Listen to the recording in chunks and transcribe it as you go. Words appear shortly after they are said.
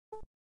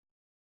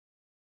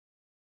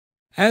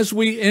As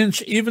we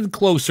inch even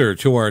closer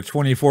to our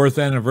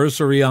 24th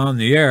anniversary on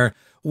the air,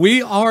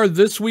 we are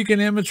This Week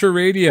in Amateur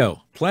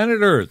Radio,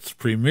 Planet Earth's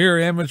premier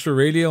amateur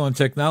radio and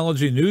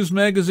technology news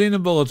magazine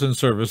and bulletin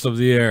service of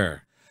the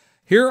air.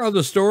 Here are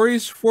the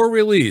stories for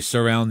release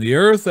around the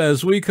Earth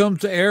as we come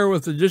to air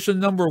with edition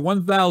number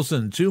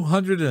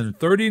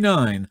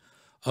 1239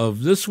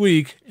 of This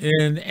Week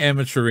in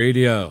Amateur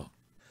Radio.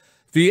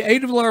 The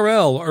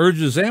ARRL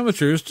urges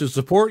amateurs to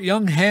support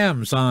young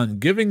hams on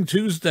Giving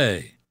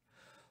Tuesday.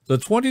 The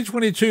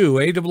 2022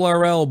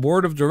 ARRL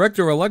Board of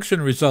Director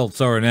election results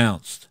are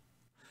announced.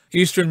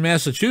 Eastern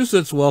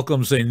Massachusetts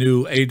welcomes a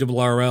new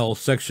ARRL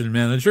section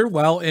manager,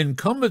 while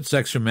incumbent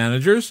section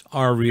managers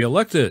are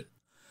reelected.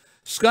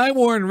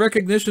 Skywarn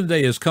Recognition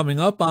Day is coming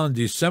up on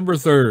December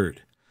 3rd.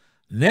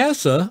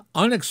 NASA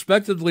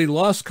unexpectedly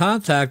lost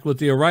contact with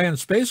the Orion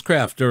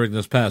spacecraft during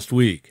this past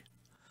week.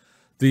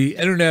 The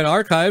Internet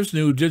Archive's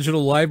new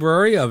digital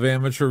library of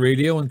amateur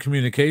radio and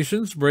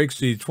communications breaks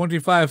the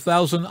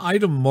 25,000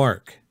 item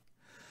mark.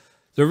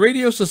 The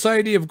Radio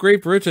Society of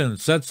Great Britain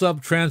sets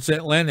up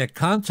transatlantic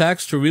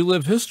contacts to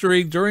relive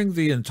history during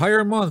the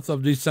entire month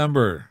of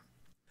December.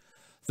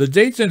 The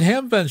Dayton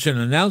Hamvention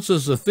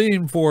announces the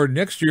theme for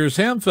next year's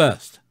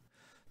Hamfest.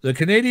 The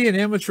Canadian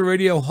Amateur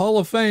Radio Hall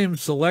of Fame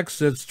selects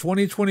its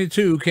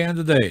 2022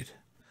 candidate.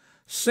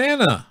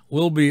 Santa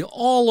will be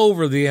all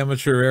over the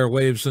amateur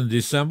airwaves in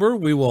December.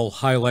 We will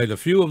highlight a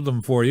few of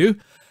them for you.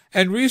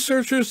 And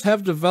researchers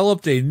have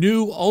developed a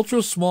new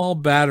ultra-small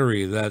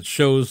battery that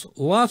shows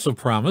lots of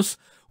promise.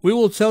 We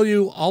will tell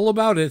you all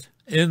about it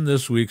in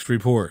this week's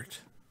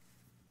report.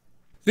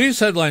 These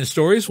headline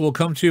stories will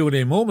come to you in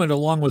a moment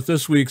along with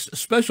this week's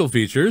special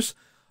features.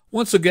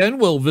 Once again,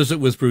 we'll visit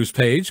with Bruce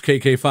Page,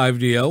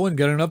 KK5DO, and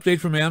get an update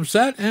from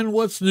AMSAT and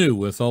what's new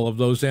with all of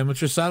those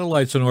amateur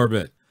satellites in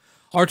orbit.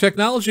 Our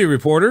technology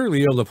reporter,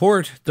 Leo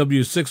Laporte,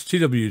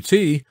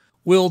 W6TWT,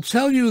 will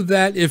tell you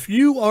that if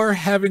you are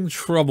having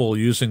trouble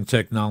using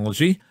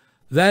technology,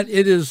 that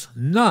it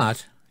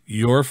not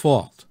your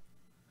fault.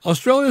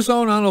 Australia's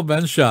own Arnold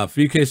Benschop,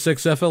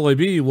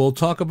 VK6FLAB, will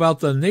talk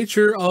about the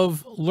nature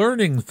of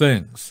learning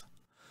things.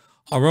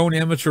 Our own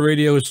amateur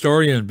radio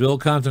historian, Bill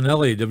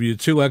Continelli,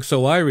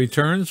 W2XOI,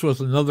 returns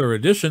with another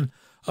edition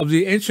of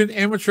the Ancient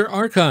Amateur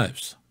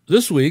Archives.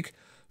 This week,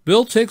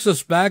 Bill takes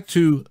us back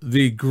to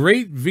the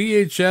great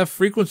VHF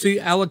frequency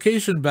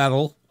allocation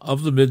battle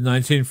of the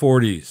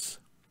mid-1940s.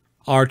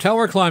 Our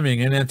tower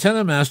climbing and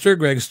antenna master,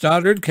 Greg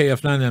Stoddard,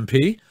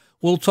 KF9MP,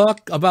 will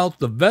talk about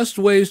the best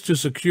ways to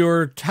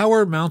secure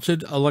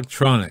tower-mounted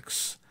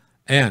electronics.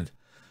 And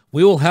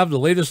we will have the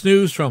latest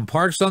news from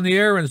Parks on the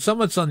Air and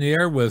Summits on the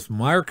Air with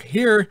Mark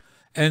here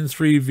and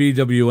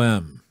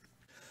 3VWM.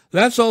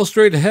 That's all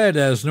straight ahead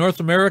as North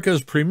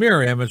America's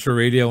premier amateur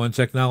radio and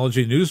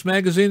technology news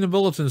magazine and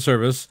bulletin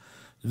service,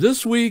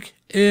 This Week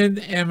in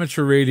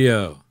Amateur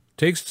Radio,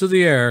 takes to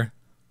the air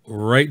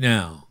right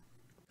now.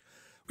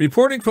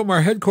 Reporting from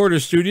our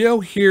headquarters studio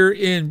here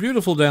in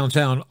beautiful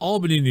downtown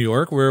Albany, New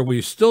York, where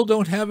we still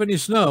don't have any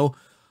snow,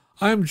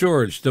 I'm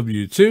George,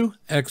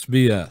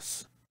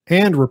 W2XBS.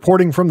 And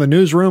reporting from the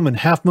newsroom in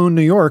Half Moon,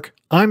 New York,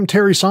 I'm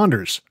Terry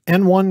Saunders,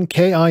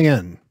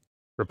 N1KIN.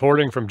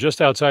 Reporting from just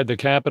outside the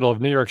capital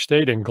of New York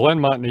State in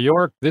Glenmont, New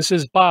York, this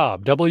is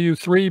Bob,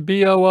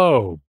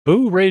 W3BOO,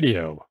 Boo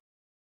Radio.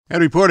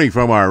 And reporting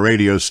from our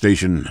radio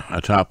station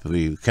atop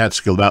the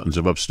Catskill Mountains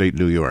of upstate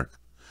New York,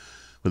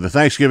 with the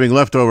Thanksgiving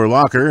leftover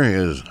locker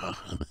is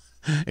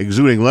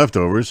exuding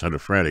leftovers at a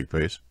frantic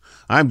pace,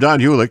 I'm Don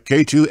Hulick,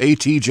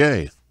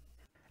 K2ATJ.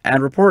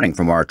 And reporting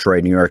from our Troy,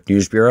 New York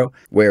News Bureau,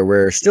 where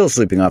we're still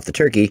sleeping off the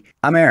turkey,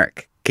 I'm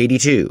Eric,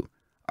 KD2,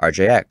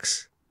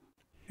 RJX.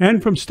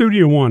 And from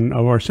Studio 1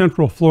 of our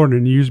Central Florida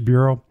News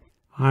Bureau,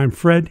 I'm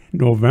Fred,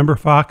 November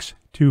Fox,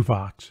 2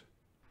 Fox.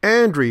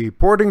 And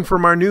reporting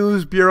from our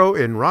news bureau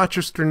in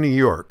Rochester, New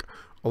York,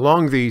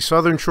 along the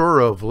southern shore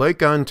of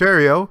Lake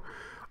Ontario,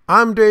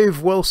 I'm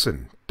Dave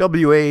Wilson,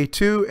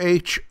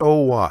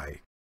 WA2HOY.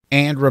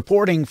 And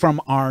reporting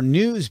from our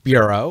news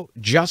bureau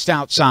just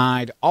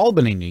outside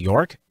Albany, New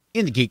York,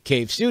 in the Geek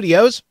Cave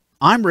Studios,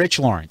 I'm Rich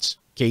Lawrence,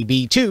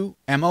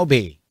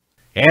 KB2MOB.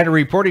 And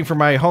reporting from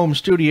my home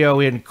studio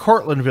in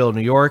Cortlandville,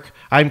 New York,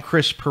 I'm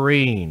Chris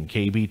Perrine,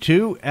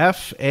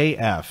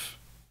 KB2FAF.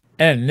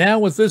 And now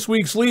with this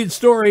week's lead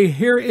story,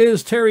 here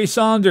is Terry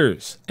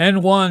Saunders,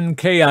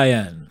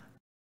 N1KIN.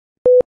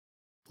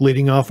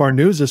 Leading off our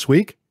news this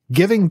week,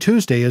 Giving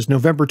Tuesday is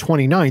November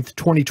 29th,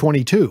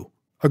 2022,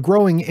 a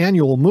growing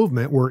annual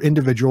movement where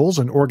individuals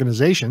and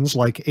organizations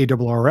like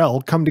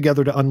ARRL come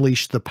together to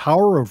unleash the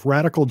power of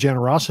radical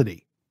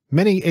generosity.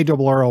 Many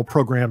ARRL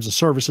programs and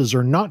services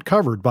are not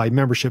covered by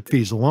membership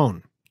fees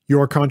alone.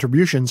 Your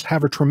contributions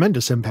have a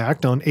tremendous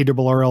impact on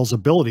ARRL's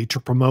ability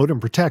to promote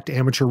and protect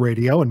amateur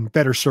radio and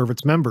better serve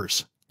its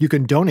members. You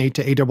can donate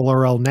to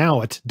ARRL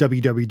now at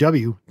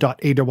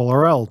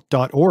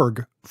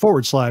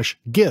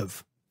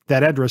www.arrl.org/give.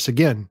 That address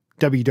again,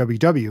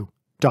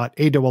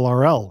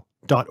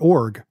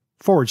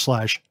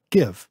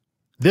 www.arrl.org/give.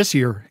 This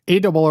year,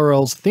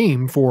 ARRL's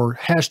theme for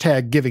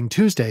 #Giving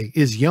Tuesday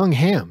is Young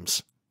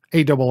Hams.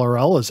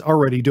 ARRL is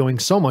already doing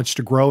so much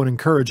to grow and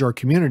encourage our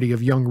community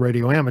of young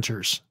radio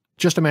amateurs.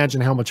 Just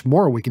imagine how much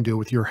more we can do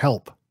with your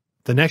help.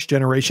 The next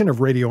generation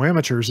of radio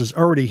amateurs is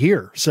already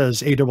here,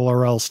 says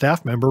ARRL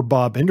staff member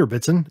Bob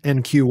Inderbitzen,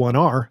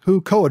 NQ1R, who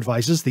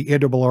co-advises the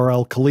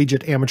ARRL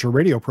Collegiate Amateur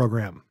Radio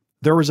Program.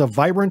 There is a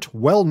vibrant,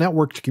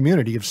 well-networked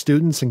community of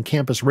students and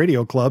campus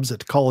radio clubs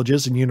at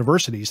colleges and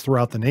universities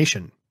throughout the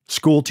nation.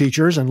 School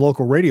teachers and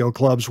local radio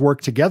clubs work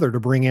together to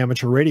bring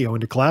amateur radio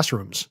into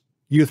classrooms.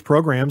 Youth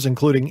programs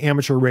including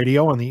amateur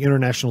radio on the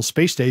International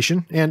Space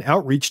Station and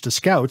outreach to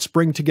scouts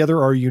bring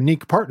together our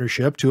unique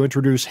partnership to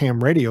introduce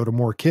ham radio to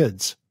more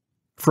kids.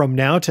 From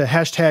now to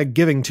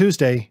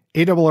 #GivingTuesday,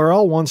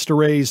 ARRL wants to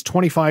raise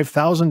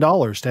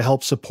 $25,000 to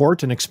help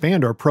support and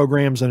expand our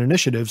programs and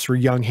initiatives for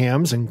young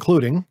hams,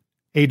 including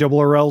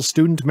ARRL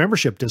student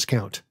membership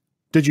discount.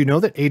 Did you know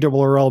that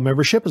ARRL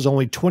membership is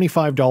only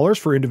 $25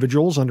 for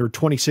individuals under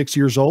 26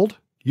 years old?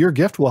 Your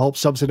gift will help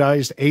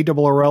subsidize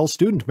ARRL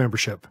student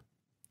membership.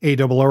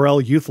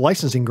 ARRL youth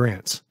licensing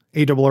grants.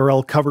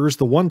 ARRL covers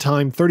the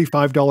one-time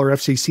 $35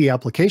 FCC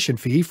application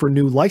fee for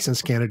new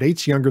license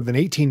candidates younger than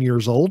 18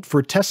 years old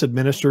for tests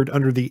administered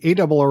under the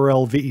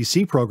ARRL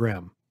VEC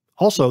program.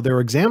 Also,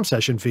 their exam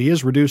session fee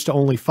is reduced to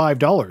only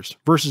 $5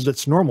 versus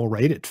its normal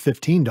rate at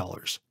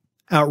 $15.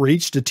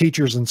 Outreach to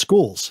teachers and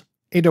schools.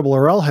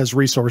 ARRL has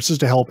resources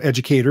to help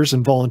educators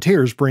and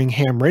volunteers bring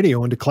ham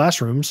radio into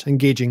classrooms,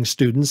 engaging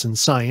students in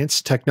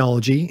science,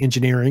 technology,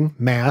 engineering,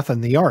 math,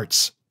 and the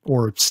arts,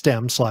 or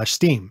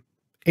STEM/STEAM.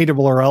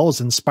 ARRL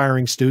is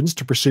inspiring students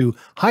to pursue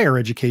higher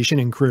education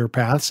and career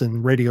paths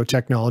in radio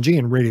technology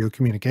and radio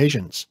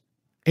communications.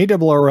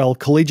 ARRL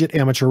Collegiate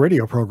Amateur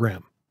Radio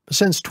Program.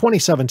 Since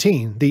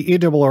 2017, the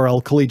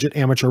ARRL Collegiate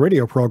Amateur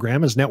Radio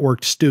Program has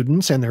networked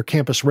students and their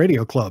campus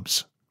radio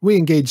clubs. We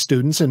engage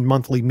students in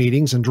monthly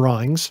meetings and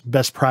drawings,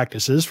 best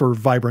practices for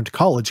vibrant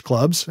college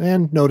clubs,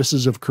 and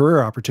notices of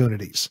career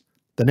opportunities.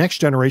 The next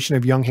generation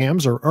of young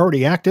hams are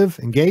already active,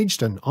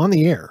 engaged, and on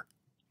the air.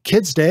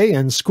 Kids Day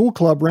and School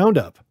Club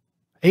Roundup.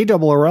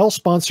 ARRL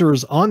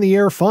sponsors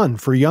on-the-air fun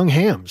for young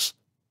hams.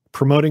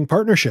 Promoting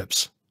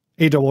partnerships.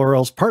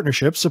 ARRL's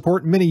partnerships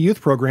support many youth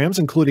programs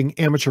including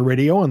amateur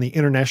radio on the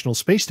International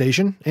Space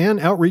Station and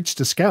outreach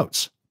to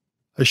scouts.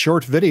 A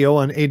short video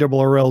on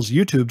ARRL's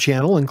YouTube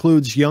channel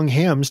includes young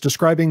hams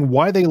describing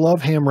why they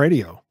love ham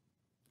radio.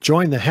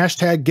 Join the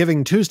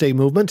 #GivingTuesday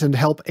movement and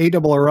help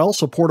ARRL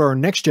support our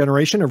next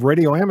generation of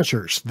radio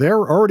amateurs.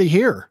 They're already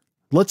here.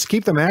 Let's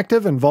keep them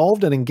active,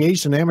 involved, and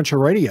engaged in amateur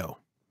radio.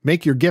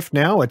 Make your gift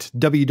now at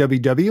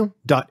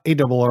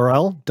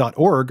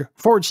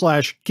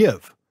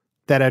www.arrl.org/give.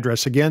 That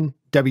address again,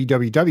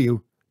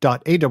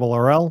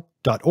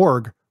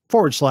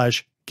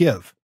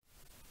 www.arrl.org/give.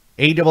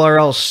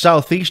 ARRL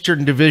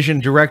Southeastern Division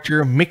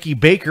Director Mickey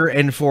Baker,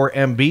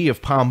 N4MB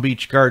of Palm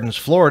Beach Gardens,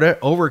 Florida,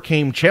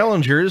 overcame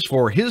challengers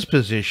for his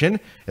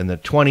position in the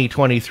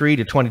 2023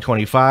 to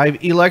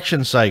 2025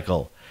 election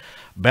cycle.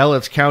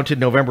 Ballots counted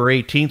November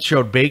 18th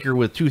showed Baker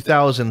with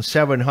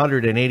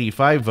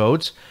 2,785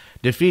 votes,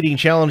 defeating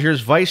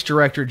challengers Vice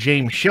Director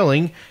James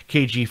Schilling,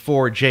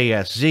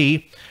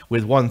 KG4JSZ,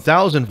 with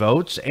 1,000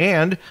 votes,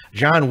 and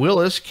John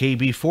Willis,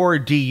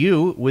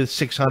 KB4DU, with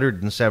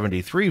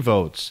 673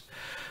 votes.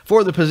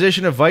 For the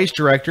position of Vice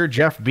Director,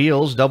 Jeff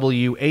Beals,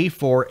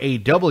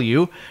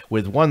 WA4AW,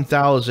 with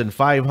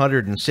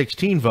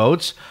 1,516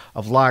 votes,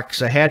 of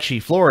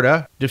Loxahatchee,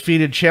 Florida,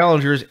 defeated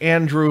challengers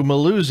Andrew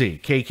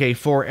Maluzzi,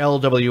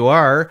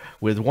 KK4LWR,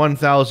 with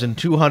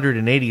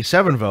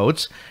 1,287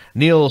 votes,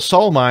 Neil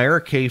Solmeyer,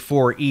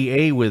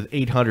 K4EA, with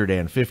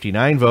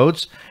 859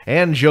 votes,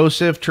 and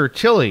Joseph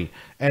Tertilli,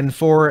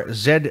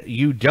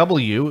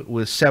 N4ZUW,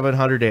 with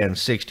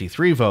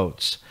 763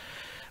 votes.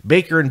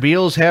 Baker and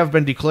Beals have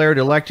been declared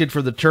elected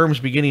for the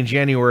terms beginning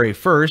January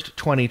 1st,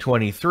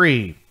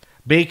 2023.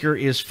 Baker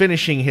is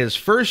finishing his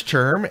first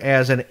term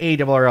as an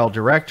ARRL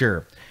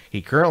director.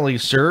 He currently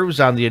serves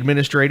on the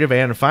Administrative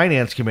and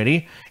Finance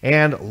Committee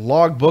and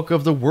Logbook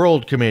of the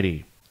World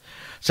Committee.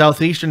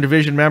 Southeastern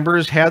Division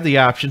members had the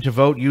option to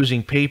vote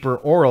using paper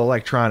or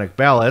electronic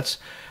ballots.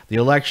 The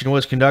election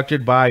was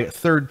conducted by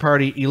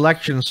third-party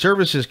election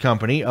services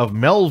company of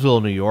Melville,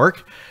 New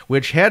York,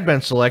 which had been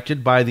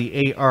selected by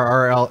the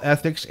ARRL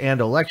Ethics and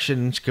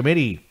Elections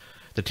Committee.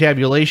 The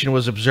tabulation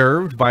was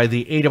observed by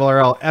the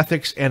ARRL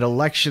Ethics and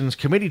Elections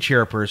Committee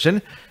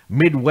chairperson,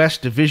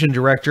 Midwest Division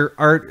Director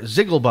Art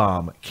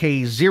Ziegelbaum,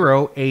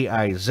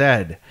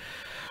 K0AIZ.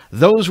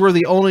 Those were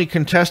the only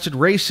contested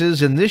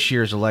races in this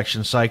year's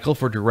election cycle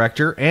for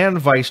director and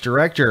vice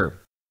director.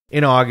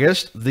 In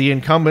August, the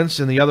incumbents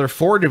in the other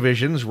 4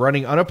 divisions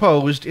running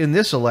unopposed in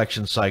this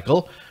election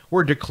cycle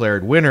were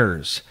declared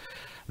winners.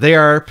 They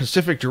are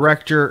Pacific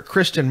Director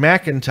Kristen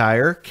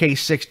McIntyre,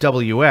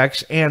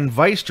 K6WX, and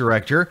Vice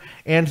Director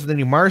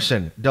Anthony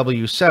Marson,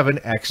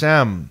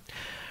 W7XM.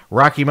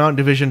 Rocky Mountain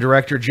Division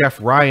Director Jeff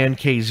Ryan,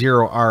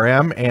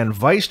 K0RM, and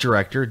Vice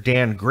Director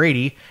Dan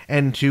Grady,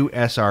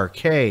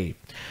 N2SRK.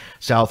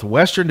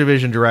 Southwestern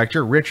Division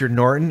Director Richard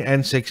Norton,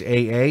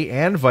 N6AA,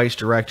 and Vice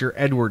Director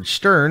Edward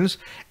Stearns,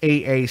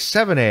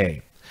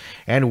 AA7A.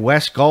 and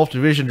West Gulf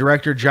Division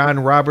Director John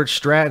Robert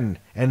Stratton,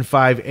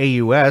 N5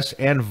 AUS,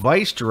 and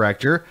Vice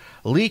Director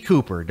Lee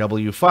Cooper,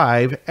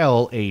 W5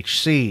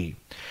 LHC.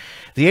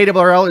 The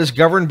ARRL is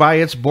governed by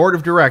its board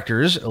of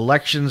directors.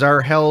 Elections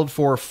are held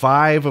for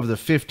 5 of the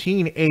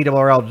 15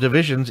 ARRL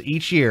divisions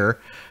each year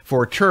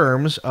for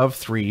terms of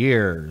 3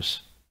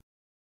 years.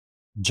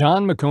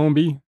 John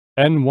McCombie,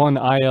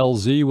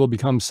 N1ILZ, will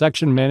become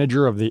section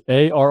manager of the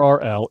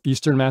ARRL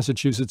Eastern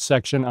Massachusetts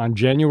section on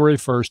January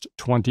 1st,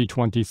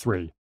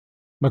 2023.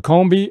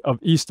 McCombie of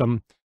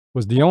Eastham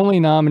was the only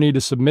nominee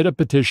to submit a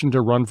petition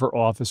to run for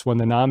office when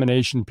the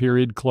nomination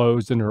period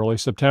closed in early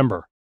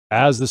September.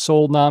 As the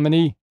sole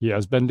nominee, he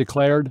has been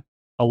declared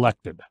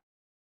elected.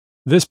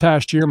 This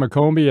past year,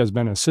 McCombie has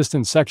been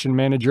assistant section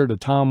manager to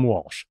Tom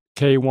Walsh,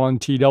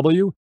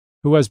 K1TW,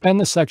 who has been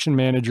the section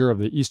manager of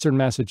the Eastern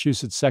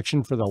Massachusetts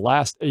section for the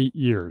last 8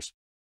 years.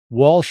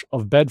 Walsh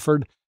of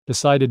Bedford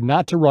decided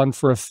not to run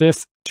for a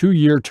 5th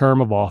 2-year term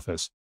of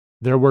office.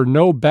 There were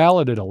no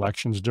balloted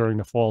elections during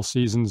the fall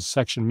season's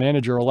section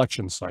manager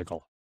election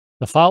cycle.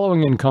 The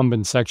following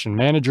incumbent section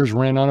managers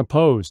ran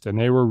unopposed, and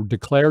they were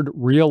declared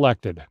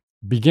re-elected,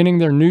 beginning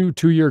their new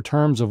 2-year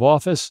terms of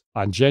office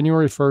on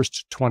January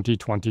 1st,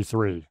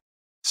 2023.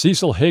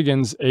 Cecil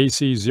Higgins,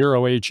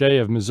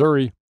 AC0HA of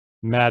Missouri,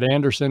 Matt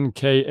Anderson,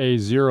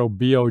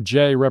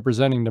 KA0BOJ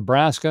representing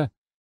Nebraska,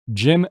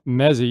 Jim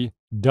Mezzi,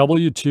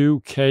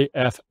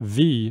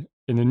 W2KFV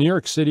in the New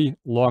York City,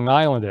 Long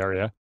Island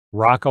area,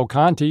 Rocco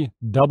Conti,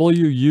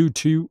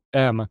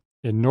 WU2M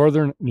in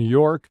Northern New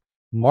York,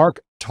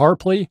 Mark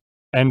Tarpley,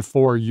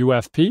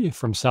 N4UFP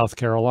from South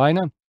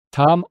Carolina,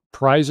 Tom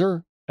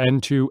Preiser,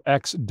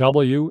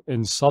 N2XW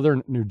in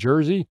Southern New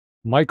Jersey,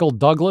 Michael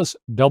Douglas,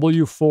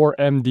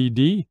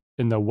 W4MDD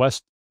in the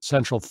West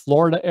Central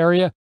Florida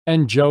area,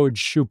 and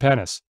George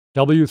Shupenis,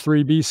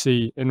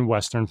 W3BC in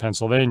Western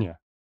Pennsylvania.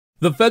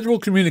 The Federal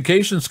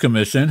Communications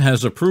Commission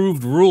has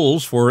approved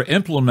rules for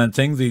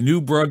implementing the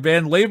new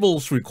broadband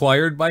labels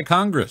required by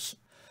Congress.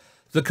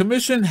 The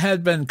Commission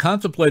had been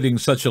contemplating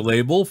such a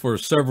label for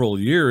several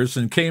years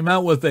and came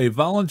out with a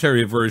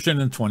voluntary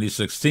version in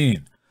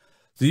 2016.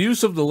 The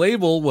use of the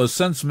label was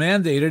since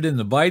mandated in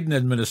the Biden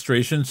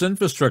administration's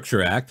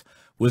Infrastructure Act,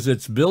 with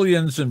its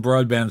billions in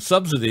broadband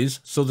subsidies,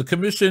 so the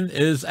Commission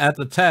is at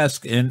the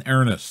task in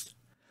earnest.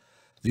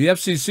 The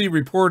FCC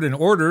report and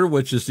order,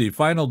 which is the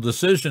final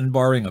decision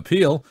barring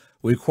appeal,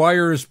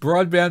 requires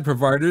broadband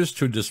providers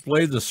to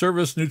display the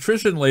service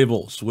nutrition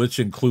labels, which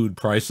include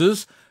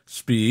prices,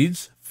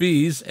 speeds,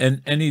 fees,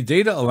 and any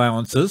data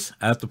allowances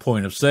at the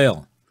point of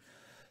sale.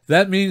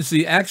 That means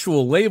the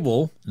actual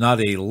label, not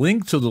a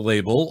link to the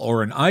label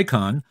or an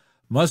icon,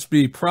 must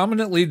be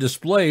prominently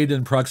displayed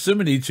in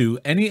proximity to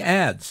any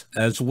ads,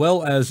 as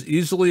well as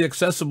easily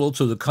accessible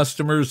to the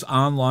customer's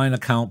online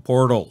account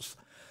portals.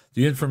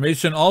 The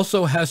information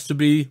also has to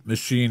be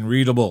machine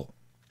readable.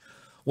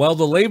 While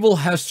the label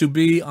has to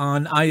be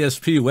on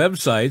ISP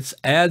websites,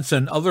 ads,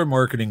 and other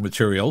marketing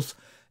materials,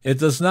 it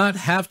does not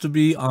have to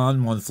be on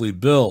monthly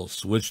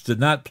bills, which did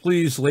not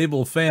please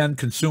label fan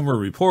Consumer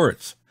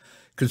Reports.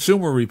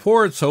 Consumer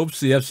Reports hopes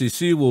the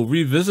FCC will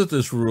revisit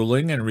this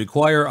ruling and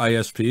require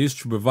ISPs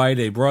to provide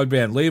a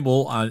broadband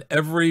label on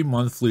every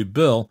monthly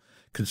bill,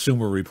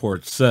 Consumer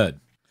Reports said.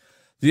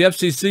 The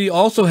FCC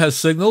also has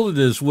signaled it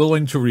is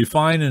willing to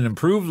refine and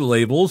improve the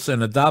labels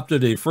and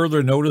adopted a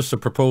further notice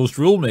of proposed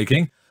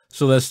rulemaking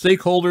so that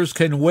stakeholders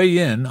can weigh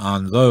in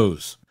on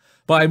those.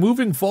 By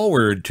moving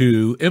forward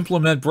to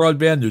implement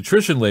broadband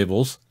nutrition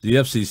labels, the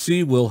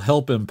FCC will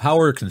help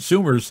empower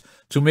consumers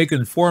to make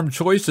informed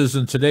choices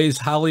in today's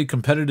highly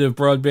competitive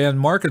broadband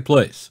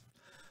marketplace.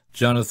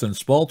 Jonathan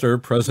Spalter,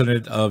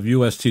 president of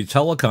UST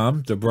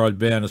Telecom, the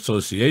Broadband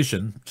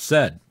Association,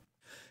 said,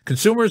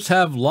 "Consumers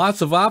have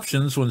lots of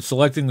options when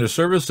selecting their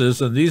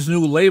services, and these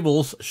new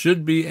labels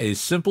should be a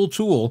simple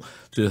tool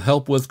to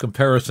help with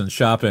comparison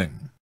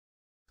shopping."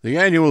 The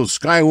annual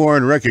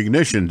Skywarn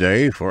Recognition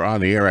Day for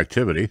on-the-air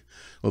activity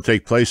will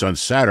take place on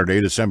Saturday,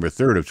 December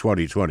 3rd of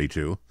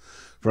 2022,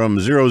 from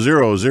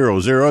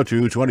 0000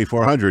 to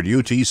 2400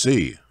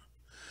 UTC.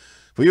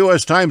 For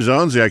U.S. time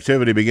zones, the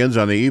activity begins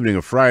on the evening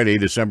of Friday,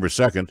 December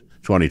 2nd,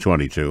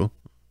 2022.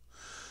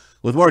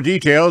 With more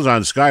details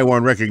on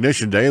Skywarn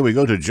Recognition Day, we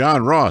go to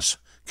John Ross,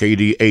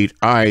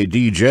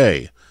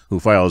 KD8IDJ, who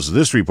files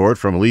this report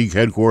from League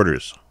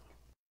headquarters.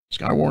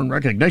 Skywarn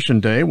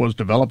Recognition Day was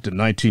developed in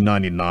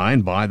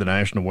 1999 by the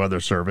National Weather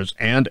Service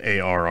and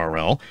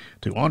ARRL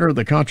to honor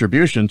the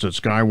contributions that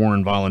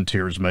Skywarn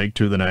volunteers make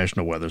to the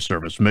National Weather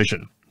Service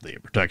mission, the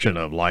protection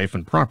of life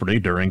and property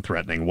during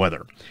threatening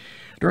weather.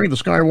 During the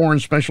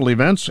Skywarn special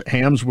events,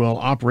 hams will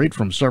operate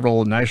from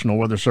several National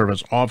Weather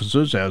Service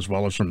offices as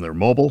well as from their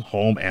mobile,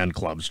 home, and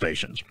club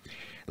stations.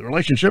 The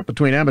relationship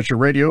between amateur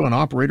radio and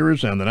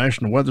operators and the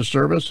National Weather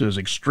Service is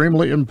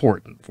extremely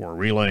important for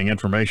relaying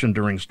information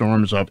during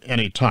storms of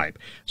any type,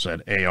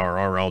 said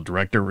ARRL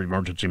Director of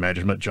Emergency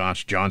Management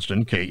Josh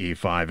Johnston,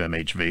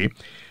 KE5MHV.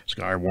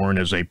 Skywarn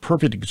is a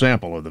perfect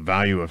example of the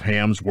value of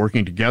hams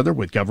working together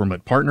with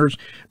government partners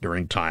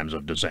during times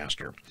of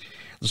disaster.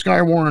 The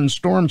Skywarn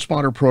Storm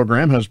Spotter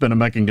program has been a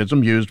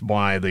mechanism used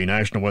by the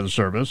National Weather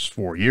Service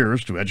for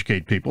years to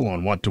educate people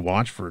on what to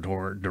watch for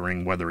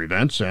during weather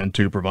events and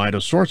to provide a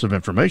source of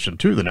information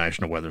to the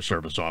National Weather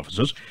Service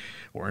offices.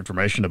 For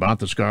information about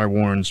the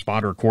Skywarn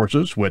Spotter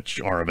courses, which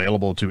are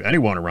available to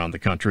anyone around the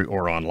country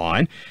or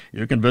online,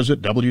 you can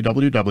visit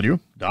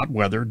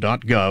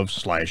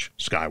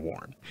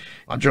www.weather.gov/Skywarn.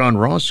 I'm John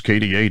Ross,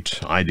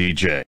 KD8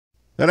 IDJ.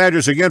 That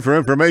address again for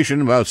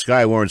information about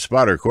Skywarn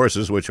Spotter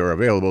courses, which are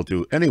available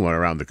to anyone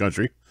around the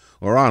country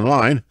or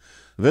online.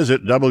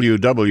 Visit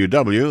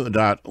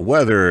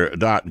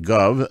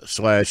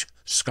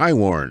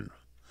www.weather.gov/Skywarn.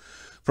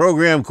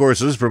 Program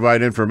courses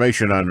provide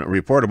information on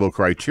reportable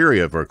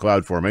criteria for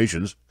cloud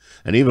formations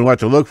and even what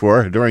to look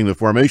for during the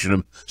formation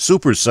of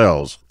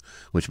supercells,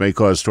 which may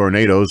cause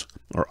tornadoes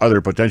or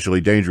other potentially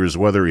dangerous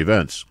weather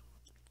events.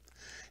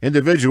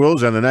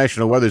 Individuals and the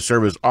National Weather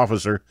Service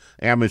officer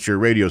amateur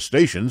radio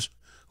stations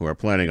who are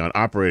planning on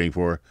operating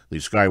for the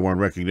Skywarn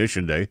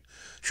Recognition Day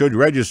should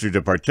register to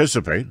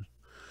participate.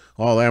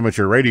 All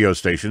amateur radio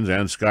stations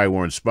and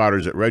Skywarn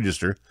spotters that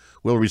register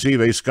will receive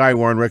a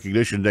Skywarn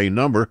Recognition Day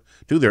number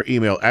to their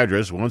email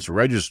address once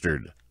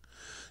registered.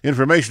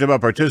 Information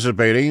about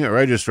participating,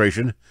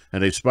 registration,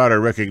 and a spotter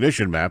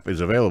recognition map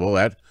is available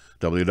at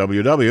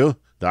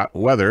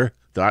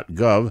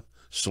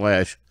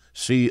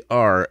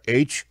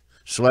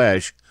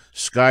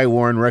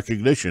www.weather.gov/CRH/Skywarn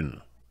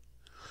Recognition.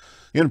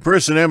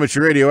 In-person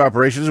amateur radio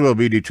operations will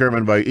be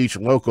determined by each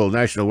local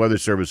National Weather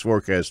Service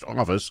forecast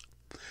office.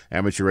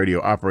 Amateur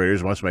radio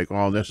operators must make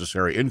all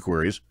necessary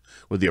inquiries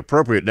with the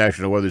appropriate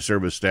National Weather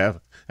Service staff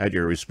at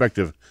your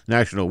respective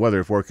National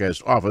Weather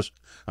Forecast office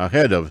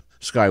ahead of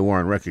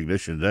Skywarn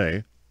Recognition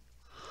Day.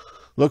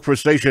 Look for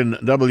station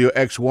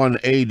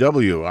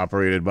WX1AW,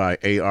 operated by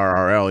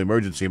ARRL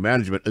Emergency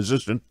Management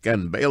Assistant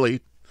Ken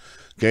Bailey,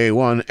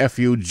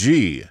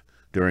 K1FUG,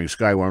 during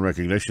Skywarn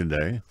Recognition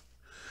Day.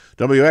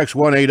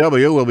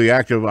 WX1AW will be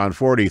active on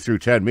 40 through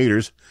 10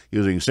 meters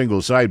using single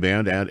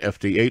sideband and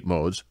FT8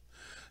 modes,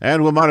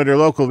 and will monitor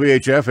local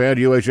VHF and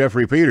UHF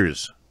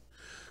repeaters.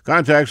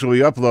 Contacts will be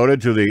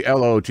uploaded to the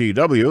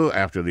LOTW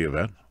after the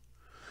event.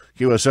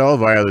 QSL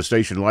via the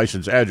station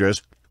license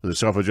address with a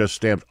self-addressed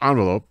stamped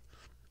envelope.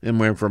 And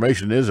more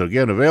information is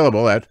again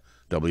available at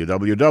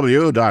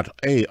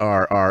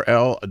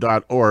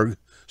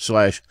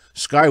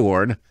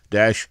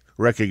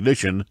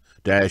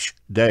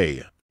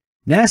www.arrl.org/Skywarn-recognition-day.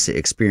 NASA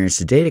experienced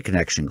a data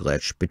connection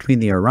glitch between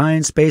the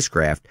Orion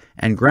spacecraft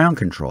and ground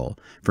control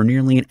for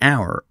nearly an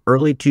hour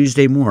early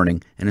Tuesday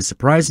morning in a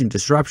surprising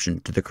disruption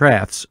to the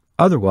craft's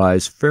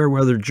otherwise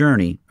fair-weather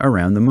journey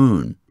around the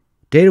Moon.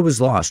 Data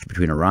was lost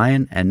between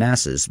Orion and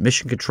NASA's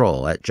Mission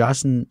Control at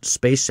Johnson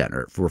Space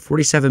Center for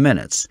 47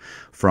 minutes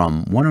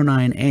from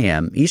 1:09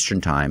 a.m. Eastern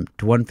Time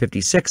to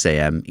 1:56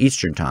 a.m.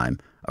 Eastern Time,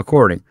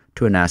 according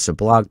to a NASA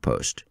blog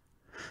post.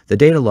 The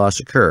data loss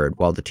occurred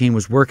while the team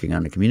was working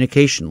on a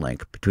communication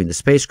link between the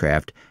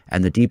spacecraft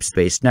and the Deep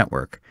Space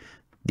Network,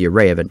 the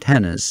array of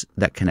antennas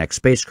that connect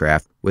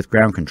spacecraft with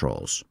ground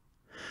controls.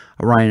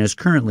 Orion is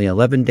currently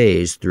 11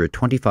 days through a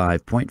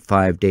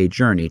 25.5-day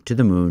journey to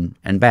the Moon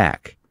and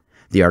back.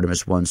 The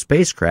Artemis 1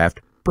 spacecraft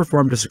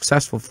performed a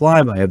successful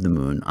flyby of the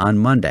Moon on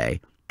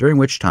Monday, during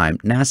which time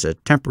NASA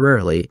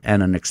temporarily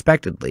and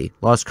unexpectedly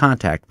lost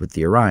contact with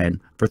the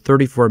Orion for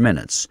 34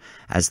 minutes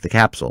as the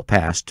capsule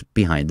passed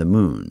behind the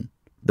Moon.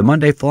 The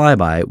Monday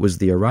flyby was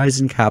the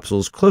Horizon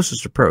capsule's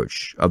closest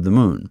approach of the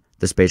Moon.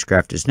 The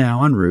spacecraft is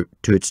now en route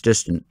to its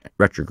distant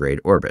retrograde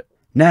orbit.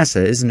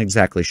 NASA isn't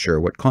exactly sure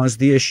what caused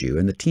the issue,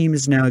 and the team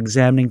is now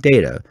examining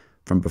data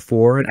from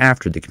before and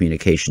after the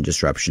communication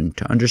disruption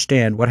to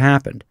understand what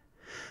happened.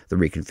 The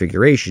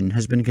reconfiguration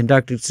has been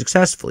conducted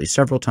successfully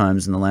several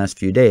times in the last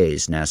few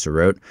days, NASA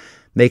wrote,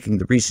 making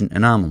the recent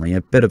anomaly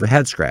a bit of a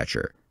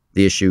head-scratcher.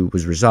 The issue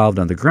was resolved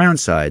on the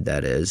ground side,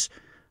 that is.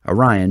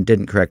 Orion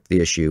didn't correct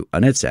the issue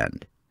on its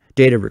end.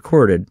 Data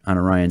recorded on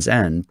Orion's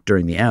end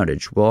during the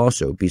outage will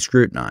also be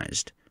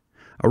scrutinized.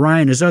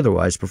 Orion is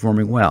otherwise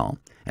performing well,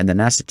 and the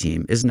NASA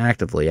team isn't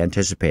actively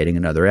anticipating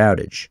another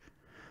outage.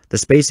 The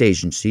space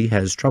agency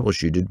has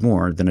troubleshooted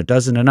more than a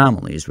dozen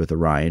anomalies with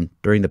Orion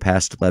during the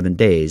past 11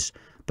 days,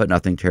 but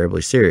nothing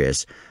terribly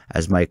serious,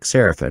 as Mike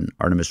Seraphin,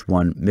 Artemis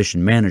 1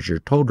 mission manager,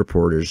 told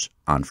reporters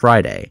on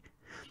Friday.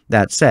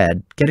 That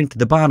said, getting to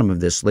the bottom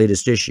of this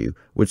latest issue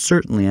would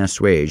certainly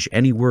assuage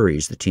any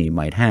worries the team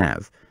might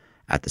have.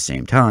 At the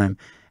same time,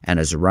 and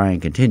as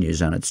Orion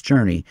continues on its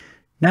journey,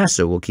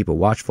 NASA will keep a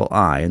watchful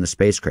eye on the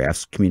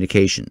spacecraft's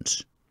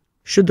communications.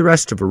 Should the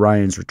rest of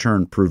Orion's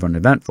return prove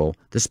uneventful,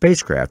 the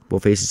spacecraft will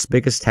face its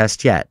biggest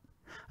test yet,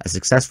 a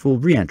successful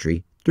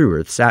re-entry through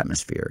Earth's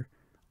atmosphere.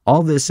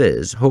 All this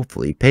is,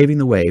 hopefully, paving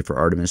the way for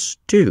Artemis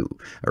 2,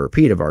 a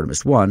repeat of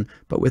Artemis 1,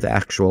 but with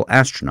actual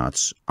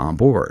astronauts on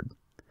board.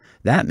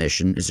 That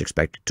mission is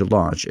expected to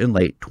launch in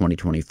late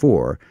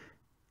 2024.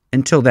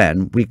 Until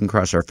then, we can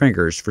cross our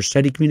fingers for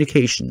steady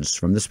communications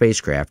from the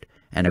spacecraft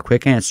and a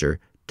quick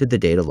answer to the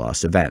data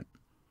loss event.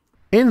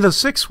 In the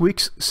 6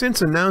 weeks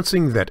since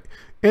announcing that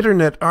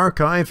Internet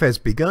Archive has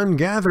begun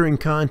gathering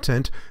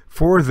content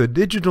for the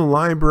Digital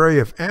Library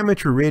of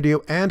Amateur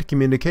Radio and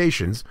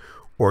Communications,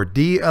 or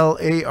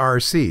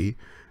DLARC,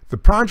 the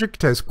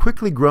project has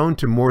quickly grown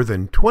to more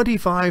than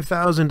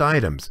 25,000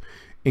 items,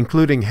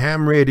 including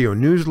ham radio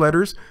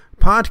newsletters,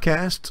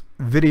 podcasts,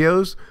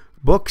 videos,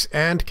 books,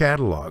 and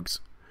catalogs.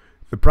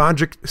 The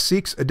project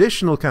seeks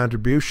additional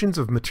contributions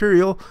of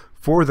material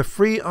for the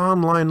free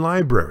online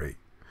library.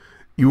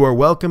 You are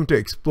welcome to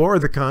explore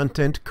the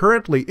content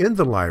currently in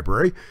the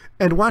library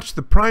and watch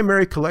the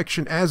primary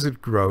collection as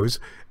it grows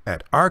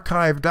at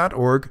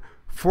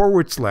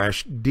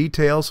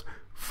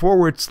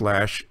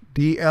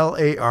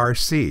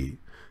archive.org/details/DLARC.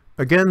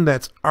 Again,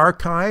 that's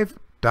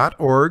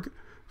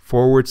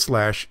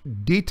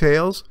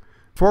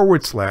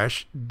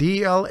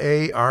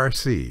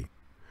archive.org/details/DLARC.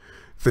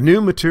 The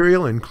new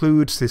material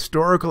includes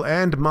historical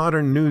and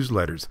modern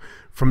newsletters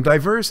from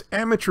diverse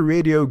amateur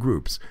radio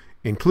groups,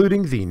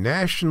 including the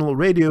National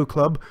Radio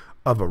Club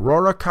of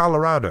Aurora,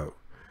 Colorado,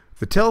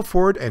 the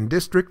Telford and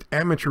District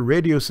Amateur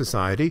Radio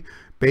Society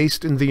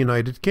based in the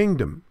United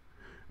Kingdom,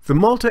 the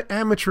Malta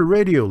Amateur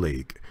Radio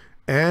League,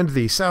 and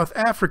the South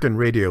African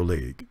Radio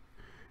League.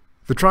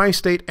 The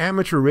Tri-State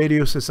Amateur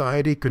Radio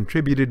Society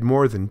contributed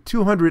more than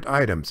 200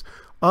 items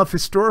of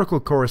historical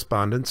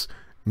correspondence,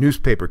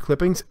 newspaper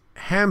clippings,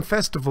 ham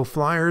festival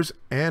flyers,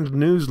 and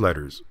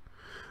newsletters.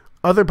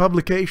 Other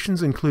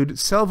publications include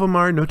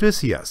Salvamar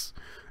Noticias,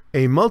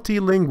 a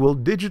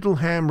multilingual digital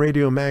ham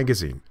radio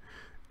magazine,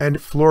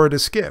 and Florida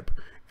Skip,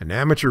 an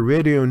amateur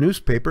radio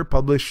newspaper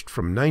published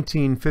from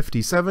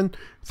 1957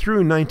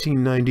 through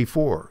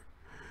 1994.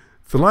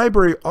 The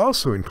library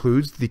also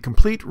includes the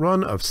complete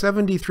run of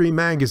 73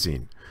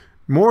 magazine,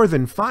 more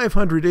than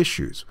 500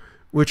 issues,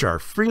 which are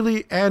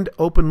freely and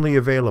openly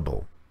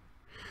available.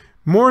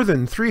 More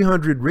than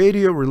 300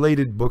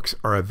 radio-related books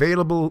are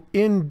available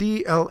in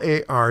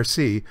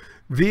DLARC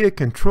via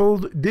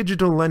controlled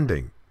digital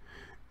lending.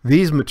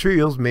 These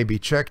materials may be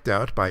checked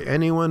out by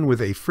anyone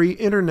with a free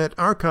Internet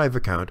Archive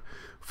account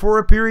for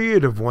a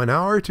period of 1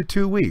 hour to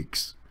 2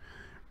 weeks.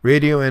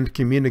 Radio and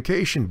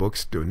communication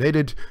books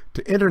donated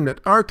to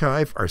Internet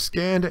Archive are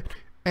scanned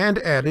and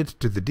added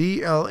to the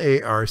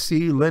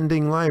DLARC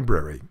lending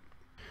library.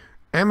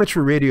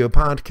 Amateur radio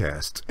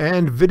podcasts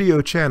and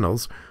video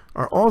channels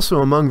are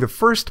also among the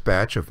first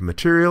batch of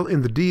material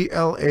in the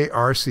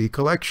DLARC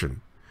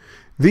collection.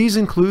 These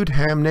include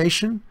Ham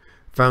Nation,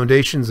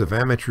 Foundations of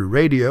Amateur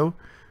Radio,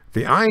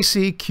 the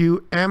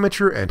ICQ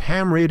Amateur and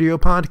Ham Radio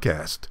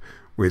Podcast,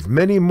 with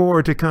many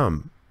more to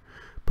come.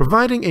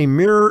 Providing a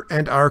mirror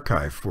and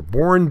archive for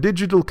born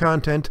digital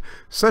content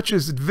such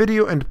as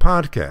video and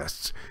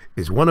podcasts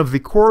is one of the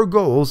core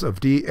goals of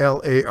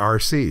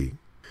DLARC.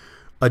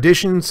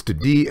 Additions to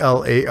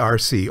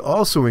DLARC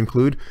also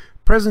include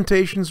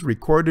presentations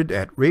recorded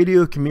at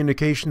radio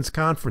communications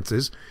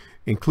conferences,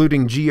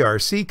 including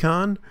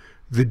GRCCon,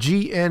 the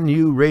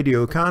GNU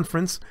Radio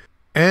Conference,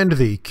 and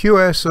the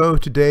QSO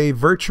Today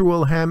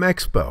Virtual Ham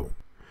Expo.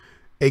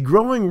 A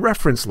growing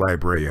reference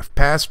library of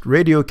past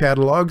radio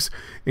catalogs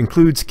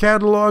includes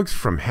catalogs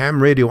from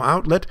Ham Radio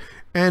Outlet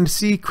and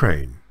C.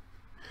 Crane.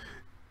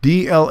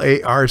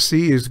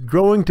 DLARC is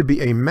growing to be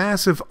a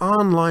massive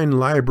online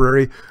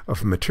library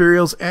of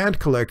materials and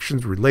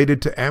collections related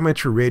to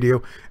amateur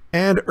radio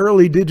and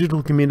early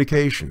digital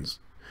communications.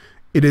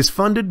 It is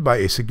funded by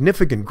a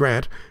significant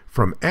grant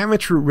from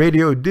Amateur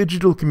Radio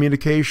Digital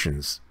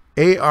Communications,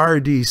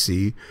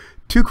 ARDC,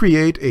 to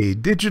create a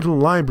digital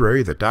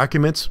library that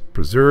documents,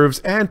 preserves,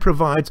 and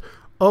provides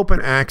open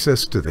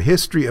access to the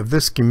history of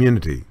this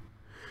community.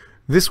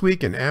 This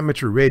Week in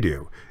Amateur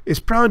Radio is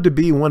proud to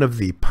be one of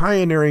the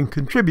pioneering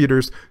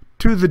contributors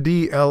to the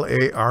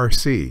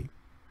DLARC.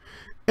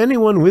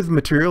 Anyone with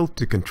material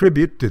to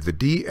contribute to the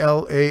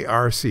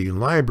DLARC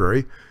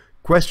library,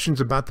 questions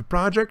about the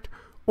project,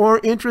 or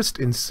interest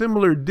in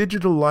similar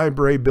digital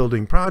library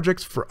building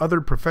projects for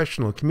other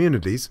professional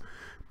communities,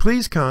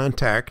 please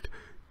contact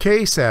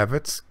K.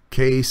 Savitz,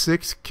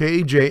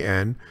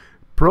 K6KJN,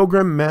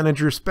 Program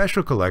Manager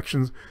Special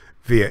Collections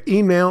via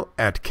email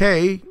at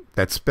K,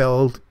 that's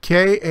spelled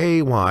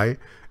K-A-Y,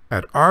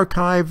 at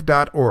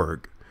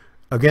archive.org.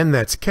 Again,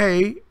 that's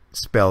K,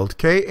 spelled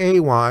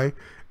K-A-Y,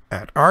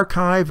 at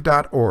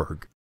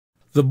archive.org.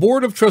 The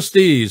Board of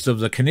Trustees of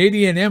the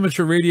Canadian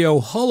Amateur Radio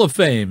Hall of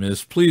Fame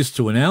is pleased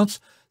to announce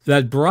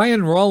that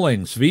Brian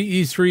Rawlings,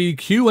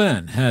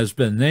 VE3QN, has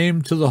been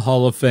named to the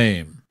Hall of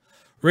Fame.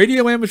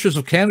 Radio Amateurs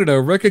of Canada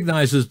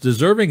recognizes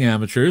deserving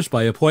amateurs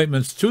by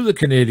appointments to the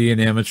Canadian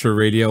Amateur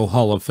Radio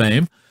Hall of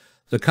Fame.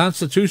 The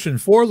Constitution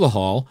for the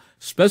Hall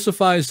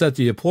specifies that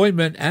the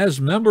appointment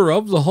as member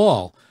of the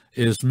Hall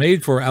is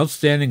made for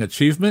outstanding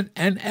achievement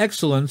and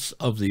excellence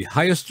of the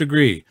highest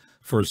degree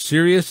for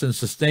serious and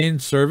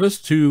sustained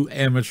service to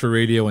amateur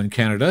radio in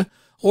Canada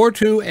or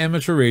to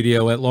amateur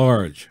radio at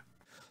large.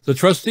 The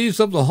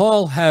trustees of the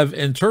Hall have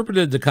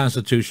interpreted the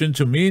Constitution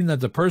to mean that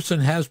the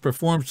person has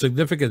performed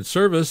significant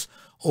service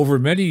over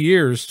many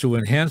years to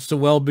enhance the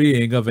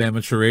well-being of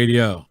amateur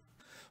radio.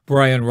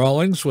 Brian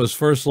Rawlings was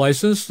first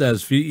licensed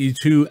as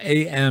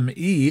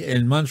VE2AME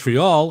in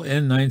Montreal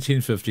in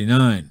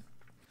 1959.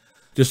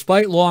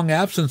 Despite long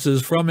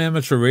absences from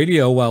amateur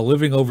radio while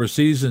living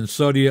overseas in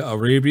Saudi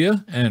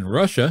Arabia and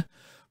Russia,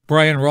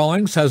 Brian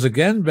Rawlings has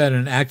again been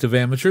an active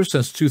amateur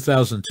since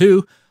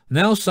 2002,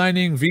 now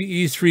signing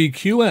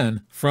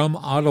VE3QN from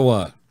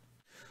Ottawa.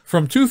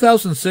 From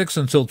 2006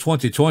 until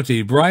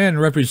 2020, Brian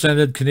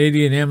represented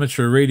Canadian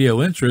amateur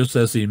radio interests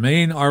as the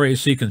main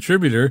RAC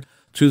contributor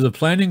to the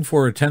planning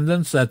for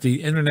attendance at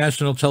the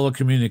International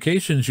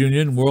Telecommunications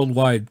Union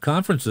Worldwide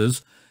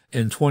Conferences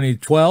in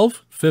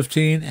 2012,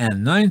 15,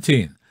 and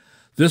 19.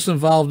 This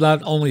involved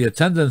not only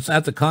attendance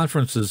at the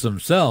conferences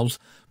themselves,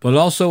 but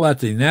also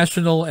at the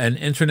national and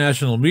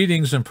international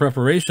meetings in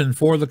preparation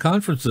for the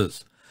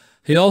conferences.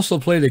 He also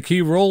played a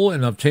key role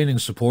in obtaining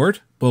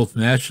support, both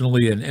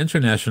nationally and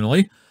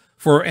internationally,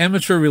 for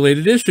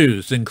amateur-related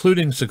issues,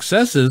 including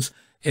successes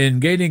in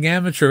gaining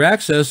amateur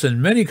access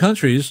in many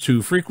countries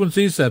to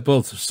frequencies at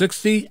both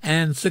 60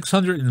 and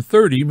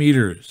 630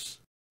 meters.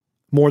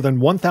 More than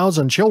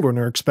 1,000 children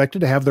are expected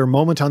to have their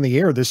moment on the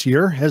air this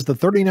year as the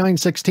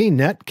 3916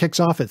 net kicks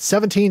off its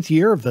 17th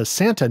year of the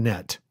Santa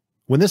net.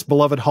 When this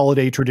beloved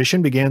holiday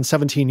tradition began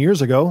 17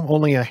 years ago,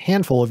 only a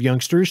handful of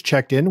youngsters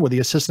checked in with the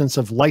assistance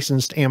of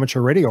licensed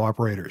amateur radio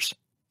operators.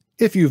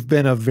 If you've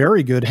been a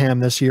very good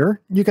ham this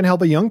year, you can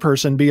help a young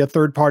person be a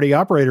third-party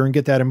operator and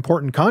get that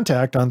important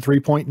contact on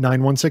 3.916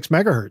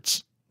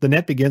 MHz. The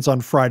net begins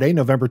on Friday,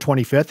 November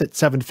 25th at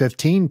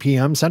 7:15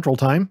 p.m. Central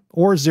Time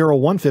or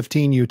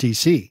 01:15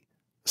 UTC.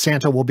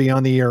 Santa will be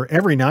on the air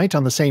every night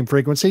on the same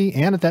frequency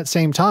and at that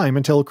same time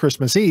until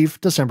Christmas Eve,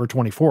 December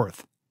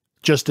 24th.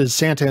 Just as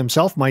Santa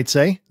himself might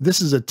say,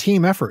 this is a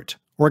team effort.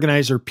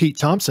 Organizer Pete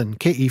Thompson,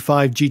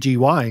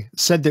 KE5GGY,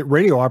 said that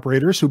radio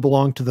operators who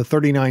belong to the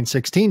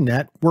 3916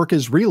 net work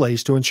as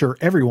relays to ensure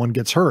everyone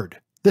gets heard.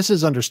 This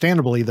is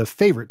understandably the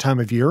favorite time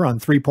of year on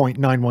 3.916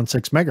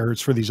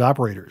 MHz for these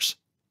operators.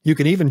 You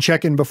can even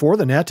check in before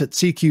the net at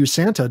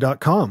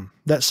cqsanta.com.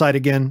 That site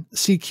again,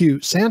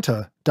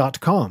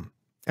 cqsanta.com.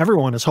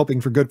 Everyone is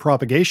hoping for good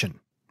propagation.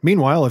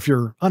 Meanwhile, if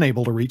you're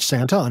unable to reach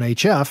Santa on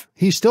HF,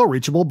 he's still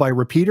reachable by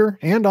repeater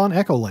and on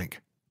Echolink.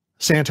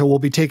 Santa will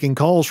be taking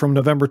calls from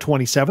November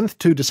 27th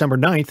to December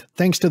 9th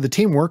thanks to the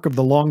teamwork of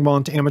the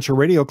Longmont Amateur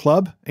Radio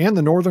Club and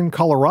the Northern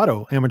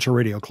Colorado Amateur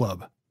Radio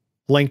Club.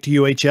 Linked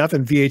UHF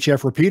and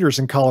VHF repeaters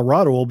in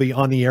Colorado will be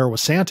on the air with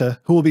Santa,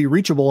 who will be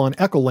reachable on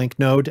Echolink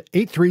node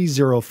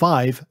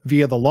 8305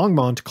 via the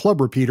Longmont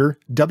Club repeater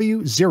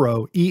W0ENO-R.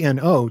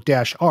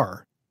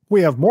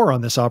 We have more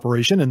on this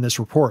operation in this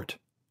report.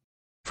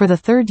 For the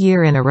third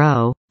year in a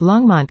row,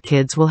 Longmont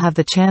kids will have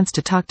the chance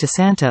to talk to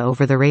Santa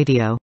over the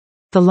radio.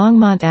 The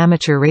Longmont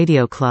Amateur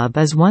Radio Club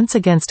is once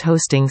again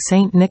hosting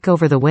St. Nick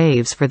over the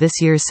waves for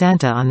this year's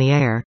Santa on the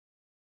Air.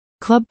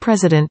 Club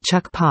President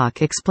Chuck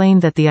Pock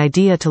explained that the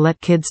idea to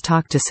let kids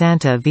talk to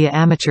Santa via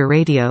amateur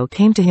radio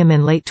came to him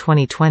in late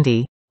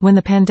 2020, when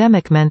the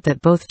pandemic meant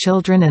that both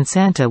children and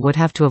Santa would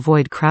have to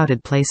avoid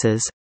crowded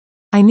places.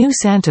 I knew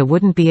Santa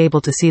wouldn't be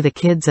able to see the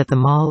kids at the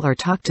mall or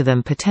talk to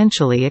them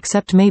potentially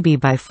except maybe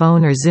by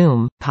phone or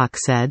Zoom, Pock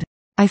said.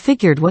 I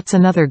figured what's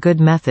another good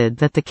method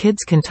that the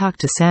kids can talk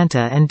to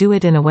Santa and do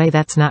it in a way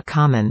that's not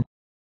common.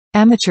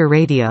 Amateur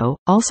radio,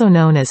 also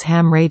known as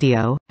ham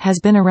radio, has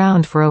been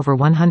around for over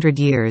 100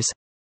 years.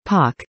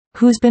 Pock,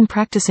 who's been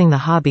practicing the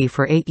hobby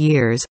for 8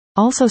 years,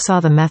 also saw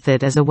the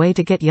method as a way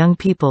to get young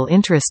people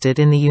interested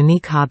in the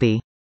unique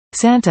hobby.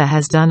 Santa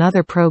has done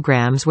other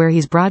programs where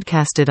he's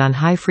broadcasted on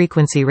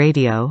high-frequency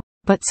radio,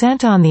 but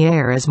Santa on the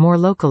Air is more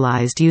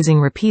localized using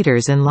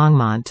repeaters in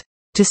Longmont.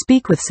 To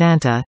speak with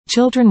Santa,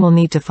 children will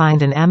need to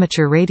find an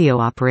amateur radio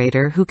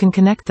operator who can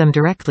connect them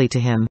directly to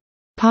him.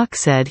 Pock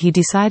said he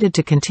decided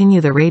to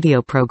continue the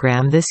radio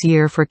program this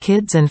year for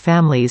kids and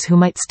families who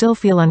might still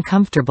feel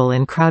uncomfortable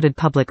in crowded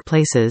public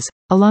places,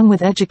 along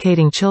with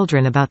educating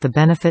children about the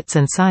benefits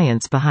and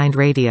science behind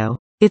radio.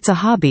 It's a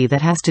hobby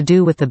that has to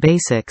do with the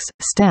basics,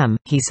 STEM,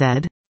 he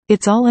said.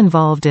 It's all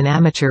involved in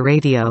amateur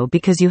radio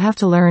because you have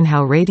to learn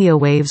how radio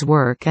waves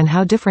work and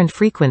how different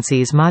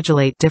frequencies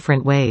modulate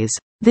different ways.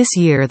 This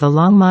year the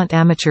Longmont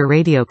Amateur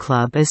Radio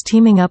Club is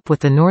teaming up with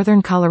the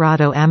Northern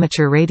Colorado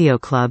Amateur Radio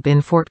Club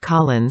in Fort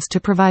Collins to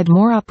provide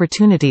more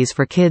opportunities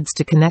for kids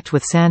to connect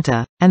with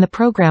Santa, and the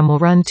program will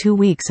run 2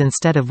 weeks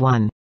instead of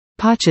 1.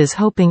 Poch is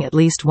hoping at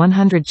least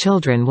 100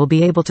 children will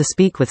be able to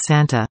speak with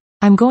Santa.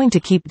 I'm going to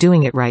keep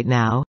doing it right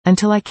now,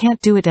 until I can't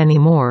do it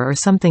anymore or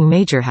something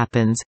major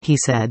happens, he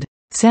said.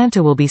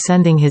 Santa will be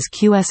sending his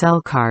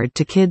QSL card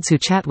to kids who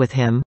chat with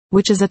him,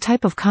 which is a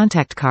type of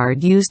contact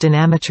card used in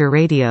amateur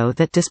radio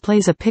that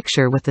displays a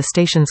picture with the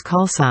station's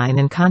call sign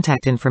and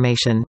contact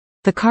information.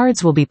 The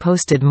cards will be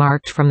posted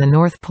marked from the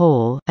North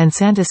Pole, and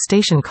Santa's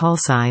station call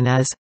sign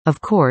is,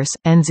 of course,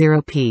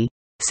 N0P.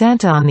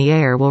 Santa on the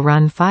Air will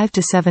run 5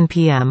 to 7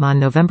 p.m. on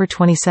November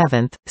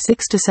 27th,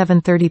 6 to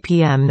 7:30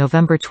 p.m.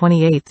 November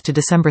 28th to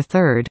December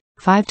 3rd,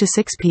 5 to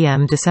 6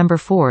 p.m. December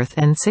 4th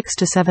and 6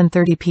 to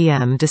 7:30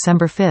 p.m.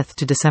 December 5th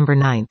to December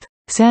 9th.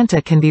 Santa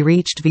can be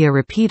reached via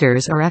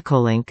repeaters or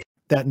Echolink.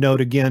 That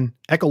node again,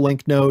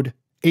 Echolink node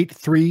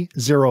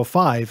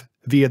 8305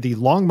 via the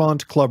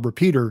Longmont Club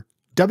repeater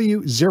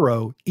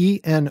W0ENO-R.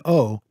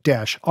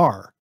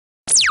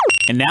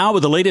 And now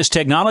with the latest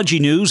technology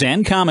news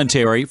and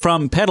commentary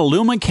from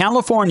Petaluma,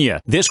 California.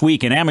 This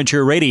Week in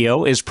Amateur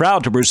Radio is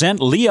proud to present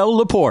Leo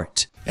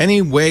Laporte.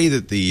 Any way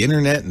that the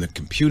internet and the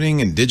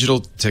computing and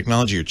digital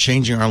technology are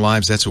changing our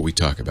lives, that's what we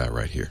talk about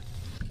right here.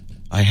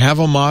 I have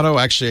a motto.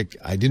 Actually,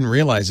 I didn't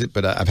realize it,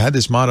 but I've had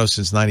this motto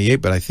since '98,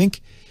 but I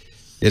think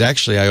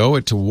I owe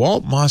it to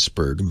Walt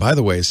Mossberg. And by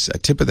the way, a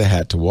tip of the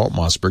hat to Walt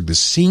Mossberg, the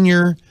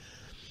senior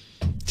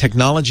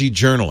technology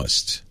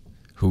journalist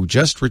who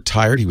just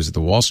retired. He was at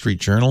the Wall Street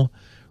Journal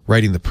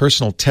writing the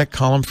personal tech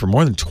column for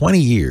more than 20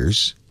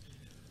 years.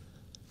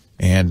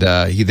 And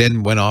he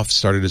then went off,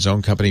 started his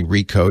own company,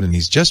 Recode, and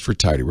he's just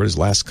retired. He wrote his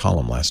last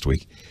column last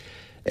week.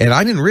 And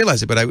I didn't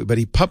realize it, but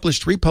he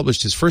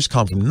republished his first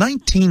column from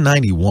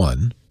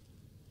 1991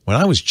 when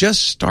I was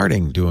just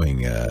starting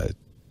doing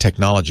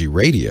technology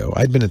radio.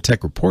 I'd been a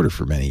tech reporter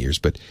for many years,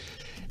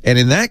 and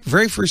in that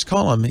very first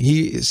column,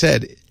 he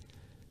said,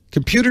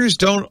 computers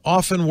don't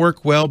often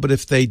work well, but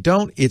if they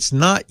don't, it's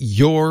not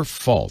your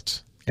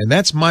fault. And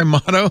that's my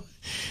motto.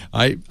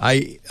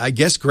 I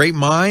guess great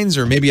minds,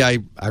 or maybe I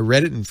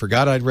read it and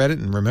forgot I'd read it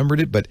and remembered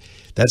it, but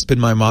that's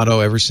been my motto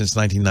ever since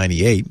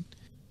 1998.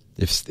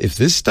 If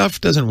this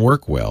stuff doesn't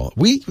work well,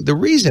 the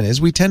reason is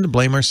we tend to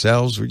blame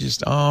ourselves. We're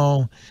just,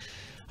 I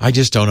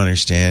just don't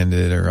understand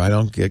it, or I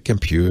don't get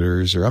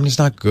computers, or I'm just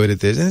not good at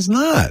this. And it's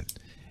not.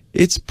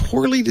 It's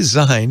poorly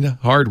designed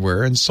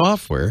hardware and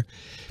software,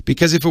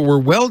 because if it were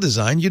well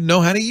designed, you'd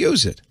know how to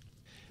use it.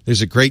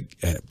 There's a great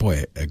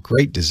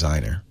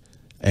designer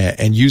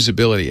and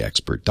usability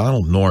expert,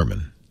 Donald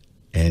Norman,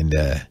 and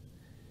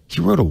he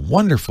wrote a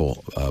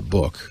wonderful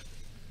book.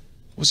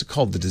 What was it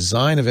called? The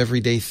Design of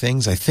Everyday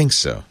Things? I think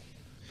so.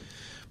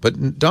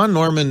 But Don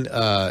Norman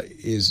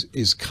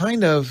is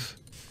kind of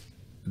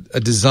a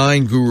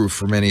design guru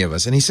for many of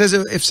us. And he says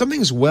if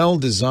something's well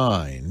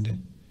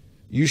designed,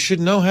 you should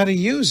know how to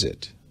use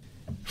it.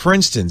 For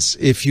instance,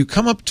 if you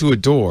come up to a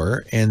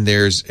door and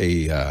there's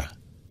a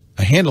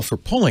handle for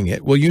pulling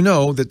it, well, you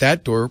know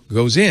that door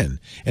goes in.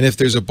 And if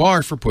there's a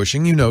bar for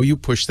pushing, you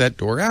push that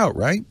door out,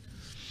 right?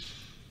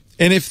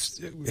 And if,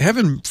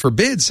 heaven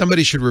forbid,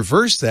 somebody should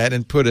reverse that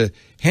and put a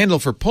handle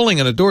for pulling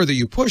on a door that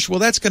you push, well,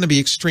 that's going to be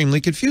extremely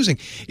confusing.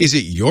 Is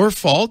it your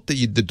fault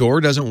that the door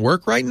doesn't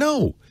work right?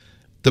 No.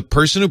 The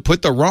person who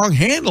put the wrong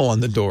handle on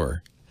the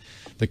door.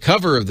 The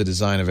cover of The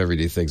Design of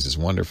Everyday Things is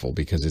wonderful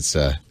because it's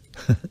a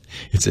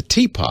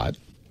teapot.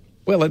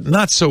 Well, a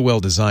not so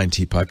well-designed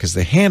teapot because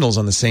the handle's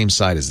on the same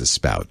side as the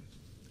spout.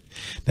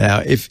 Now,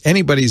 if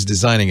anybody's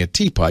designing a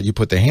teapot, you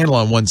put the handle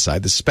on one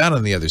side, the spout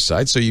on the other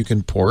side, so you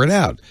can pour it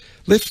out.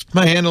 Lift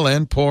my handle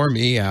and pour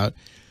me out.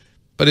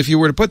 But if you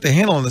were to put the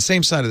handle on the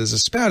same side as the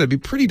spout, it'd be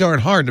pretty darn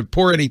hard to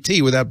pour any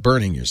tea without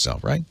burning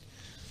yourself, right?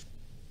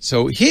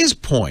 So his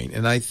point,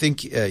 and I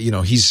think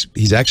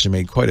he's actually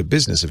made quite a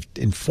business of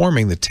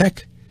informing the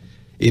tech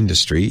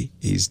industry.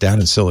 He's down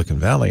in Silicon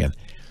Valley and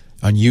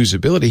on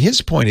usability.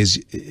 His point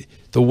is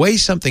the way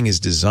something is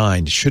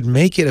designed should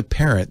make it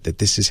apparent that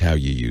this is how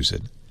you use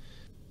it.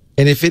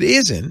 And if it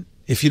isn't,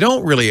 if you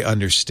don't really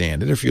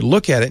understand it, or if you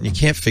look at it and you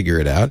can't figure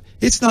it out,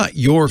 it's not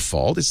your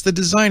fault. It's the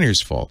designer's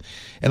fault.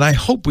 And I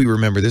hope we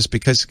remember this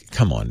because,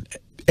 come on,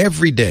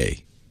 every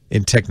day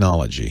in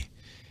technology,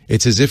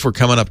 it's as if we're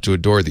coming up to a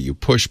door that you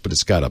push, but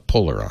it's got a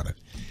puller on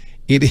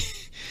it.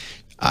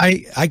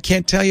 I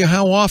can't tell you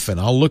how often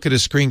I'll look at a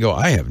screen and go,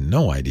 I have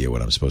no idea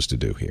what I'm supposed to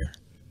do here.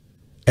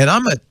 And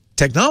I'm a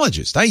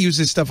technologist. I use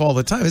this stuff all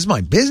the time. It's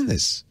my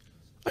business.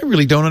 I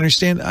really don't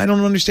understand. I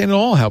don't understand at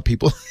all how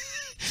people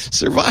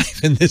survive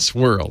in this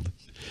world.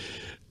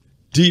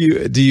 Do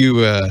you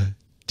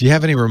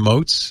have any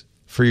remotes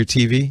for your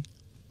TV?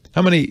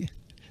 How many?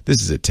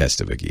 This is a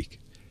test of a geek.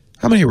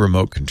 How many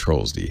remote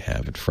controls do you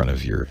have in front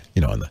of your,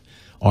 on the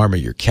arm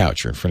of your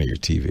couch or in front of your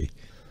TV?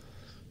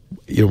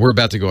 We're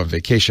about to go on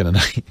vacation, and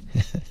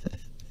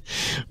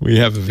we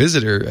have a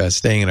visitor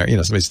staying in our,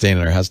 somebody staying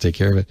in our house to take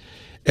care of it.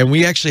 And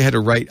we actually had to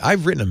write,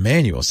 I've written a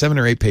manual, 7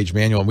 or 8 page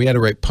manual, and we had to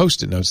write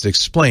Post-it notes to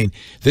explain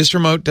this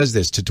remote does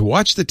this. To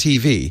watch the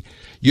TV,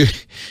 you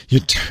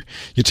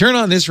turn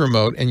on this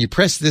remote and you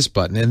press this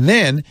button, and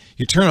then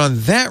you turn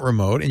on that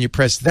remote and you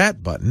press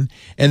that button,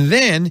 and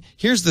then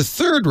here's the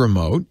third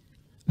remote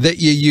that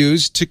you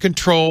use to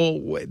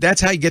control. That's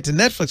how you get to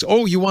Netflix.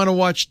 Oh, you want to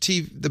watch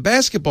the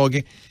basketball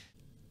game.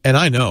 And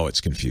I know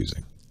it's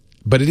confusing.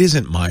 But it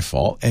isn't my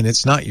fault, and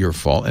it's not your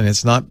fault, and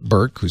it's not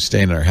Burke, who's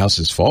staying in our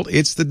house's fault.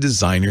 It's the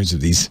designers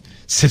of these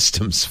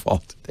systems'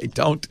 fault. They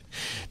don't.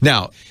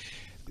 Now,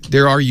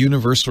 there are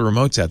universal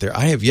remotes out there.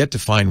 I have yet to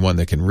find one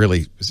that can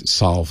really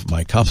solve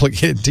my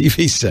complicated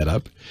TV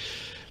setup.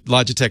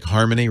 Logitech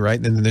Harmony, right?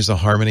 And then there's a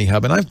Harmony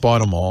Hub, and I've bought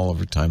them all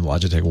over time,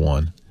 Logitech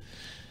One.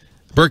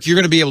 Burke, you're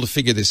going to be able to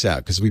figure this out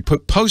because we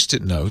put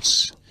Post-it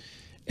notes,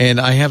 and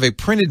I have a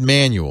printed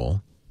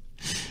manual.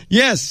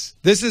 Yes,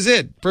 this is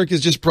it. Burke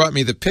has just brought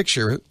me the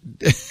picture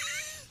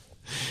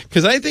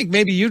because I think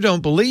maybe you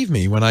don't believe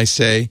me when I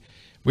say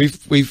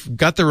we've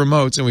got the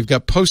remotes and we've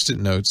got Post-it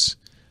notes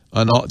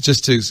on all,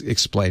 just to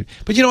explain.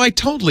 But, you know, I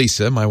told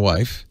Lisa, my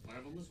wife,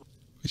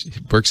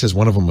 Burke says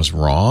one of them was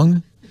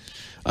wrong.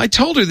 I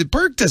told her that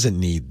Burke doesn't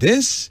need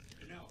this.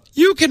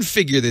 You can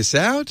figure this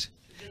out.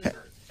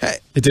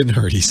 It didn't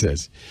hurt, he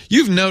says.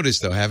 You've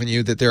noticed, though, haven't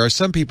you, that there are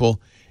some people,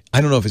 I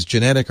don't know if it's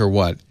genetic or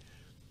what,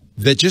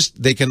 that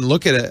just, they can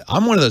look at it.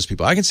 I'm one of those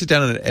people. I can sit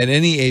down at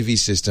any AV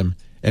system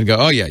and go,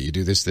 oh, yeah, you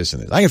do this, this,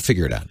 and this. I can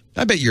figure it out.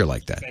 I bet you're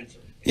like that.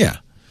 Yeah.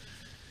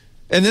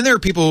 And then there are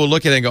people who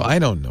look at it and go, I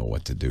don't know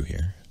what to do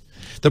here.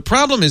 The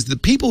problem is the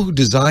people who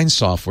design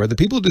software, the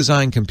people who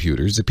design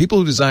computers, the people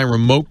who design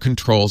remote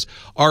controls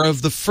are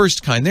of the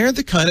first kind. They're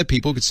the kind of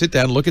people who could sit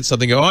down and look at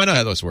something and go, oh, I know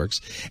how this works.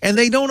 And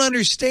they don't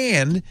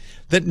understand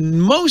that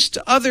most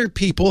other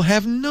people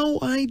have no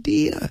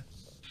idea.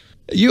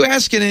 You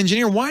ask an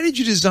engineer, why did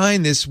you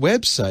design this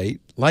website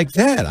like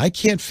that? I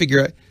can't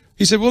figure out.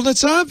 He said, well,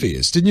 that's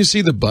obvious. Didn't you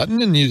see the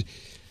button? And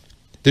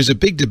there's a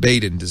big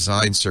debate in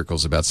design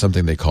circles about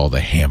something they call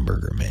the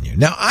hamburger menu.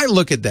 Now, I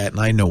look at that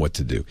and I know what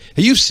to do.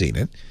 You've seen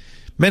it.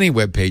 Many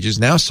web pages.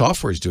 Now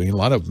software is doing it. A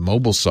lot of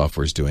mobile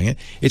software is doing it.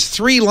 It's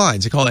 3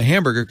 lines. They call it a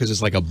hamburger because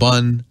it's like a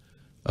bun,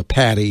 a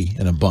patty,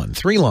 and a bun.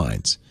 3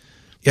 lines.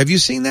 Have you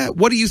seen that?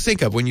 What do you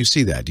think of when you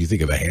see that? Do you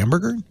think of a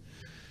hamburger?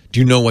 Do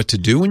you know what to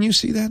do when you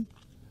see that?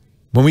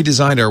 When we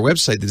designed our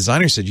website, the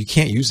designer said, you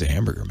can't use the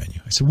hamburger menu.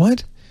 I said,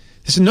 what?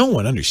 They said, no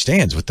one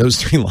understands what those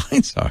 3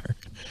 lines are.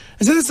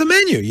 I said, it's a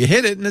menu. You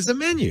hit it and it's a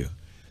menu.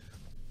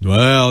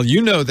 Well,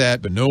 you know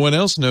that, but no one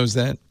else knows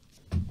that.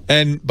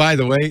 And by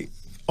the way,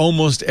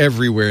 almost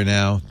everywhere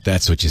now,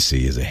 that's what you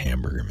see is a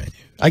hamburger menu.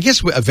 I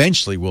guess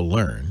eventually we'll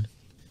learn.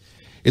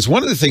 It's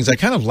one of the things I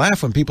kind of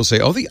laugh when people say,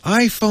 oh, the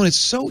iPhone is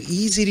so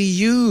easy to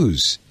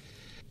use.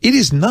 It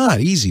is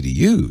not easy to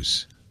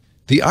use.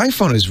 The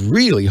iPhone is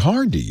really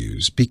hard to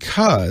use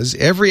because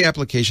every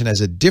application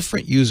has a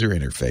different user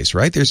interface,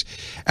 right? There's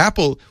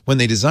Apple, when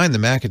they designed the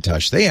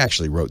Macintosh, they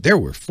actually wrote, there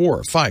were 4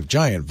 or 5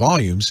 giant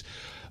volumes.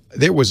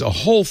 There was a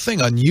whole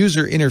thing on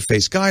user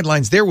interface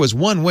guidelines. There was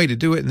one way to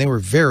do it, and they were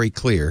very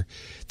clear.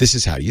 This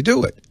is how you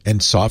do it.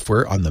 And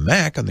software on the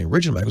Mac, on the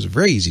original Mac, was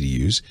very easy to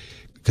use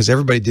because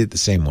everybody did it the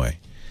same way.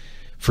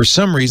 For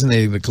some reason,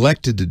 they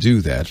neglected to do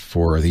that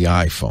for the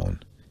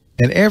iPhone.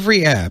 And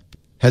every app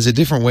has a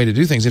different way to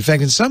do things. In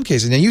fact, in some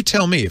cases, now you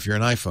tell me if you're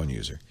an iPhone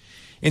user.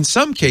 In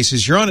some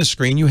cases, you're on a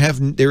screen,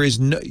 there is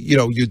no,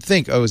 you'd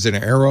think, oh, is there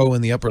an arrow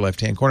in the upper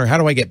left-hand corner? How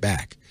do I get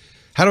back?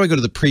 How do I go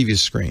to the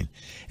previous screen?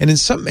 And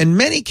in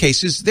many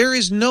cases, there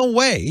is no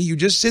way. You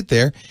just sit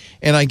there,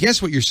 and I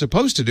guess what you're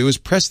supposed to do is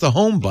press the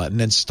home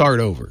button and start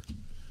over.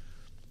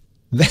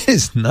 That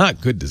is not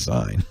good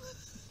design.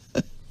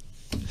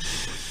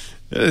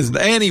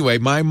 Anyway,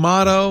 my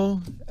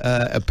motto,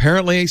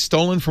 apparently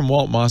stolen from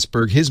Walt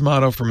Mossberg, his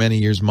motto for many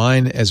years,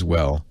 mine as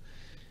well,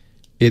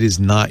 it is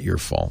not your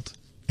fault.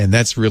 And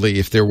that's really,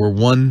 if there were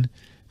one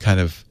kind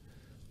of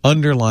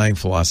underlying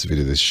philosophy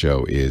to this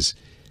show is,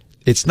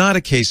 it's not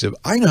a case of,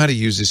 I know how to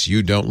use this,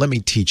 you don't, let me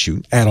teach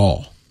you at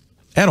all.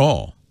 At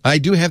all. I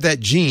do have that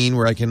gene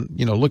where I can,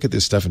 look at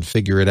this stuff and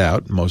figure it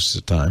out most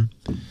of the time.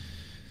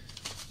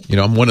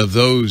 I'm one of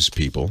those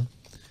people.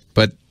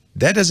 But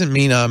that doesn't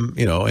mean I'm,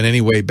 in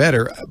any way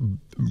better.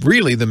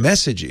 Really, the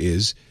message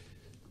is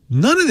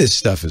none of this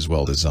stuff is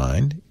well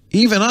designed.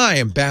 Even I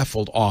am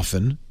baffled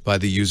often by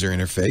the user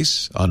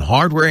interface on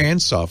hardware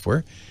and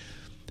software.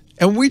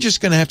 And we're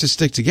just going to have to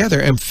stick together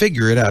and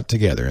figure it out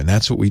together. And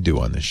that's what we do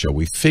on this show.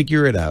 We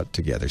figure it out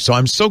together. So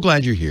I'm so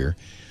glad you're here.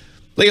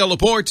 Leo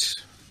Laporte,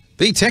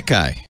 the tech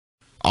guy.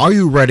 Are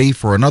you ready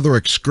for another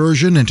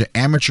excursion into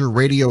amateur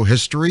radio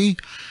history?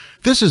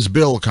 This is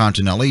Bill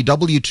Continelli,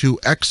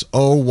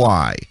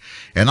 W2XOY,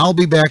 and I'll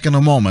be back in a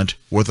moment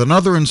with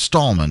another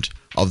installment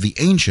of the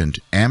Ancient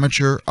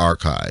Amateur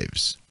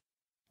Archives.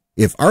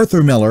 If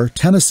Arthur Miller,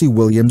 Tennessee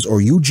Williams,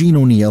 or Eugene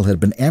O'Neill had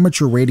been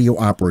amateur radio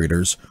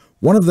operators,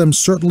 one of them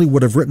certainly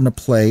would have written a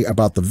play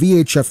about the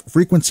VHF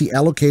frequency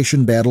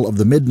allocation battle of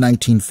the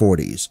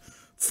mid-1940s.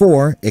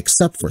 For,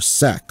 except for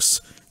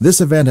sex,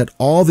 this event had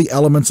all the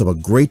elements of a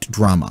great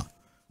drama: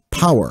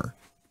 power,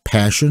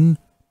 passion,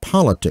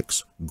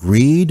 politics,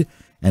 greed,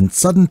 and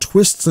sudden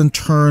twists and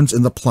turns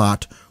in the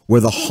plot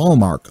were the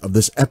hallmark of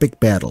this epic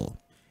battle.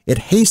 It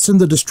hastened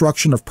the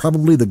destruction of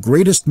probably the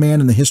greatest man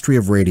in the history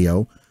of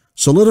radio,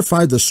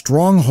 solidified the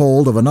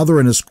stronghold of another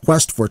in his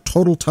quest for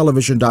total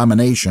television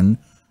domination,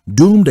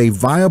 doomed a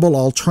viable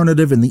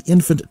alternative in the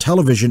infant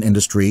television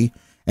industry,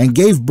 and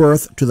gave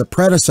birth to the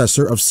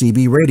predecessor of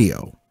CB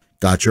radio.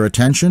 Got your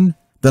attention?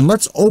 Then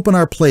let's open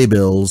our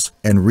playbills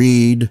and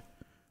read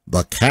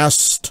The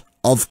Cast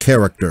of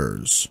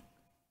Characters.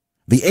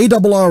 The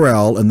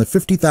ARRL and the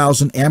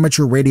 50,000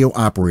 amateur radio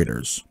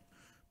operators.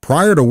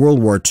 Prior to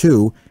World War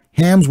II,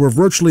 hams were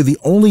virtually the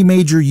only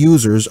major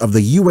users of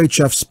the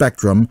UHF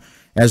spectrum,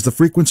 as the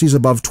frequencies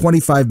above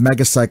 25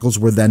 megacycles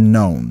were then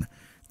known.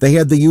 They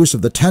had the use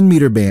of the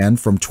 10-meter band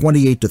from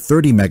 28 to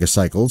 30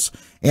 megacycles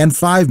and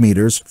 5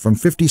 meters from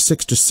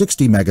 56 to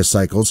 60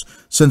 megacycles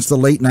since the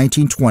late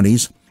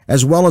 1920s,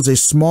 as well as a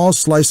small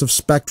slice of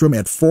spectrum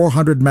at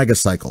 400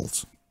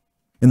 megacycles.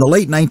 In the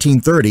late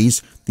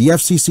 1930s, the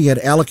FCC had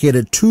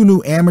allocated 2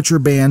 new amateur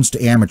bands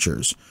to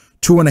amateurs,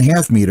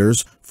 2.5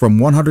 meters from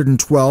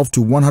 112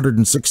 to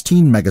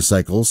 116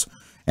 megacycles,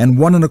 and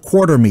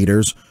 1.25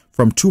 meters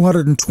from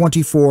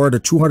 224 to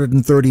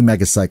 230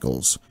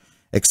 megacycles.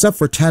 Except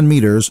for 10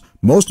 meters,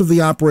 most of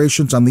the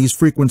operations on these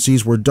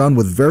frequencies were done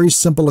with very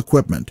simple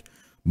equipment.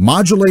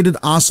 Modulated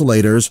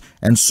oscillators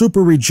and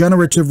super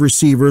regenerative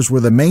receivers were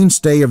the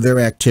mainstay of their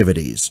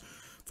activities.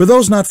 For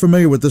those not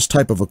familiar with this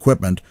type of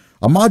equipment,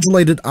 a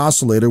modulated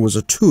oscillator was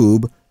a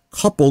tube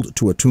coupled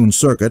to a tuned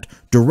circuit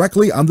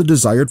directly on the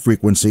desired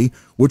frequency,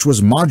 which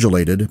was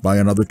modulated by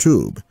another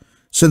tube.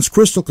 Since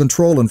crystal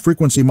control and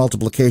frequency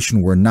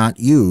multiplication were not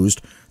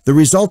used, the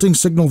resulting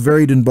signal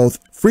varied in both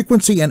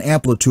frequency and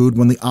amplitude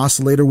when the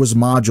oscillator was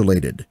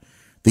modulated.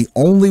 The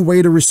only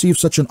way to receive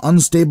such an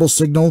unstable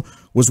signal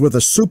was with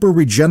a super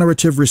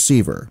regenerative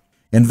receiver.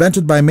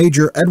 Invented by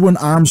Major Edwin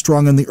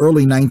Armstrong in the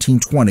early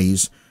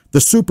 1920s,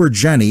 the Super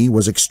Jenny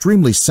was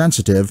extremely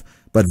sensitive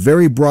but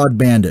very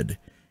broad-banded.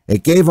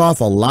 It gave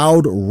off a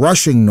loud,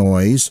 rushing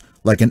noise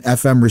like an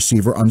FM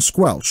receiver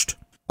unsquelched.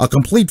 A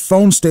complete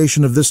phone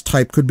station of this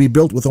type could be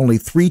built with only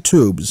 3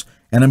 tubes,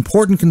 an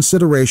important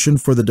consideration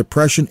for the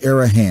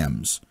Depression-era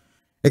hams.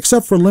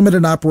 Except for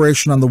limited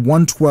operation on the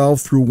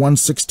 112 through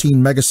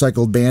 116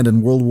 megacycle band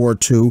in World War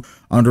II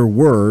under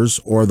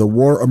WERS, or the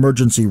War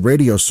Emergency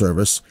Radio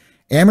Service,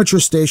 amateur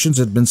stations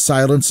had been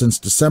silent since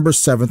December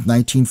 7,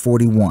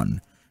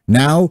 1941.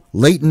 Now,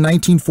 late in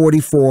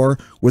 1944,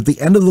 with the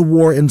end of the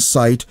war in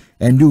sight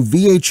and new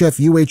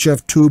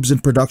VHF-UHF tubes in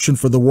production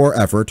for the war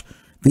effort,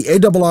 the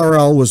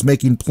ARRL was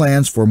making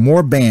plans for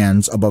more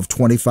bands above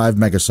 25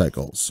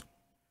 megacycles.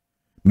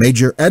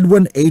 Major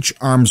Edwin H.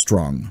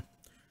 Armstrong.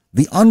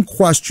 The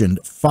unquestioned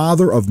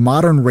father of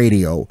modern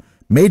radio,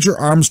 Major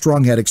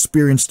Armstrong had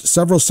experienced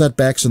several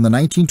setbacks in the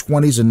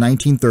 1920s and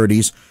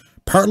 1930s,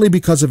 partly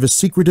because of his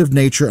secretive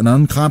nature and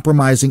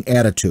uncompromising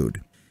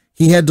attitude.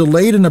 He had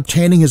delayed in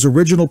obtaining his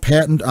original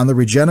patent on the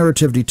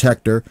regenerative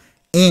detector,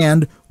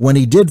 and, when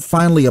he did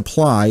finally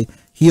apply,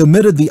 he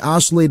omitted the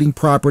oscillating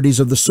properties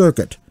of the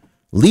circuit.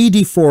 Lee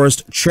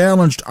DeForest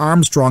challenged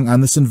Armstrong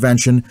on this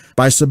invention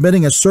by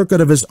submitting a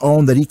circuit of his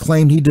own that he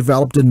claimed he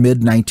developed in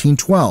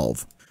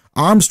mid-1912.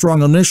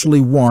 Armstrong initially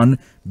won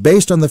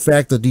based on the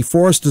fact that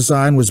DeForest's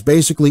design was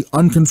basically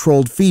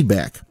uncontrolled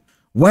feedback.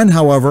 When,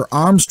 however,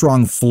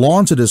 Armstrong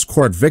flaunted his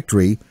court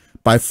victory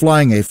by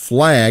flying a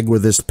flag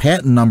with his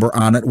patent number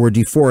on it where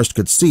DeForest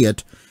could see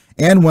it,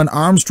 and when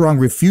Armstrong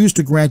refused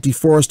to grant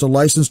DeForest a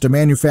license to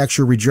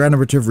manufacture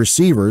regenerative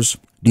receivers,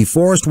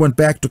 DeForest went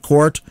back to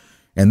court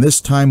and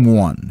this time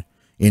won.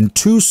 In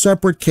 2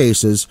 separate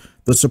cases,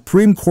 the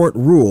Supreme Court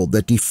ruled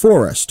that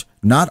DeForest,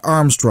 not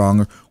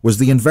Armstrong, was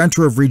the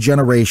inventor of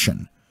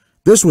regeneration.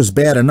 This was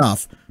bad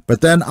enough, but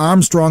then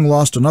Armstrong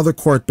lost another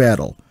court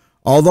battle.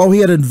 Although he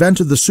had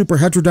invented the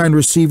superheterodyne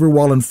receiver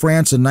while in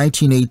France in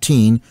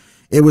 1918,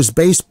 it was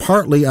based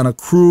partly on a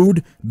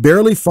crude,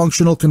 barely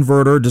functional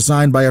converter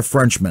designed by a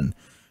Frenchman.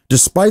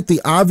 Despite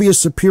the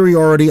obvious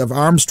superiority of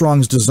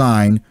Armstrong's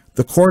design,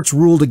 the courts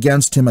ruled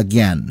against him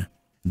again.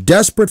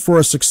 Desperate for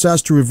a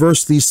success to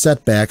reverse these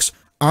setbacks,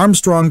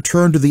 Armstrong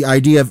turned to the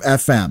idea of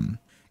FM.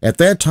 At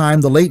that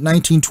time, the late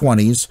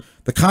 1920s,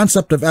 the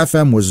concept of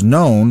FM was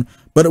known,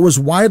 but it was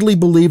widely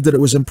believed that it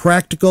was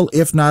impractical,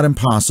 if not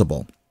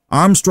impossible.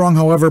 Armstrong,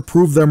 however,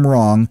 proved them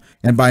wrong,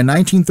 and by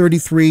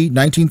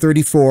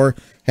 1933-1934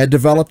 had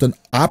developed an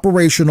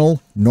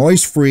operational,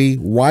 noise-free,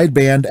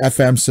 wideband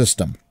FM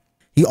system.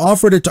 He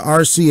offered it to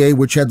RCA,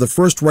 which had the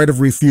first right of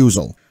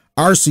refusal.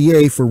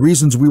 RCA, for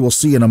reasons we will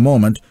see in a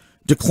moment,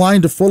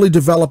 declined to fully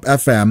develop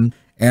FM,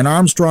 and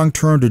Armstrong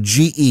turned to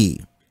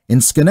GE. In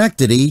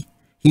Schenectady,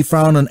 he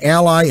found an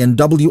ally in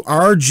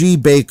W.R.G.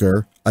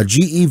 Baker, a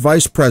GE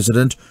vice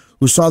president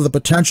who saw the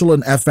potential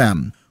in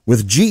FM.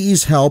 With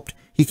GE's help,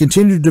 he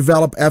continued to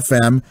develop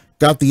FM,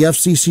 got the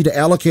FCC to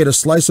allocate a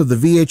slice of the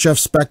VHF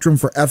spectrum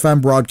for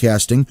FM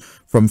broadcasting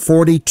from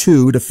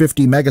 42 to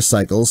 50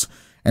 megacycles,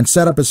 and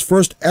set up his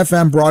first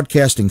FM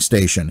broadcasting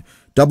station,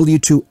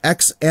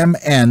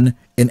 W2XMN,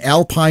 in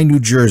Alpine, New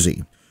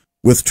Jersey.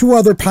 With 2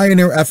 other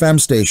pioneer FM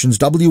stations,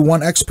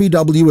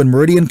 W1XPW in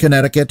Meridian,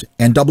 Connecticut,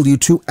 and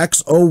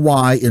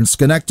W2XOY in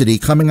Schenectady,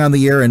 coming on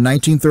the air in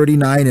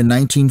 1939 and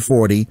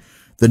 1940,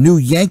 the new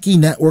Yankee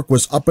network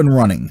was up and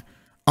running.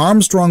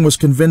 Armstrong was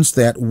convinced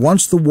that,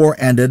 once the war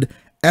ended,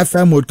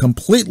 FM would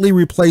completely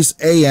replace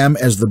AM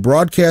as the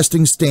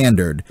broadcasting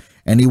standard,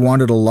 and he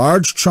wanted a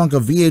large chunk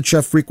of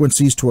VHF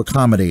frequencies to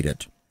accommodate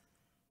it.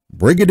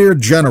 Brigadier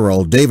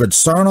General David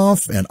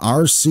Sarnoff and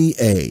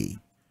RCA.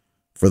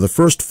 For the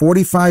first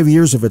 45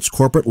 years of its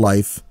corporate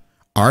life,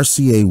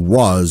 RCA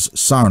was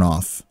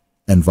Sarnoff,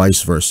 and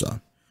vice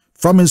versa.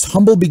 From his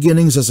humble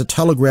beginnings as a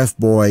telegraph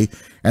boy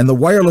and the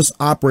wireless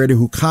operator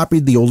who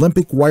copied the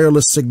Olympic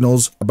wireless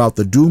signals about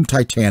the doomed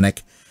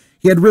Titanic,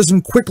 he had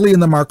risen quickly in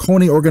the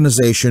Marconi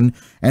organization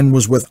and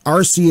was with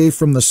RCA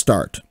from the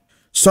start.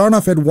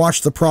 Sarnoff had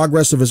watched the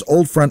progress of his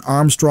old friend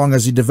Armstrong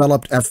as he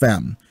developed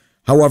FM.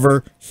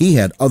 However, he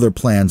had other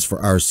plans for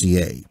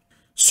RCA.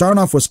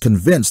 Sarnoff was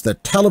convinced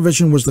that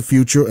television was the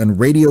future and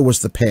radio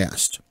was the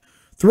past.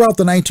 Throughout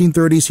the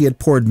 1930s, he had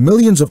poured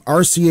millions of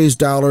RCA's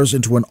dollars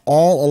into an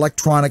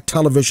all-electronic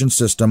television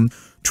system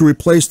to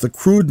replace the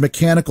crude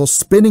mechanical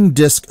spinning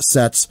disc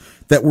sets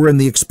that were in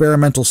the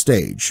experimental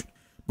stage.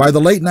 By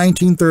the late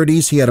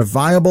 1930s, he had a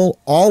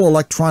viable,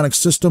 all-electronic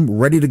system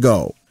ready to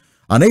go.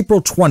 On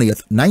April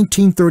 20th,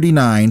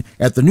 1939,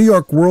 at the New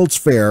York World's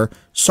Fair,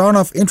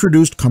 Sarnoff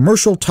introduced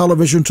commercial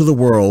television to the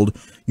world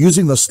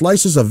using the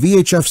slices of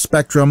VHF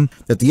spectrum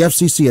that the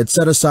FCC had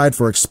set aside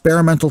for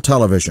experimental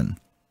television.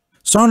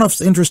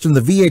 Sarnoff's interest in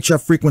the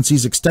VHF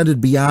frequencies extended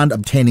beyond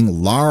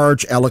obtaining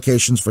large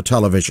allocations for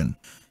television.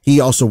 He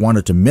also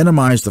wanted to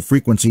minimize the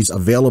frequencies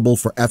available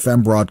for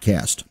FM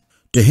broadcast.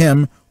 To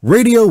him,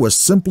 radio was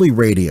simply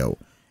radio,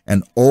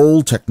 an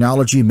old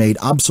technology made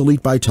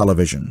obsolete by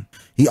television.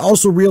 He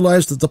also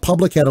realized that the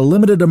public had a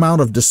limited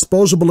amount of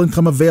disposable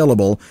income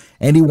available,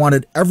 and he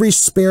wanted every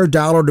spare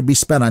dollar to be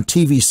spent on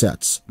TV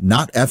sets,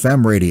 not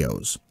FM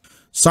radios.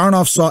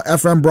 Sarnoff saw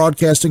FM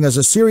broadcasting as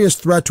a serious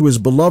threat to his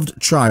beloved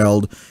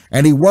child,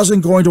 and he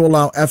wasn't going to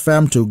allow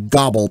FM to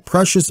gobble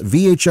precious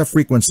VHF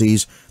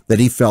frequencies that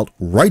he felt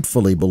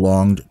rightfully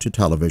belonged to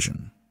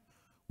television.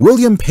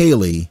 William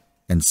Paley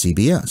and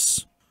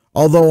CBS.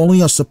 Although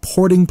only a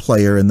supporting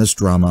player in this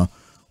drama,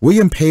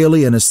 William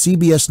Paley and his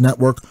CBS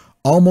network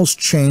almost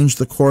changed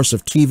the course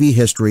of TV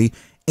history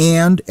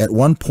and, at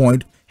one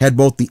point, had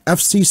both the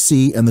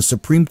FCC and the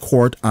Supreme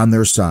Court on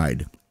their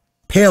side.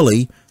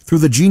 Paley, through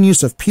the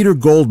genius of Peter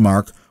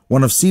Goldmark,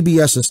 one of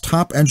CBS's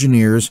top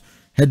engineers,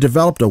 had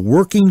developed a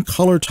working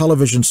color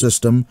television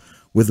system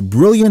with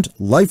brilliant,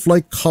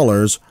 lifelike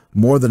colors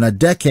more than a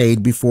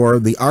decade before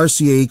the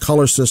RCA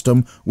color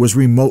system was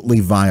remotely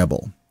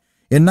viable.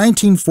 In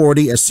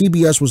 1940, as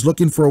CBS was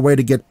looking for a way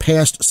to get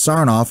past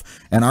Sarnoff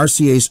and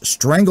RCA's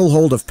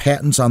stranglehold of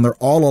patents on their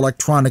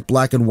all-electronic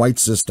black and white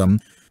system,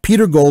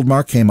 Peter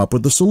Goldmark came up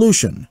with the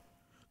solution.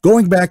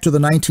 Going back to the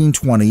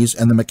 1920s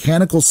and the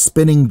mechanical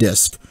spinning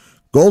disc,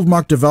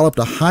 Goldmark developed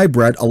a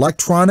hybrid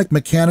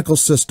electronic-mechanical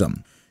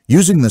system.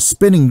 Using the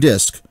spinning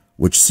disc,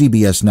 which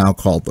CBS now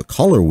called the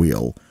color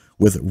wheel,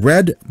 with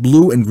red,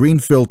 blue, and green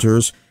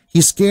filters,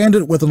 he scanned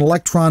it with an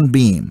electron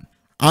beam.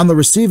 On the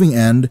receiving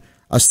end,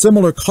 a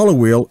similar color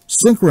wheel,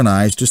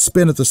 synchronized to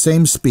spin at the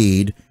same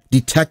speed,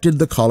 detected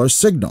the color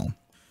signal.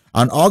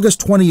 On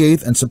August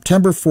 28th and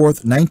September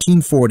 4th,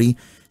 1940,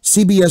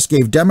 CBS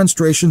gave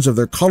demonstrations of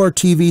their color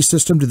TV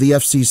system to the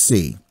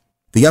FCC.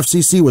 The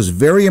FCC was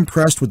very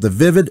impressed with the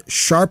vivid,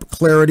 sharp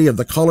clarity of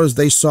the colors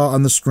they saw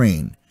on the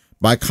screen.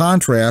 By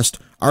contrast,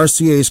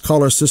 RCA's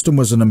color system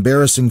was an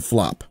embarrassing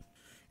flop.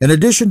 In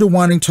addition to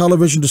wanting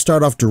television to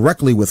start off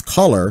directly with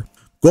color,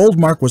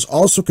 Goldmark was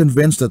also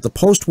convinced that the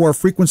post-war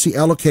frequency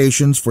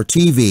allocations for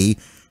TV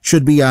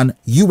should be on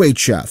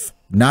UHF,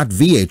 not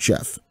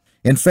VHF.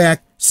 In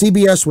fact,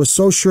 CBS was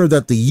so sure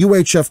that the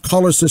UHF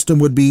color system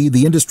would be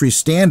the industry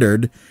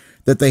standard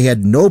that they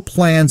had no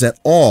plans at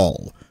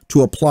all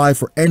to apply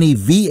for any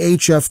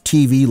VHF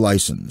TV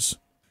license.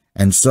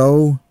 And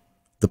so,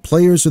 the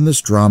players in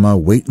this drama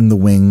wait in the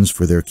wings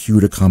for their cue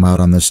to come out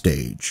on the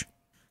stage.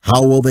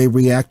 How will they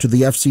react to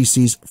the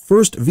FCC's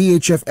first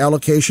VHF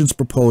allocations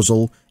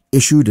proposal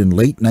issued in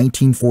late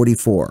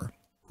 1944?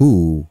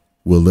 Who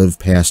will live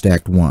past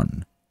Act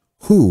 1?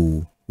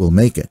 Who will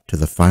make it to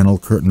the final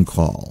curtain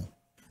call?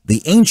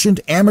 The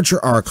ancient amateur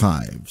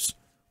archives,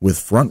 with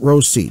front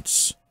row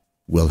seats,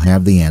 will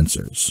have the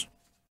answers.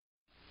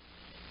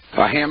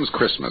 A Ham's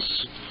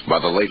Christmas by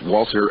the late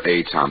Walter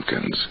A.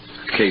 Tompkins,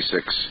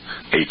 K6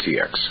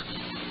 ATX.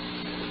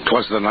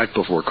 'Twas the night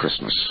before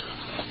Christmas,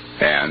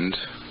 and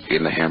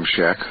in the ham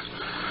shack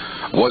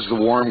was the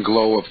warm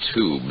glow of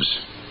tubes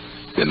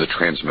in the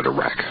transmitter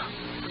rack.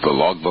 The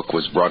logbook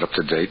was brought up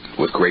to date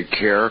with great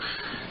care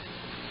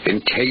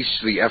in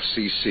case the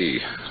FCC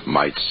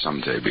might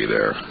someday be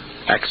there.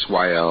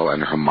 XYL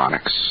and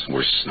Harmonics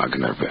were snug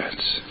in their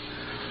beds.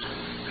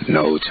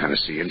 No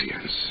Tennessee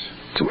Indians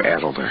to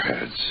addle their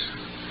heads.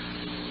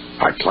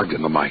 I plugged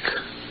in the mic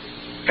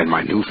and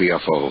my new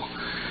VFO,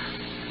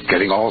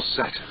 getting all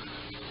set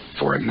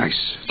for a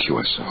nice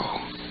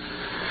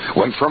QSO.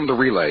 When from the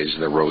relays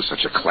there rose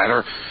such a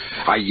clatter,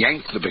 I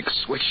yanked the big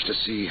switch to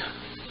see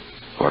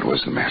what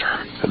was the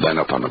matter. Then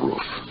up on the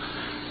roof,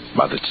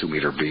 by the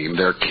 2-meter beam,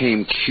 there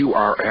came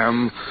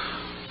QRM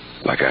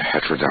like a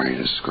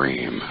heterodyne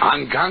scream.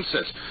 On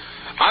Gonset,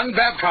 on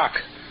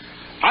Babcock,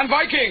 on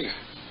Viking,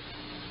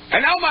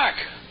 and Elmac,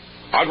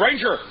 on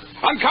Ranger,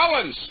 on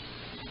Collins,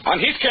 on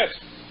Heathkit,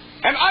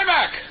 and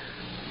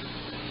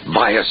IMAC.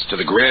 Bias to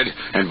the grid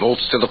and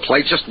volts to the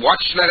plate. Just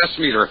watch that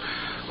S-meter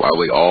while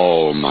we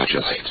all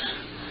modulate.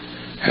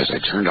 As I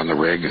turned on the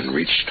rig and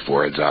reached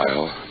for a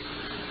dial,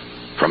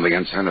 from the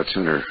antenna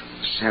tuner,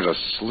 Santa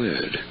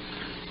slid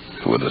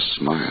with a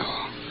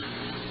smile.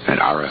 An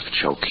RF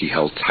choke he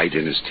held tight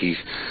in his teeth,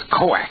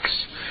 coax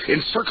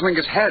encircling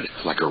his head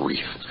like a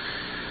wreath.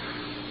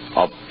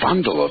 A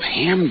bundle of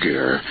ham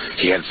gear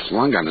he had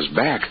flung on his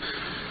back.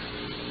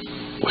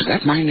 Was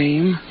that my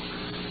name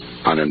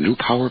on a new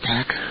power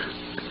pack?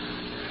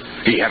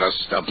 He had a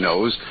stub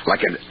nose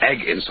like an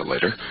egg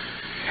insulator,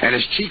 and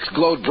his cheeks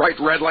glowed bright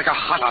red like a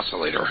hot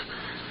oscillator.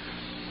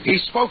 He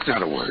spoke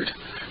not a word,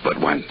 but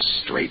went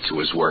straight to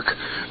his work,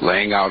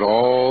 laying out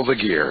all the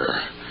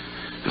gear,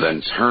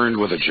 then turned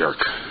with a jerk,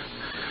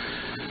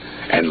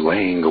 and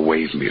laying a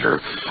wave meter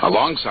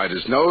alongside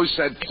his nose,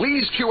 said,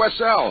 "Please,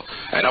 QSL,"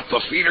 and up the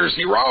feeders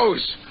he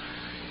rose.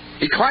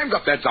 He climbed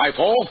up that dive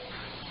hole,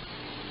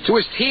 to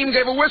his team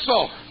gave a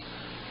whistle,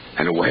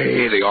 and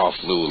away they all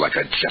flew like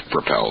a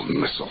jet-propelled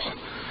missile.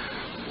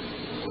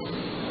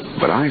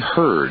 But I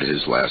heard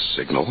his last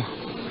signal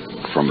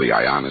from the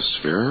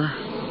ionosphere.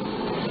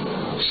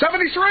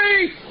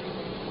 73!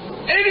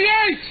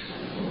 88!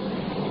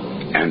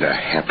 And a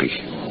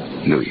happy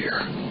New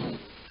Year.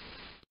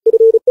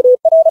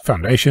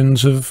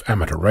 Foundations of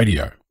Amateur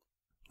Radio.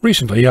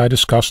 Recently I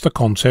discussed the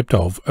concept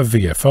of a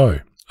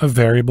VFO, a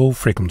variable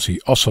frequency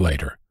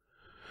oscillator.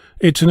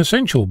 It's an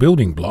essential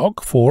building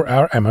block for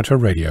our amateur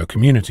radio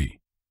community.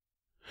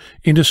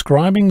 In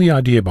describing the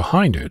idea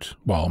behind it,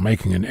 while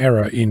making an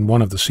error in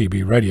one of the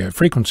CB radio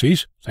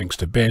frequencies, thanks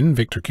to Ben,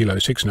 Victor Kilo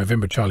 6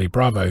 November Charlie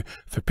Bravo,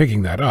 for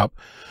picking that up,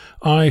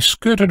 I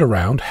skirted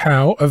around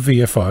how a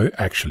VFO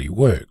actually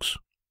works.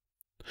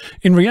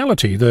 In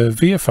reality, the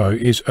VFO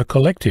is a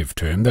collective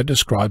term that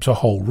describes a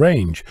whole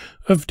range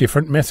of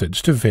different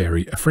methods to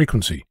vary a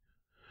frequency.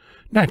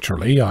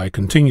 Naturally, I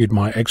continued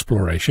my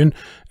exploration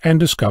and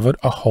discovered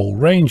a whole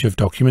range of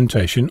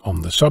documentation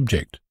on the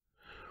subject.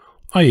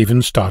 I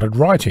even started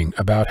writing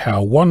about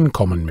how one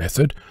common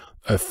method,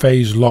 a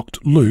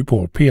phase-locked loop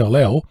or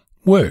PLL,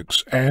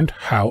 works and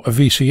how a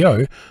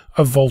VCO,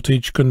 a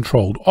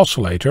voltage-controlled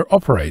oscillator,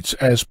 operates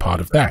as part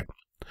of that.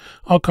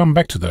 I'll come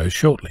back to those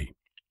shortly.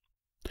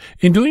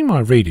 In doing my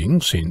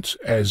reading, since,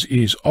 as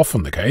is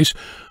often the case,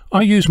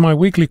 I use my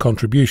weekly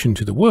contribution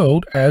to the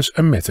world as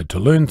a method to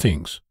learn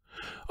things.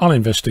 I'll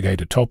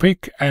investigate a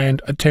topic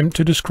and attempt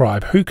to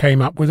describe who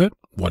came up with it,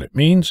 what it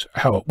means,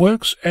 how it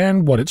works,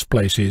 and what its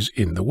place is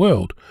in the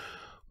world.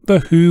 The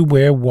who,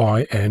 where,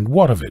 why, and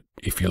what of it,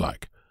 if you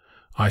like.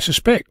 I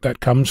suspect that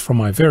comes from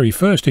my very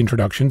first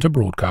introduction to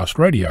broadcast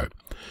radio,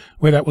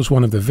 where that was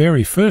one of the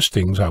very first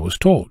things I was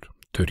taught,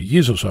 30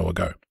 years or so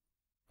ago.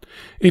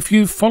 If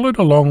you've followed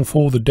along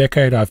for the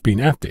decade I've been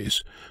at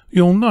this,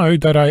 you'll know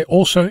that I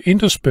also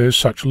intersperse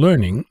such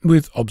learning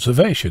with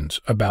observations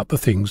about the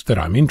things that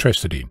I'm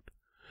interested in.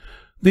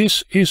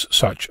 This is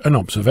such an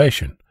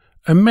observation,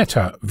 a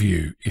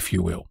meta-view, if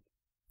you will.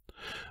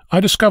 I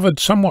discovered,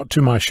 somewhat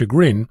to my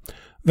chagrin,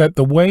 that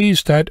the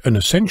ways that an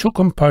essential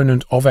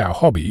component of our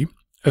hobby,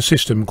 a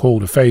system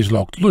called a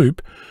phase-locked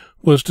loop,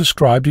 was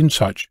described in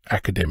such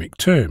academic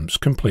terms,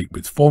 complete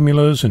with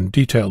formulas and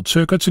detailed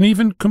circuits and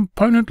even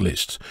component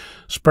lists,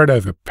 spread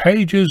over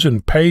pages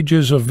and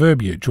pages of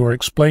verbiage or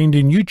explained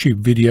in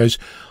YouTube videos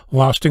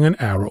lasting an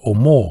hour or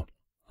more.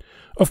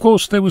 Of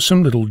course, there were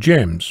some little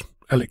gems.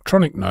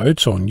 Electronic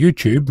Notes on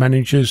YouTube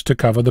manages to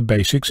cover the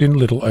basics in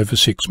little over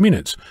 6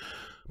 minutes,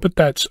 but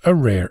that's a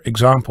rare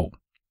example.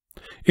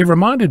 It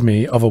reminded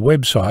me of a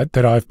website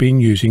that I've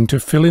been using to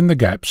fill in the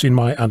gaps in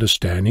my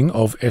understanding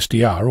of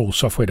SDR, or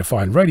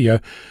software-defined radio,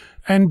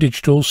 and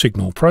digital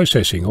signal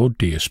processing, or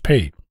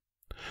DSP.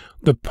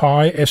 The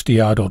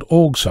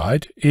PySDR.org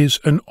site is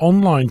an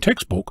online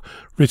textbook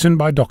written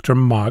by Dr.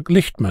 Mark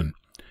Lichtman.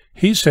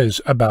 He says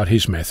about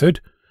his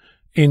method,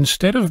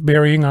 "Instead of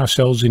burying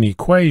ourselves in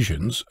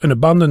equations, an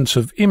abundance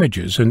of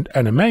images and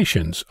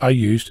animations are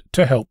used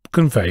to help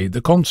convey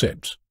the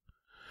concepts."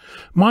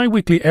 My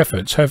weekly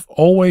efforts have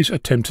always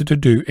attempted to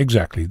do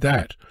exactly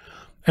that,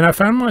 and I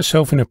found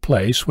myself in a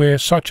place where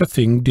such a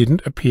thing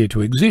didn't appear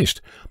to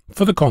exist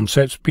for the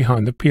concepts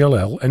behind the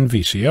PLL and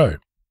VCO.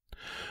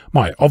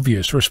 My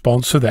obvious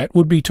response to that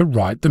would be to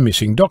write the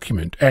missing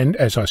document, and,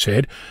 as I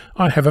said,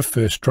 I have a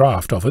first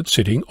draft of it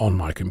sitting on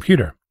my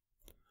computer.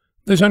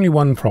 There's only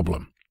one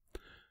problem.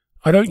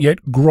 I don't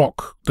yet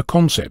grok the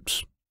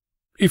concepts.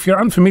 If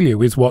you're unfamiliar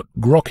with what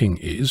grokking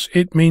is,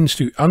 it means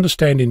to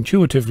understand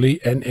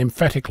intuitively and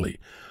emphatically.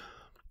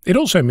 It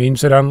also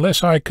means that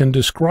unless I can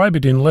describe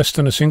it in less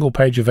than a single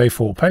page of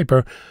A4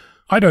 paper,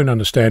 I don't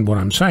understand what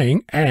I'm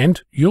saying,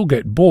 and you'll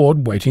get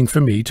bored waiting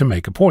for me to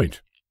make a point.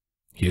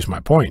 Here's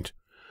my point.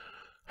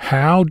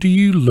 How do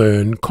you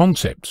learn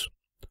concepts?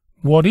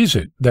 What is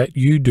it that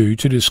you do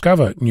to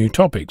discover new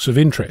topics of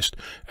interest,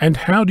 and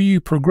how do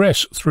you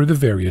progress through the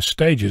various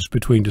stages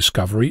between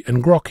discovery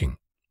and grokking?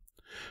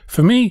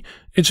 For me,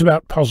 it's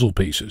about puzzle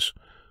pieces.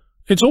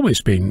 It's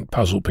always been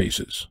puzzle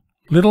pieces,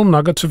 little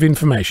nuggets of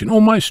information,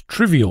 almost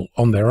trivial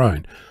on their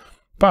own.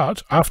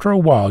 But after a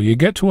while you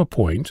get to a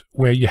point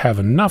where you have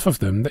enough of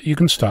them that you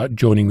can start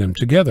joining them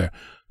together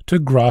to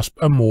grasp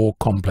a more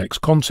complex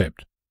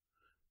concept.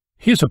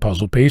 Here's a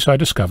puzzle piece I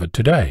discovered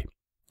today.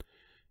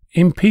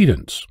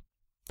 Impedance.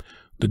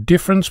 The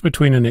difference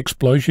between an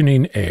explosion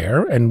in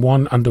air and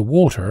one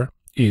underwater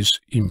is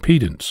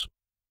impedance.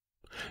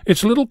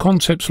 It's little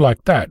concepts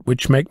like that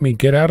which make me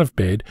get out of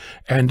bed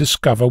and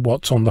discover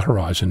what's on the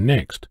horizon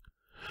next.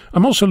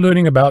 I'm also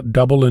learning about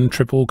double and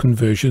triple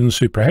conversion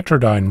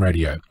superheterodyne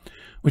radio,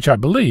 which I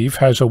believe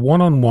has a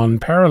one-on-one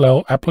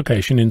parallel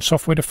application in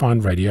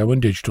software-defined radio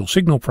and digital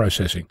signal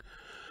processing.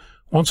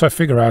 Once I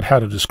figure out how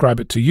to describe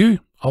it to you,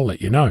 I'll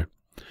let you know.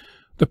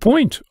 The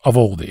point of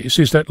all this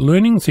is that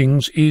learning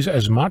things is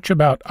as much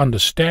about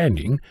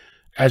understanding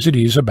as it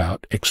is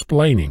about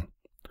explaining.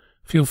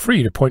 Feel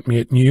free to point me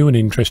at new and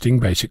interesting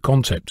basic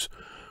concepts.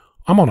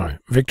 I'm on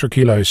Victor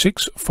Kilo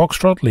 6,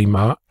 Foxtrot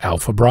Lima,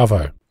 Alpha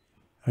Bravo.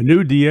 A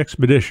new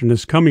de-expedition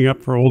is coming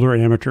up for older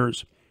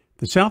amateurs.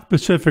 The South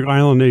Pacific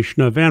island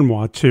nation of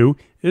Vanuatu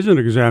isn't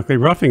exactly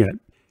roughing it.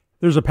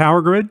 There's a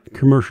power grid,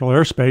 commercial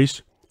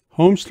airspace,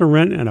 homes to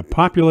rent, and a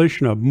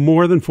population of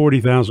more than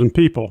 40,000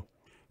 people.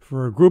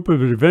 For a group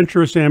of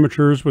adventurous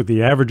amateurs with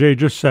the average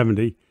age of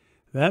 70,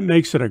 that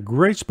makes it a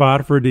great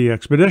spot for a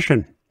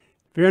de-expedition.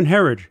 Van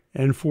Herridge,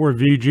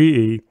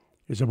 N4VGE,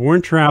 is a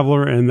born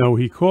traveler, and though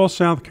he calls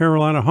South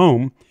Carolina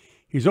home,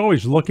 he's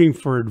always looking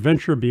for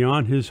adventure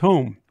beyond his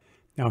home.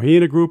 Now, he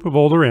and a group of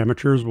older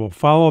amateurs will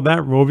follow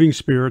that roving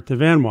spirit to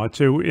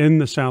Vanuatu in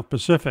the South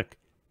Pacific.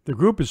 The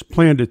group has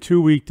planned a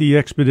 2-week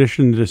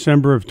de-expedition in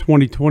December of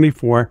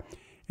 2024,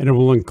 and it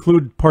will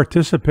include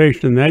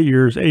participation in that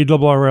year's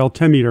ARRL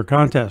 10-meter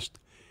contest.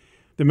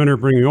 The men are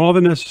bringing all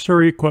the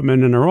necessary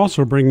equipment and are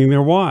also bringing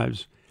their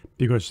wives,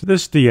 because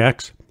this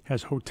DX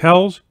has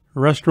hotels,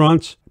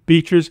 restaurants,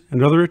 beaches,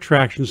 and other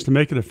attractions to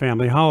make it a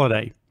family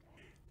holiday.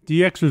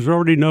 DXers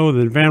already know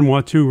that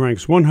Vanuatu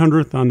ranks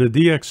 100th on the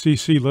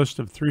DXCC list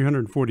of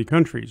 340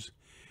 countries.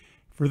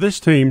 For this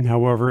team,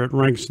 however, it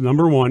ranks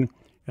number 1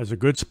 as a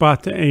good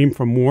spot to aim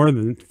for more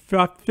than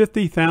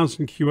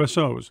 50,000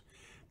 QSOs,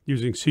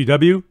 using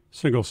CW,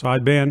 single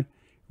sideband,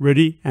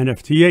 RIDI, and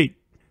FT8.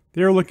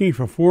 They are looking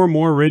for 4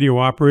 more radio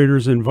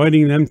operators,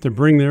 inviting them to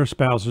bring their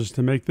spouses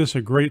to make this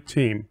a great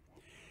team.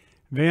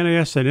 Van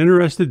asks that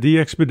interested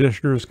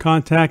de-expeditioners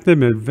contact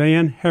them at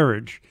Van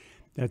Herridge,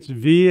 that's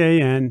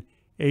VANHERRIDG,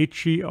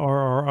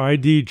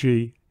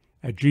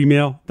 at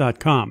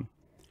gmail.com.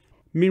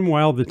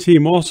 Meanwhile, the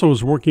team also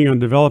is working on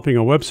developing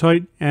a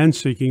website and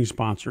seeking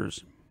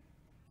sponsors.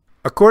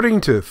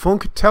 According to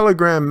Funk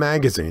Telegram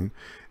magazine,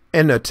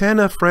 an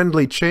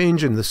antenna-friendly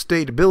change in the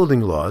state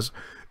building laws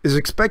is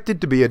expected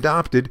to be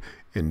adopted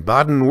in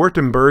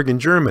Baden-Württemberg in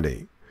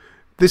Germany.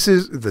 This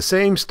is the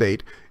same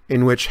state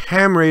in which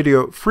ham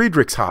radio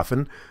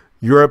Friedrichshafen,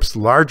 Europe's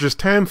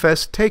largest ham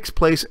fest, takes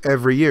place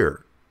every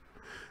year.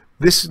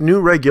 This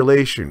new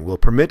regulation will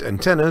permit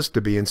antennas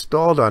to be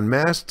installed on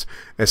masts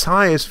as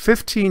high as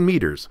 15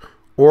 meters,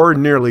 or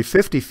nearly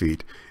 50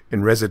 feet,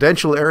 in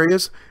residential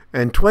areas,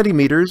 and 20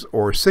 meters,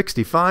 or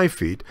 65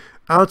 feet,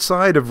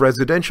 outside of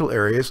residential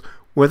areas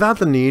without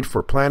the need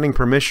for planning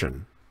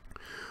permission.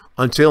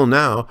 Until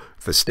now,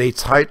 the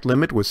state's height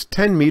limit was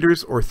 10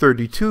 meters or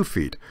 32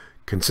 feet,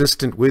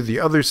 consistent with the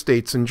other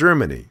states in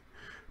Germany.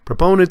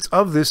 Proponents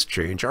of this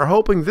change are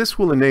hoping this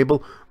will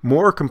enable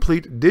more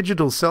complete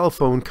digital cell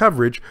phone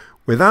coverage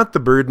without the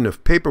burden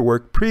of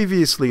paperwork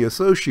previously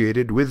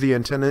associated with the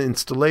antenna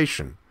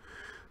installation.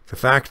 The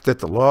fact that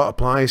the law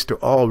applies to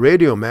all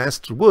radio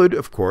masts would,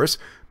 of course,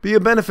 be a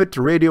benefit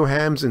to radio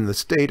hams in the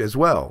state as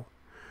well.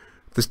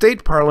 The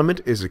state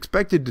parliament is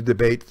expected to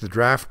debate the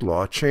draft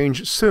law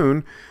change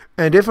soon,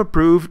 and if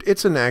approved,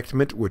 its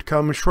enactment would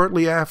come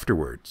shortly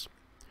afterwards.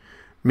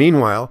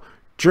 Meanwhile,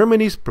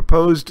 Germany's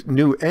proposed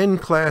new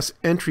N-Class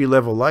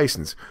entry-level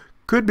license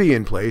could be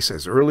in place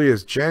as early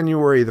as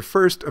January the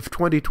 1st of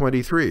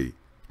 2023.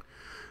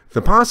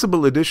 The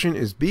possible addition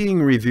is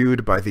being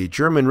reviewed by the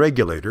German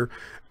regulator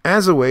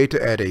as a way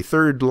to add a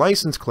third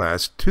license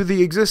class to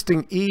the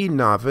existing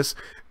E-Novice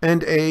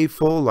and A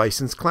full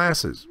license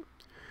classes.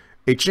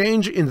 A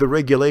change in the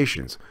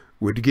regulations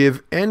would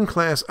give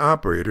N-Class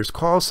operators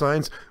call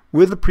signs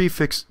with the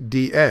prefix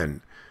DN,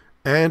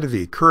 and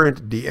the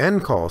current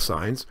DN call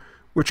signs,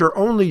 which are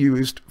only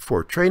used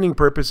for training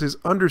purposes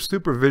under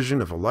supervision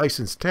of a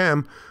licensed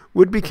TAM,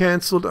 would be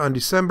cancelled on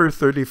December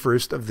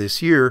 31st of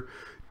this year,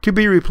 to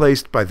be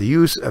replaced by the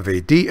use of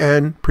a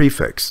DN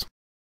prefix.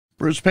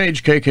 Bruce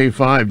Page,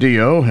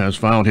 KK5DO, has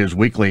filed his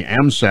weekly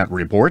AMSAT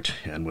report,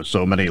 and with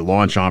so many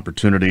launch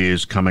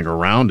opportunities coming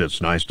around,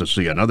 it's nice to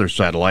see another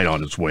satellite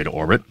on its way to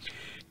orbit.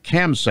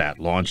 CamSat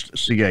launched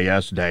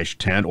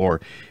CAS-10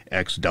 or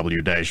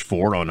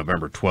XW-4 on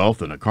November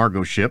 12th in a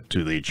cargo ship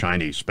to the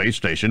Chinese space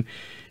station.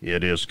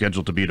 It is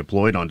scheduled to be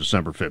deployed on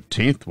December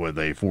 15th with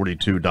a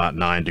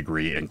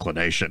 42.9-degree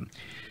inclination.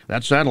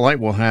 That satellite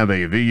will have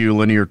a VU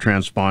linear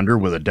transponder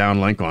with a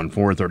downlink on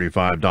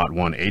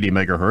 435.180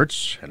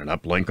 MHz and an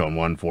uplink on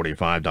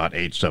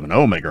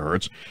 145.870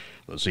 MHz.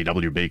 The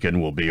CW beacon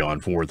will be on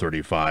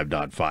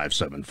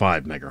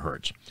 435.575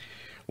 MHz.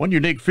 One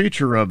unique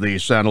feature of the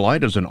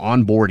satellite is an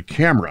onboard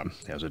camera.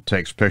 As it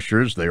takes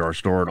pictures, they are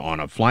stored on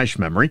a flash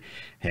memory.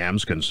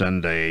 Hams can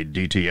send a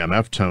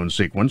DTMF tone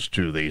sequence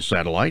to the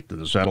satellite, and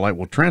the satellite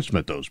will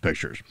transmit those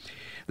pictures.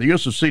 The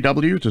use of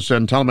CW to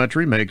send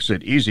telemetry makes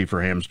it easy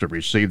for hams to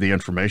receive the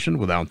information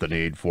without the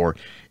need for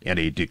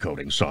any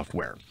decoding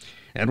software.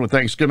 And with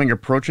Thanksgiving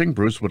approaching,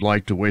 Bruce would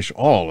like to wish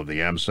all of the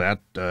AMSAT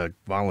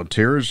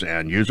volunteers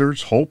and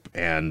users hope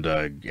and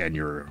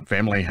your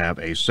family have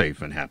a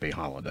safe and happy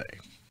holiday.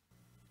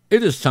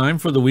 It is time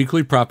for the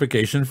weekly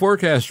propagation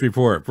forecast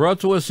report,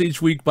 brought to us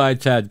each week by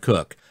Tad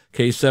Cook,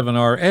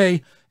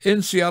 K7RA,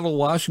 in Seattle,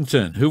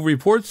 Washington, who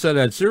reports that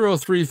at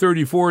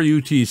 0334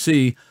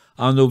 UTC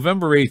on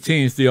November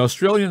 18th, the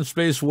Australian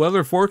Space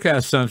Weather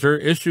Forecast Center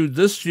issued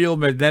this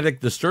geomagnetic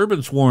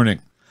disturbance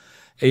warning.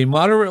 A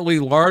moderately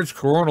large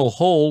coronal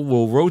hole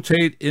will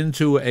rotate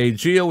into a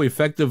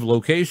geoeffective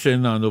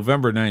location on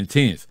November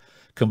 19th.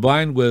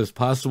 Combined with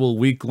possible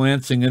weak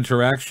glancing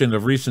interaction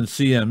of recent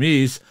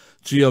CMEs,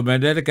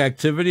 geomagnetic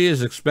activity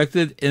is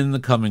expected in the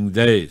coming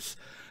days.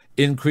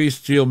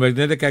 Increased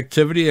geomagnetic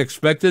activity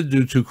expected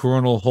due to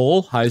coronal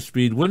hole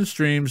high-speed wind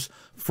streams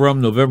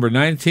from November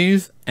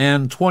 19th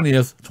and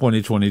 20th,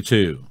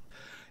 2022.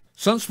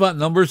 Sunspot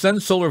numbers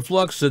and solar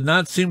flux did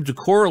not seem to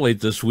correlate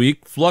this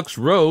week. Flux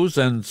rose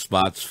and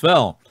spots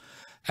fell.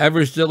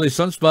 Average daily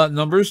sunspot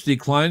numbers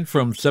declined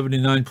from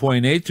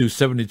 79.8 to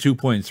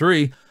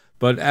 72.3,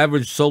 but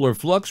average solar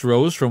flux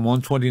rose from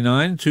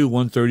 129 to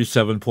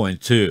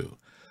 137.2.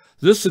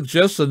 This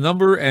suggests the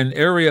number and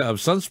area of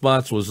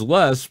sunspots was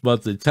less,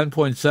 but the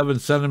 10.7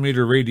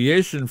 centimeter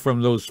radiation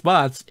from those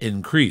spots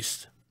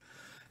increased.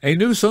 A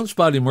new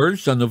sunspot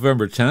emerged on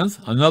November 10th,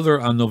 another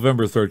on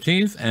November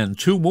 13th, and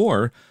two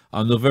more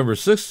on November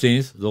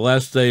 16th, the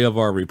last day of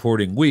our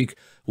reporting week,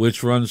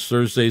 which runs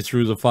Thursday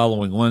through the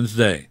following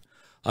Wednesday.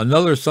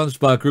 Another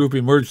sunspot group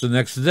emerged the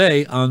next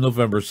day on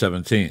November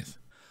 17th.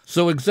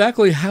 So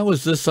exactly how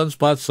is this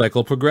sunspot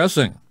cycle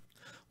progressing?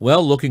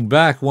 Well, looking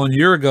back 1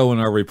 year ago in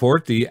our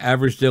report, the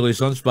average daily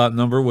sunspot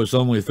number was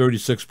only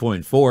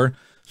 36.4,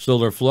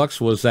 solar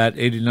flux was at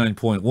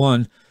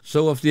 89.1,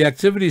 so if the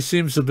activity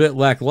seems a bit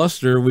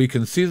lackluster, we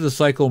can see the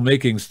cycle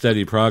making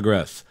steady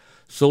progress.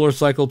 Solar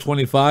cycle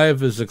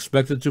 25 is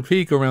expected to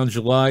peak around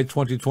July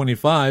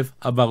 2025,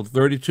 about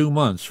 32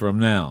 months from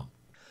now.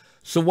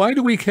 So why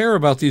do we care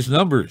about these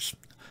numbers?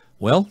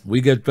 Well, we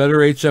get better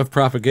HF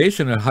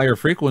propagation at higher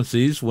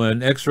frequencies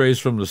when X-rays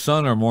from the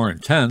sun are more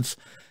intense,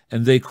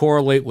 and they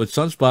correlate with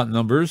sunspot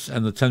numbers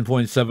and the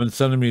 10.7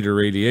 centimeter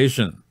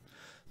radiation.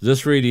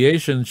 This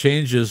radiation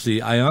changes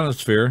the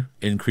ionosphere,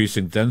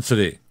 increasing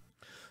density.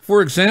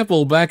 For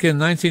example, back in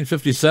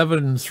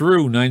 1957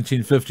 through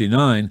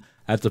 1959,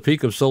 at the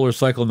peak of solar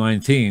cycle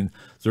 19,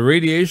 the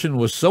radiation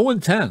was so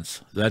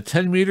intense that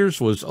 10 meters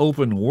was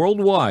open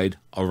worldwide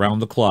around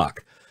the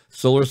clock.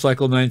 Solar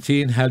cycle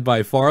 19 had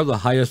by far the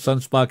highest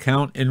sunspot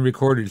count in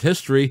recorded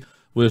history,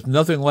 with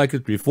nothing like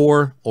it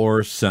before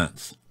or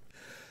since.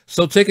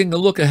 So taking a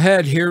look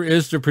ahead, here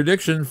is the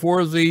prediction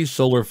for the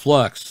solar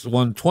flux.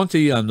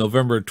 120 on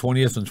November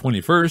 20th and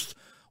 21st,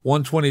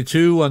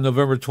 122 on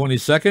November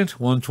 22nd,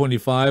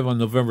 125 on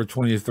November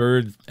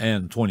 23rd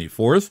and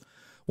 24th,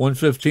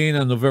 115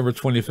 on November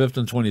 25th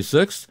and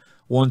 26th,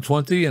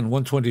 120 and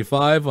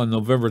 125 on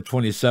November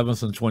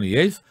 27th and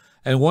 28th,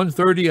 and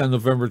 130 on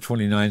November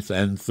 29th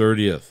and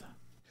 30th.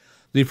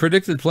 The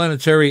predicted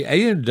planetary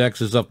A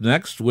index is up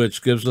next,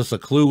 which gives us a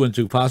clue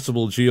into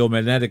possible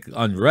geomagnetic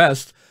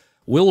unrest.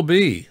 Will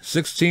be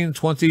 16,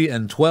 20,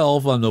 and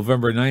 12 on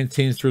November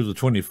 19th through the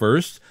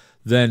 21st,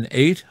 then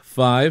 8,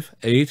 5,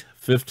 8,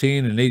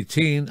 15, and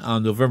 18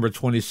 on November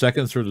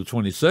 22nd through the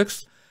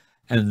 26th,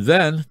 and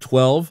then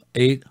 12,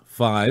 8,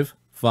 5,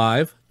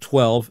 5,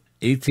 12,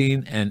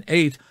 18, and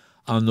 8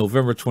 on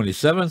November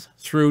 27th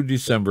through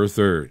December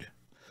 3rd.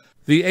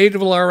 The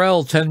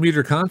ARRL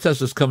 10-meter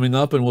contest is coming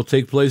up and will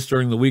take place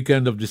during the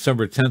weekend of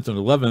December 10th and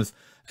 11th,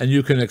 and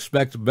you can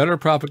expect better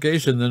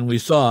propagation than we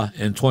saw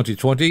in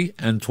 2020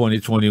 and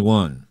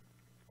 2021.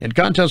 In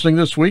contesting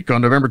this week,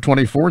 on November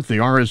 24th, the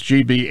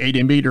RSGB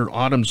 80-meter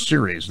Autumn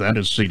Series, that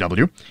is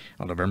CW.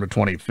 On November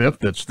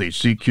 25th, it's the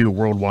CQ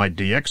Worldwide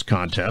DX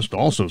contest,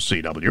 also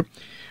CW.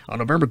 On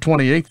November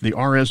 28th, the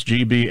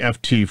RSGB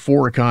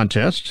FT4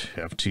 contest,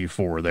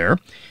 FT4 there.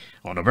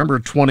 On November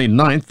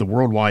 29th, the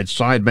Worldwide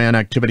Sideband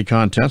Activity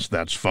Contest,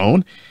 that's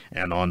phone.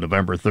 And on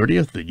November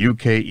 30th, the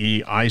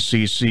UKE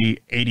ICC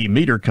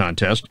 80-meter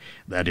contest,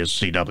 that is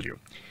CW.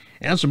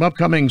 And some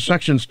upcoming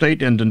section,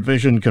 state, and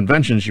division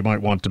conventions you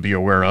might want to be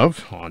aware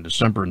of. On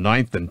December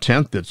 9th and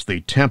 10th, it's the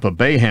Tampa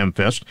Bay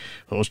Hamfest,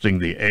 hosting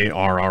the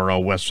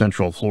ARRL West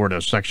Central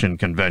Florida Section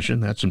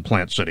Convention. That's in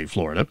Plant City,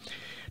 Florida.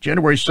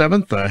 January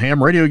 7th,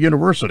 Ham Radio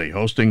University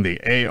hosting the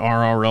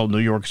ARRL New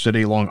York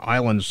City Long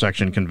Island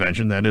Section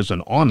Convention. That is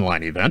an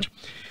online event.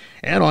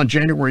 And on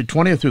January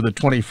 20th through the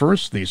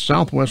 21st, the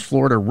Southwest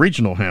Florida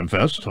Regional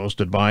Hamfest,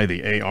 hosted by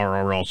the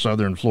ARRL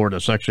Southern Florida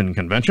Section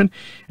Convention,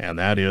 and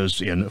that is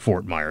in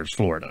Fort Myers,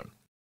 Florida.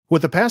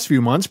 With the past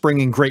few months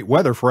bringing great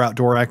weather for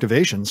outdoor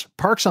activations,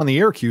 parks on the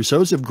air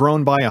QSOs have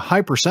grown by a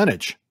high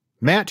percentage.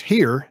 Matt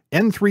here,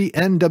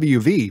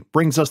 N3NWV,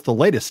 brings us the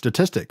latest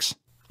statistics.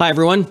 Hi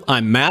everyone,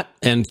 I'm Matt,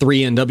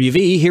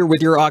 N3NWV, here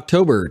with your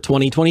October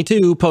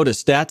 2022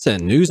 POTUS stats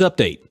and news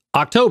update.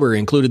 October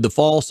included the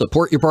fall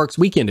Support Your Parks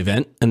weekend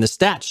event, and the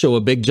stats show a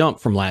big jump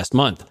from last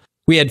month.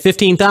 We had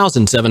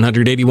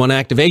 15,781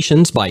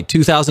 activations by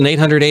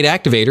 2,808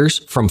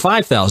 activators from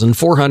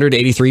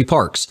 5,483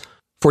 parks.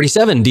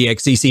 47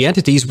 DXCC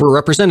entities were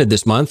represented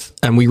this month,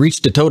 and we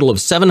reached a total of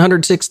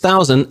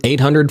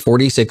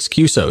 706,846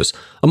 QSOs,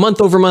 a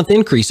month-over-month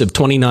increase of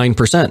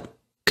 29%.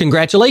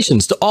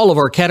 Congratulations to all of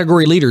our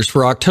category leaders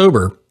for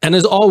October, and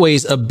as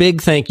always, a big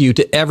thank you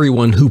to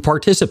everyone who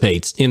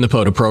participates in the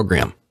POTA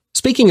program.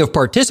 Speaking of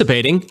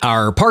participating,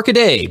 our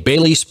Park-A-Day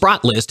Bailey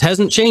Sprott list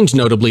hasn't changed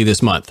notably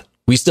this month.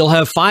 We still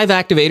have 5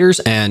 activators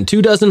and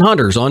 24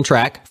 hunters on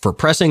track for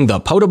pressing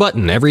the POTA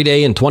button every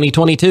day in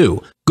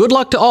 2022. Good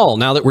luck to all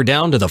now that we're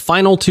down to the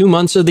final 2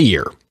 months of the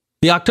year.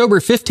 The October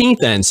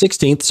 15th and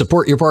 16th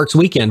Support Your Parks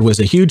weekend was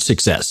a huge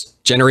success,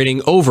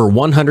 generating over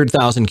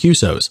 100,000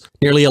 QSOs.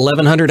 Nearly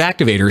 1,100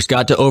 activators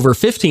got to over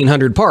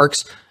 1,500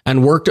 parks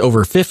and worked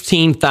over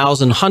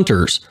 15,000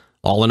 hunters.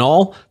 All in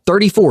all,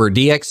 34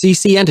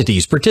 DXCC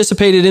entities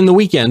participated in the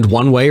weekend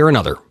one way or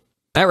another.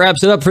 That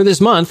wraps it up for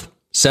this month.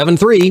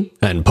 7-3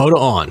 and POTA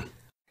on.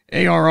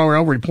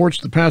 ARRL reports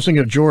the passing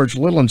of George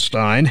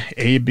Lillenstein,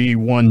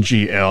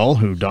 AB1GL,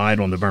 who died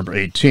on November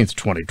 18,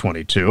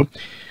 2022.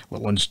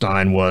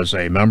 Lillenstein was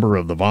a member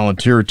of the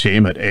volunteer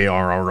team at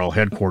ARRL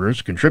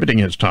headquarters, contributing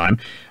his time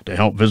to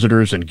help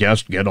visitors and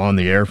guests get on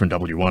the air from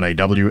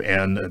W1AW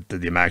and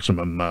the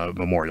Maximum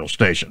Memorial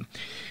Station.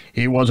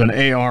 He was an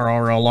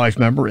ARRL Life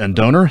member and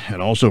donor, and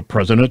also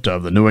president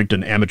of the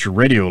Newington Amateur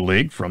Radio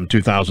League from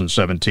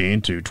 2017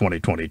 to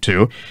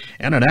 2022,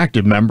 and an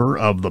active member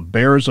of the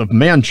Bears of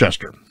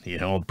Manchester. He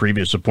held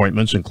previous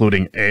appointments,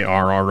 including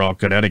ARRL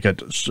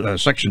Connecticut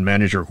Section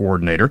Manager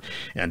Coordinator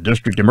and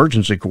District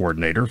Emergency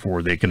Coordinator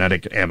for the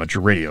Connecticut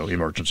Amateur Radio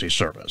Emergency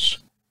Service.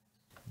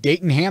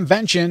 Dayton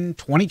Hamvention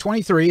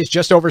 2023 is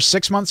just over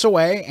 6 months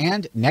away,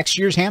 and next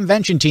year's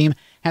Hamvention team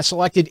has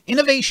selected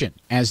innovation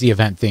as the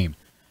event theme.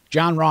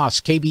 John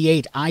Ross,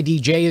 KB8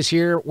 IDJ, is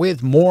here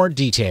with more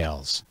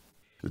details.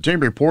 The team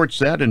reports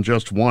that in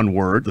just one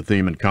word, the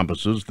theme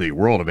encompasses the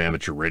world of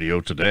amateur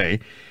radio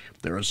today.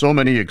 There are so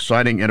many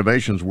exciting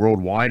innovations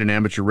worldwide in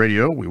amateur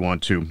radio. We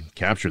want to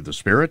capture the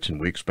spirit, and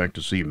we expect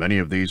to see many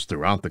of these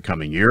throughout the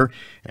coming year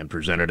and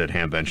presented at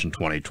Hamvention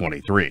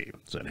 2023,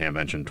 said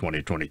Hamvention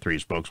 2023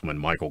 spokesman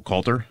Michael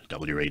Coulter,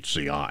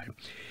 WHCI.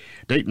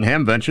 Dayton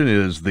Hamvention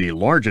is the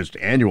largest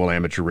annual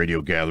amateur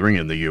radio gathering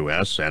in the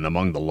U.S. and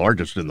among the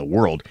largest in the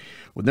world.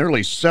 With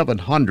nearly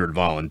 700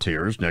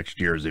 volunteers, next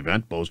year's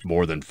event boasts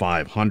more than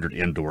 500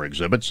 indoor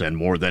exhibits and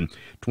more than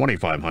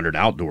 2,500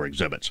 outdoor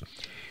exhibits.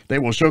 They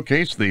will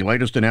showcase the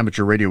latest in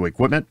amateur radio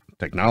equipment,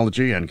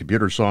 technology, and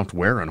computer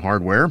software and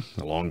hardware,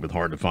 along with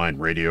hard-to-find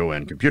radio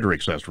and computer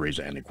accessories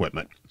and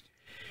equipment.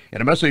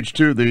 In a message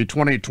to the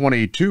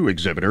 2022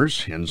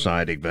 exhibitors,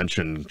 Inside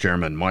Hamvention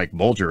Chairman Mike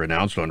Bolger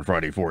announced on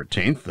Friday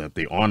 14th that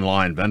the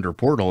online vendor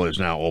portal is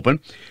now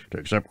open to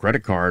accept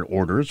credit card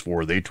orders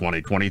for the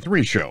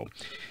 2023 show.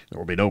 There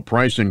will be no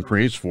price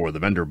increase for the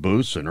vendor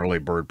booths, and early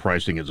bird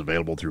pricing is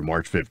available through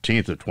March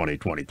 15th of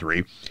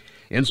 2023.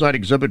 Inside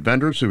exhibit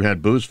vendors who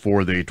had booths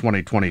for the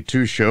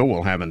 2022 show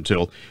will have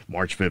until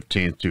March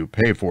 15th to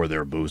pay for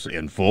their booths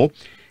in full,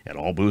 and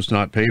all booths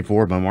not paid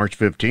for by March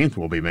 15th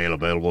will be made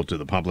available to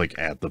the public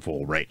at the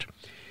full rate.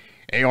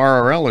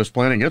 ARRL is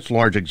planning its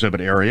large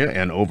exhibit area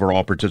and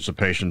overall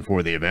participation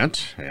for the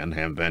event, and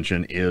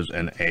Hamvention is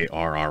an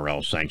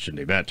ARRL-sanctioned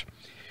event.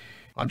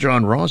 I'm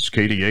John Ross,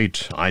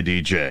 KD8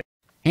 IDJ.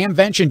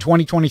 Hamvention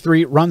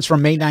 2023 runs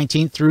from May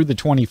 19th through the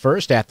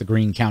 21st at the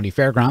Greene County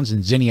Fairgrounds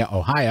in Zinnia,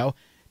 Ohio.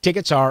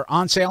 Tickets are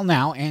on sale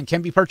now and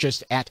can be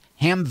purchased at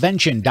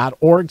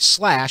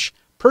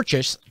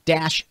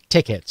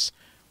hamvention.org/purchase-tickets.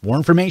 More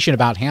information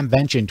about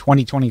Hamvention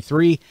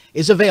 2023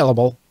 is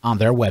available on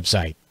their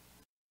website.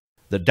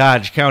 The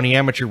Dodge County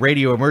Amateur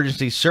Radio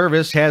Emergency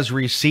Service has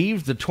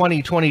received the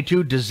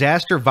 2022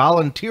 Disaster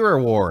Volunteer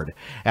Award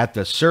at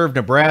the Serve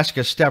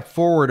Nebraska Step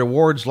Forward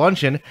Awards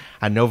Luncheon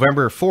on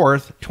November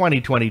 4th,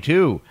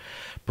 2022.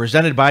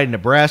 Presented by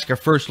Nebraska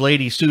First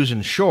Lady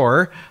Susan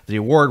Shore, the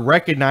award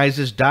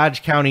recognizes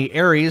Dodge County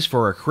areas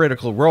for a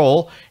critical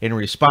role in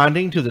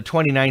responding to the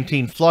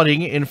 2019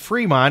 flooding in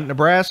Fremont,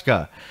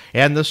 Nebraska,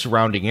 and the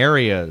surrounding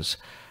areas.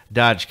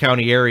 Dodge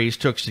County areas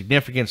took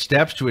significant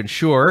steps to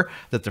ensure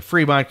that the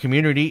Fremont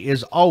community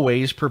is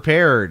always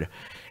prepared.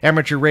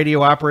 Amateur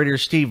radio operator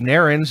Steve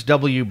Narins,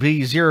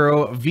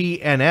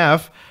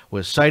 WB0VNF,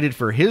 was cited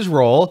for his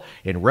role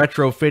in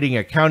retrofitting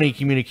a county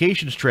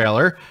communications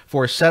trailer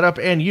for setup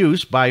and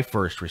use by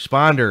first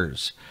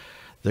responders.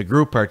 The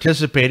group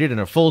participated in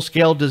a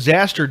full-scale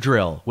disaster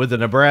drill with the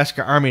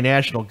Nebraska Army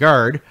National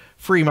Guard,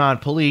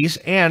 Fremont Police,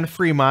 and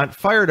Fremont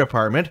Fire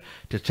Department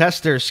to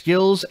test their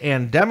skills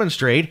and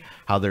demonstrate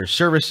how their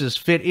services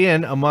fit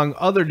in among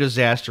other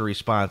disaster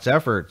response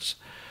efforts.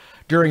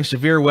 During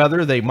severe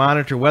weather, they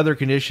monitor weather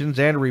conditions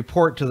and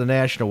report to the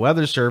National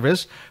Weather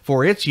Service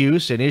for its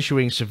use in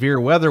issuing severe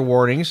weather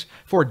warnings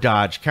for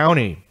Dodge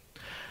County.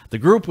 The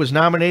group was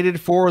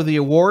nominated for the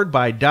award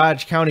by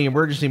Dodge County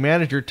Emergency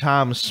Manager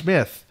Tom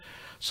Smith.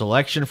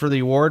 Selection for the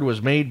award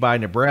was made by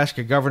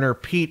Nebraska Governor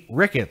Pete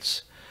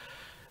Ricketts.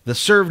 The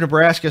Serve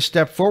Nebraska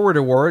Step Forward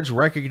Awards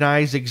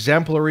recognize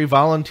exemplary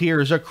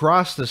volunteers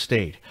across the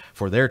state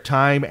for their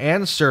time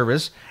and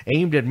service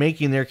aimed at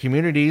making their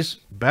communities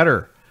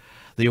better.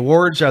 The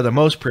awards are the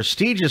most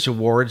prestigious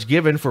awards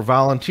given for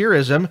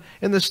volunteerism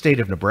in the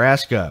state of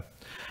Nebraska.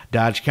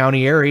 Dodge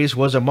County Aries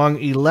was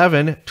among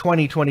 11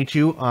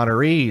 2022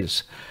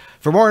 honorees.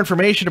 For more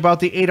information about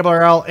the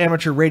ARRL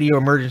Amateur Radio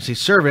Emergency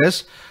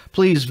Service,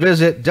 please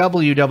visit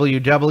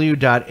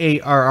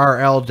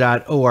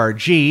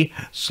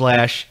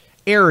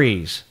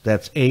www.arrl.org/Aries.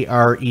 That's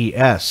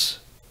ARES.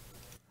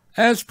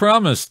 As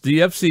promised,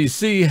 the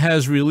FCC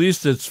has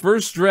released its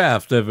first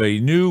draft of a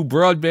new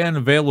broadband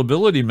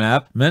availability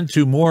map meant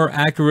to more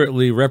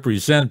accurately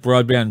represent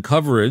broadband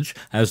coverage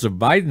as the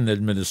Biden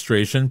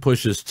administration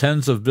pushes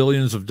tens of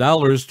billions of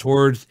dollars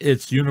towards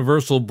its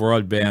universal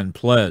broadband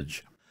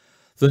pledge.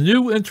 The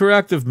new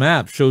interactive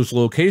map shows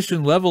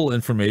location-level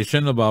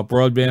information about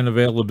broadband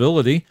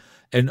availability,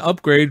 an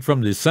upgrade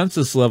from the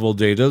census-level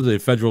data the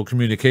Federal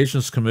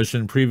Communications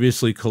Commission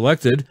previously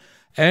collected,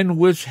 and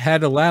which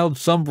had allowed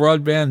some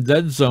broadband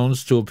dead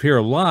zones to appear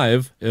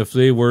live if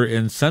they were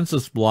in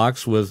census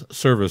blocks with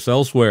service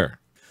elsewhere.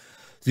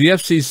 The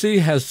FCC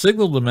has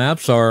signaled the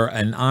maps are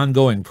an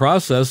ongoing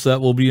process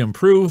that will be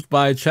improved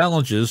by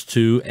challenges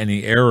to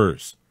any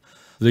errors.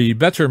 The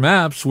better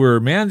maps were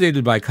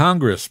mandated by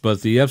Congress,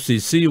 but the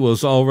FCC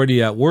was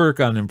already at work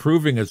on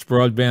improving its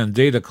broadband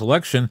data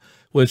collection,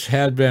 which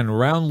had been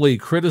roundly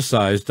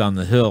criticized on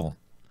the Hill.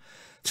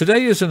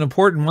 Today is an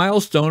important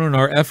milestone in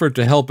our effort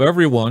to help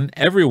everyone,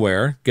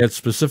 everywhere, get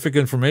specific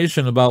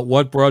information about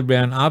what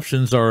broadband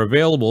options are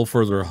available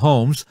for their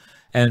homes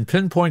and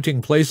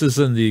pinpointing places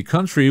in the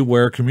country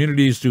where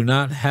communities do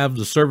not have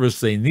the service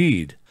they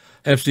need,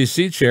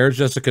 FCC Chair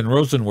Jessica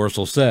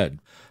Rosenworcel said.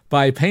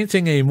 By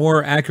painting a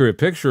more accurate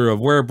picture of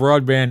where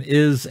broadband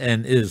is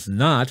and is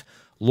not,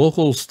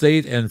 local,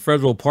 state, and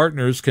federal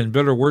partners can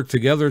better work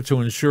together to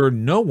ensure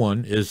no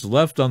one is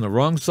left on the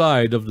wrong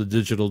side of the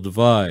digital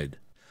divide.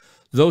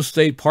 Those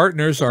state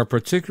partners are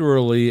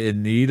particularly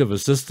in need of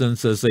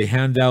assistance as they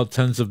hand out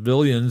tens of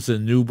billions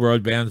in new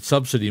broadband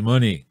subsidy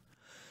money.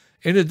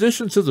 In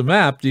addition to the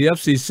map, the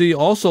FCC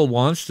also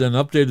launched an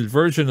updated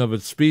version of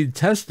its speed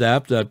test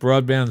app that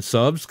broadband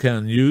subs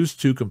can use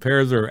to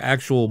compare their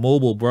actual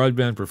mobile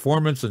broadband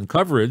performance and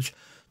coverage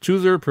to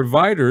their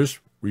providers'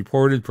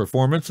 reported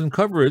performance and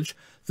coverage,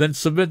 then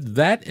submit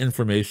that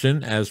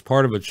information as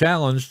part of a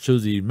challenge to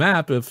the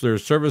map if their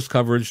service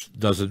coverage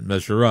doesn't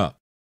measure up.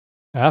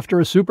 After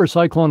a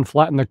supercyclone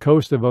flattened the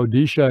coast of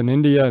Odisha in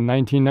India in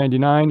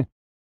 1999,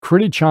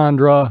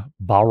 Kritichandra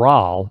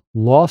Baral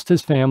lost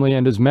his family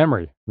and his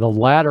memory, the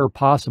latter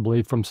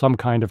possibly from some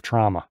kind of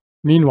trauma.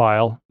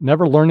 Meanwhile,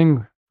 never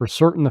learning for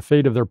certain the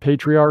fate of their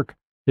patriarch,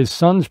 his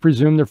sons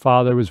presumed their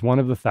father was one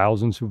of the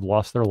thousands who've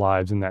lost their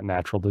lives in that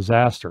natural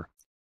disaster.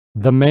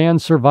 The man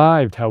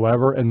survived,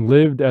 however, and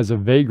lived as a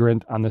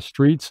vagrant on the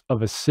streets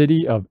of a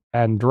city of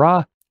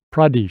Andhra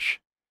Pradesh,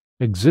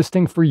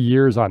 existing for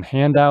years on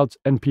handouts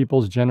and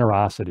people's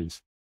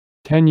generosities.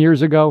 10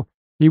 years ago,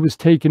 he was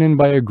taken in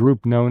by a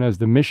group known as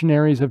the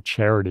Missionaries of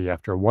Charity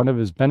after one of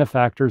his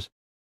benefactors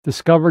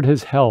discovered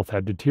his health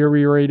had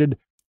deteriorated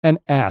and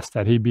asked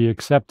that he be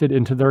accepted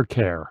into their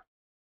care.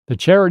 The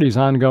charity's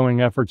ongoing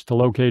efforts to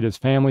locate his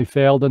family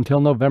failed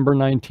until November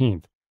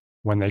 19th,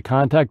 when they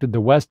contacted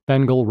the West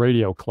Bengal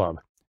Radio Club,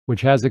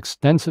 which has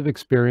extensive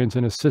experience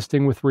in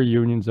assisting with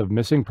reunions of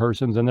missing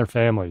persons and their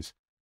families.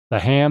 The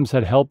Hams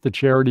had helped the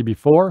charity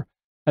before,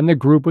 and the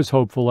group was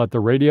hopeful that the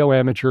radio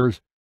amateurs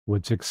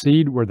would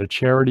succeed where the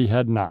charity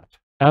had not.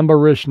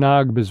 Ambarish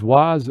Nag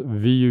Biswas,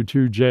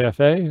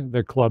 VU2JFA,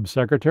 the club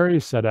secretary,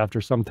 said after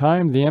some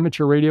time the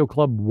amateur radio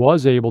club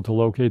was able to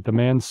locate the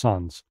man's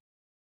sons.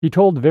 He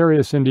told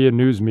various Indian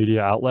news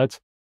media outlets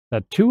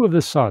that two of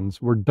the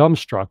sons were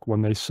dumbstruck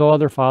when they saw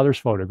their father's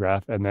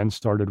photograph and then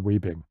started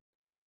weeping.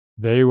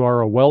 They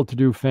are a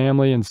well-to-do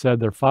family and said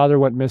their father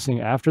went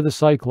missing after the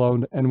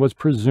cyclone and was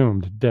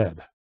presumed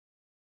dead.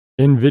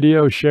 In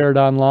video shared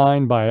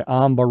online by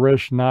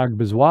Ambarish Nag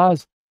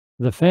Biswas,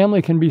 the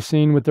family can be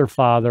seen with their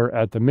father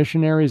at the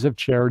Missionaries of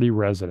Charity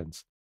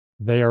residence.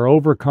 They are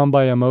overcome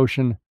by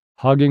emotion,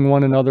 hugging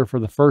one another for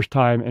the first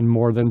time in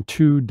more than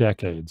 2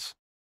 decades.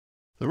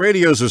 The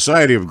Radio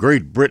Society of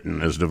Great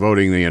Britain is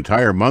devoting the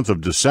entire month of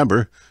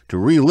December to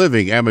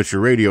reliving amateur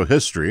radio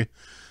history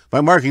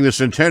by marking the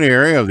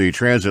centenary of the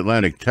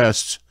transatlantic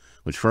tests,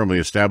 which firmly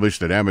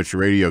established that amateur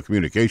radio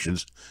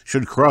communications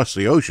should cross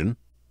the ocean.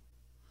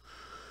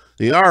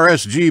 The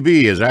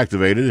RSGB has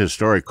activated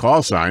historic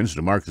call signs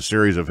to mark the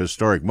series of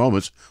historic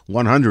moments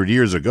 100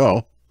 years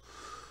ago.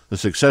 The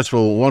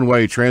successful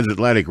one-way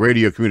transatlantic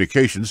radio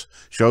communications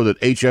show that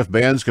HF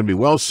bands can be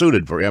well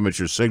suited for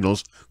amateur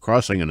signals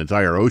crossing an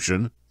entire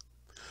ocean.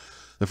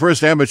 The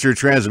first amateur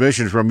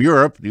transmission from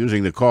Europe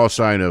using the call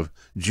sign of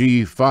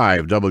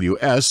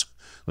G5WS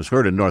was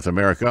heard in North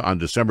America on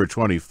December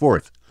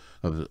 24th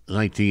of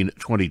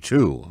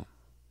 1922.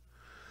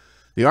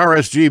 The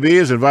RSGB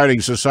is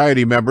inviting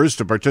society members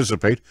to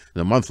participate in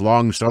the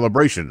month-long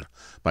celebration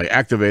by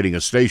activating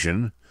a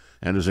station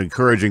and is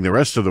encouraging the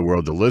rest of the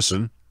world to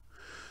listen.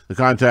 The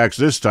contacts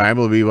this time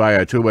will be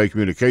via two-way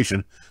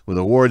communication, with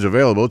awards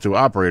available to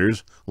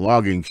operators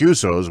logging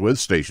QSOs with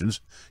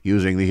stations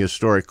using the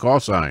historic call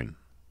sign.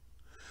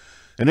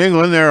 In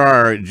England, there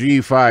are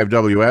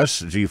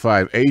G5WS,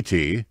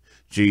 G5AT,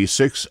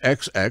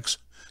 G6XX,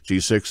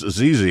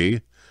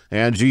 G6ZZ,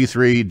 and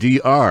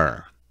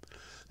G3DR.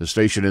 The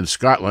station in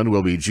Scotland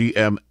will be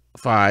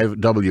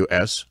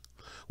GM5WS.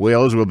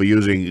 Wales will be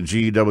using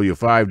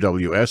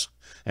GW5WS,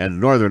 and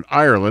Northern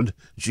Ireland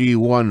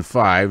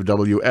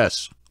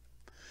G15WS.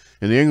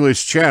 In the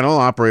English Channel,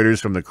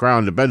 operators from the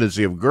Crown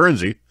Dependency of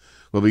Guernsey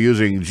will be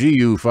using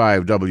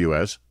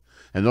GU5WS,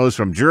 and those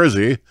from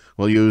Jersey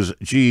will use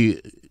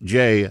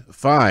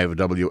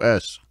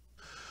GJ5WS.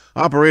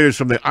 Operators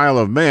from the Isle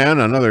of Man,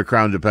 another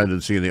Crown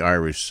dependency in the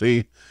Irish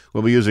Sea,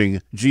 will be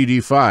using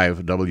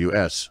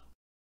GD5WS.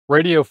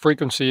 Radio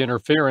frequency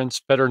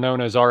interference, better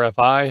known as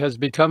RFI, has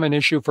become an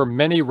issue for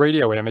many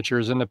radio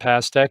amateurs in the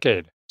past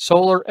decade.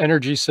 Solar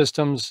energy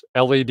systems,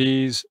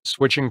 LEDs,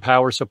 switching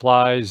power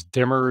supplies,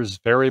 dimmers,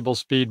 variable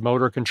speed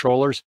motor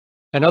controllers,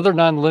 and other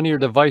nonlinear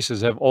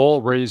devices have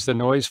all raised the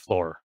noise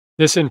floor.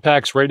 This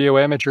impacts radio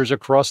amateurs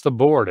across the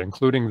board,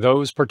 including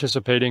those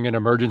participating in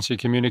emergency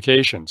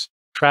communications,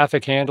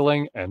 traffic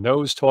handling, and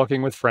those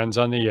talking with friends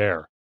on the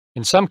air.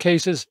 In some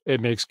cases,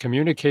 it makes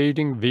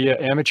communicating via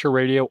amateur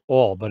radio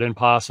all but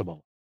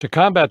impossible. To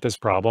combat this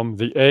problem,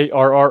 the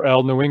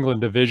ARRL New England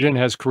division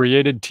has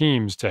created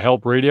teams to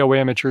help radio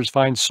amateurs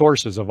find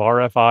sources of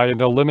RFI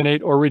and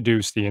eliminate or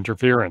reduce the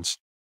interference.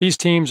 These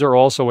teams are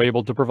also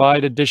able to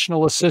provide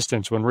additional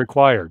assistance when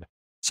required,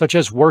 such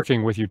as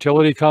working with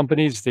utility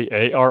companies, the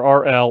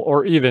ARRL,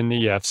 or even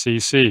the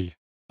FCC.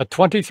 A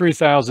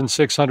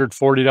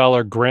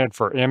 $23,640 grant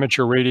for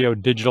Amateur Radio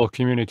Digital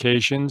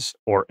Communications,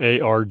 or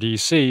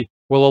ARDC,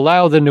 will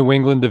allow the New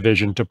England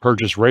division to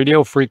purchase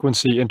radio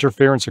frequency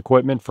interference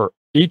equipment for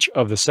each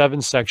of the 7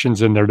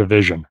 sections in their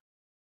division.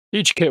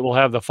 Each kit will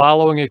have the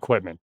following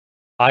equipment: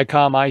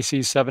 ICOM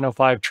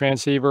IC705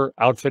 transceiver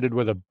outfitted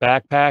with a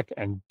backpack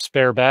and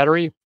spare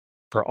battery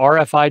for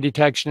RFI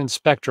detection and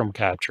spectrum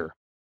capture,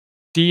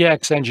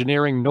 DX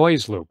Engineering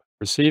noise loop,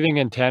 receiving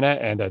antenna,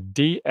 and a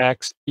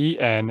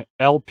DXEN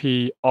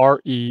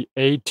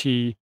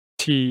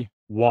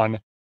LPREATT1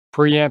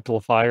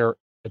 preamplifier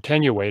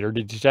attenuator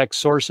to detect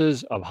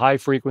sources of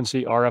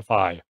high-frequency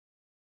RFI.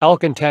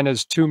 ELK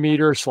antennas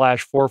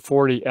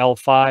 2-meter/440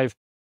 L5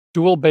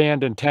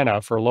 dual-band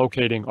antenna for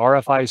locating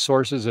RFI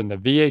sources in the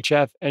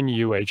VHF and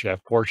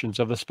UHF portions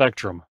of the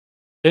spectrum.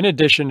 In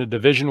addition, the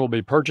division will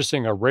be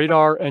purchasing a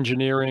Radar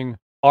Engineering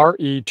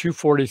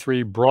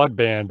RE243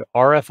 broadband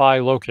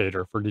RFI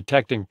locator for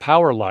detecting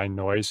power line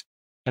noise,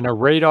 and a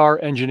Radar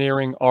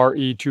Engineering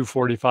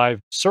RE245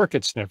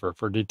 circuit sniffer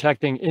for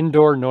detecting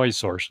indoor noise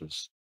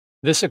sources.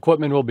 This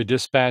equipment will be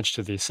dispatched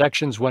to these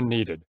sections when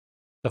needed.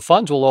 The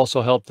funds will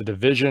also help the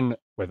division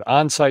with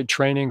on-site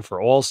training for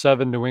all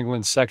 7 New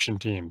England section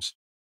teams.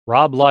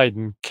 Rob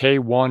Lydon,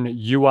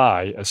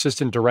 K1UI,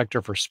 Assistant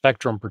Director for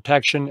Spectrum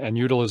Protection and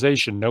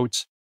Utilization,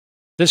 notes,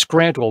 "This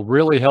grant will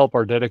really help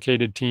our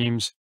dedicated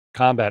teams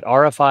combat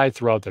RFI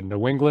throughout the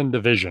New England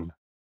division."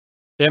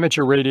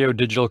 Amateur Radio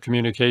Digital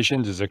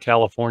Communications is a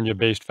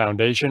California-based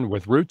foundation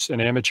with roots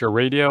in amateur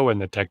radio and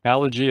the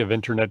technology of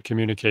Internet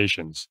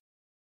communications.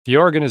 The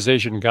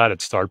organization got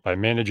its start by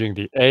managing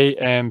the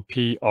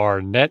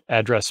AMPR net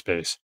address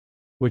space,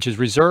 which is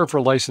reserved for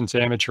licensed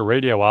amateur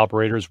radio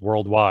operators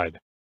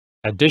worldwide.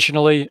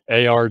 Additionally,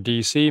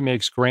 ARDC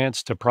makes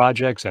grants to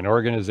projects and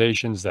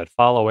organizations that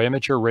follow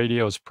amateur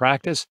radio's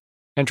practice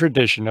and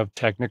tradition of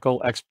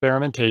technical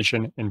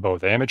experimentation in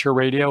both amateur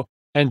radio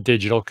and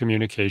digital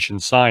communication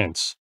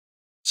science.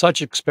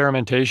 Such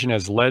experimentation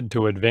has led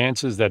to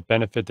advances that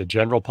benefit the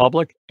general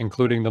public,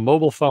 including the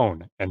mobile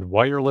phone and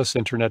wireless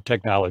Internet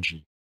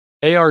technology.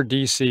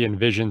 ARDC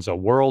envisions a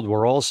world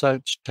where all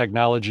such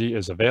technology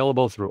is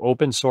available through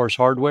open source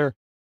hardware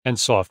and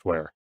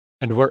software,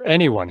 and where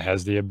anyone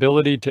has the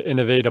ability to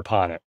innovate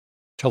upon it.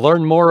 To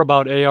learn more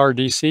about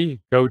ARDC,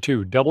 go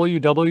to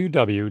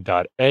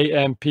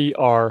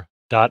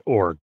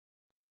www.ampr.org.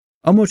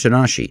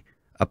 OMOTENASHI,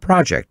 a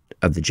project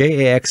of the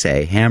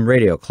JAXA Ham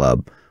Radio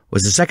Club,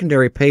 was a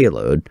secondary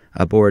payload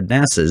aboard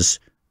NASA's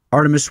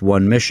Artemis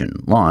 1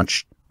 mission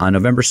launched on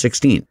November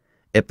 16th.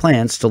 It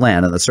plans to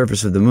land on the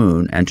surface of the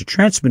Moon and to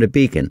transmit a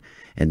beacon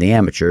in the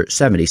amateur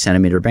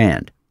 70-centimeter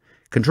band.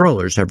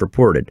 Controllers have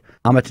reported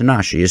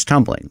OMOTENASHI is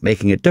tumbling,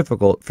 making it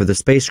difficult for the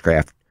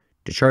spacecraft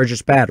to charge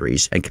its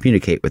batteries and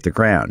communicate with the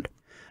ground.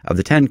 Of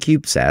the 10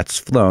 CubeSats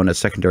flown as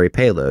secondary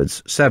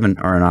payloads, 7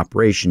 are in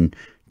operation,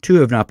 2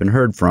 have not been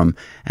heard from,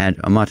 and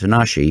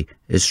OMOTENASHI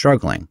is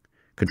struggling.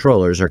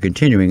 Controllers are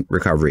continuing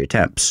recovery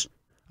attempts.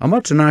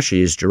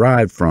 OMOTENASHI is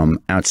derived from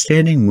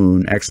outstanding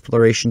moon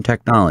exploration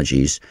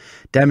technologies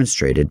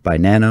demonstrated by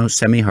Nano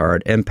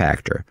Semi-Hard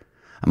Impactor.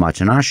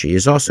 OMOTENASHI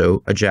is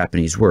also a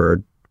Japanese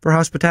word for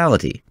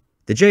hospitality.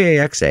 The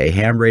JAXA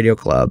Ham Radio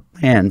Club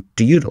planned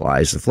to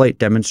utilize the flight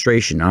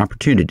demonstration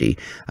opportunity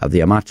of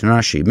the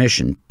OMOTENASHI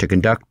mission to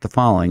conduct the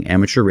following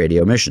amateur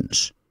radio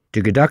missions: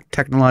 to conduct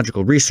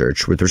technological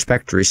research with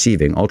respect to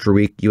receiving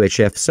ultra-weak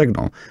UHF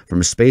signal from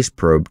a space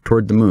probe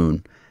toward the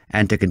Moon,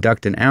 and to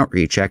conduct an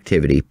outreach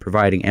activity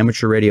providing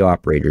amateur radio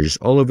operators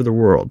all over the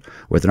world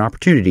with an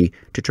opportunity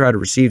to try to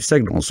receive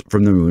signals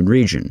from the Moon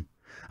region.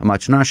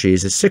 OMOTENASHI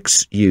is a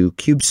 6U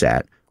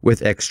CubeSat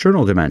with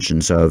external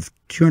dimensions of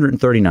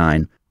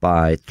 239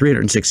 by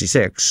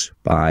 366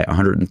 by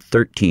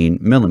 113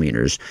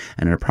 millimeters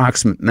and an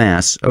approximate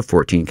mass of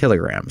 14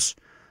 kilograms.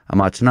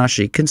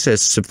 OMOTENASHI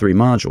consists of 3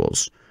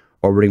 modules: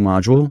 orbiting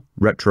module,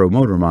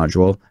 retromotor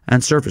module,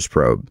 and surface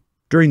probe.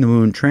 During the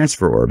Moon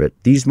transfer orbit,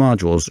 these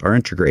modules are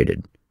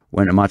integrated.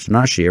 When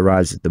OMOTENASHI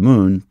arrives at the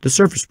Moon, the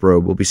surface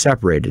probe will be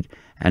separated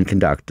and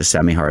conduct a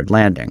semi-hard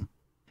landing.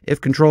 If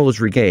control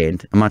is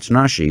regained,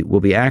 OMOTENASHI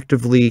will be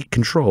actively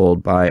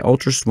controlled by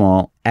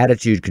ultra-small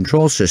attitude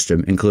control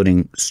system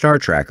including star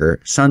tracker,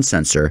 sun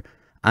sensor,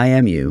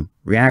 IMU,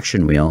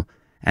 reaction wheel,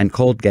 and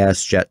cold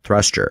gas jet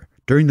thruster.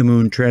 During the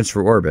Moon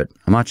transfer orbit,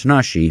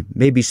 OMOTENASHI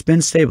may be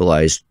spin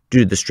stabilized due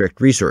to the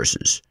strict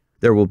resources.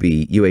 There will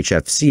be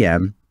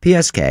UHF-CM,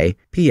 PSK,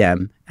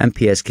 PM, and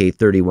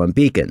PSK-31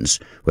 beacons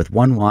with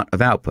 1 watt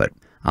of output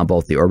on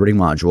both the orbiting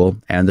module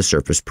and the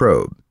surface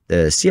probe.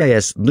 The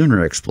CIS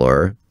Lunar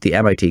Explorer, the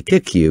MIT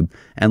Kick Cube,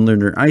 and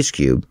Lunar Ice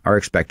Cube are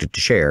expected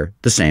to share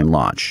the same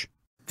launch.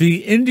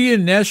 The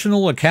Indian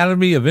National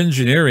Academy of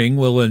Engineering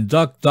will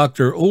induct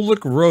Dr.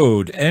 Hulick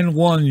Road,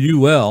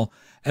 N1UL,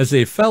 as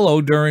a fellow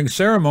during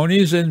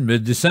ceremonies in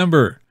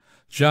mid-December.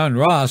 John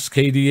Ross,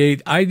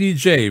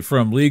 KD8IDJ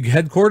from League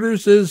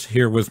Headquarters, is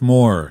here with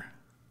more.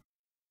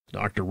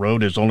 Dr.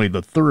 Road is only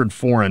the 3rd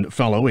foreign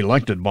fellow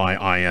elected by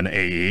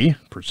INAE,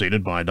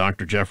 preceded by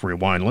Dr. Jeffrey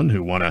Wineland,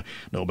 who won a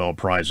Nobel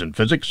Prize in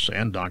Physics,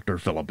 and Dr.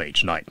 Philip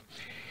H. Knight.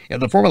 In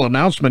the formal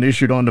announcement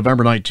issued on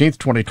November 19,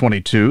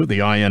 2022, the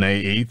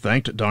INAE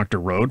thanked Dr.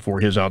 Road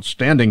for his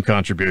outstanding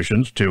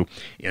contributions to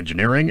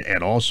engineering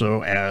and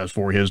also as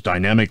for his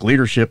dynamic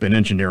leadership in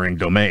engineering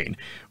domain,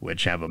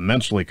 which have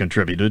immensely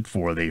contributed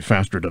for the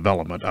faster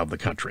development of the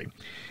country.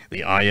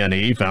 The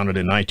INE, founded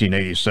in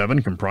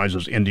 1987,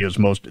 comprises India's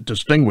most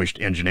distinguished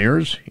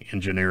engineers,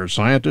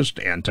 scientists,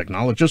 and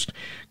technologists,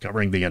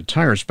 covering the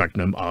entire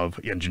spectrum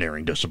of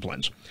engineering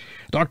disciplines.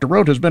 Dr.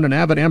 Road has been an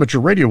avid amateur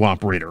radio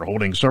operator,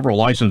 holding several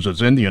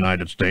licenses in the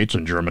United States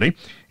and Germany.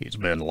 He's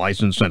been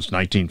licensed since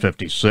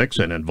 1956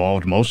 and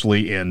involved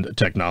mostly in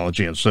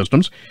technology and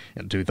systems.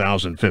 In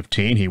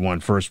 2015, he won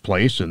first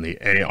place in the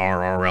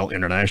ARRL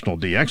International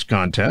DX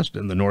contest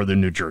in the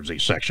Northern New Jersey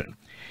section.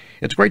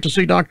 It's great to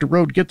see Dr.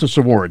 Road get this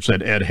award,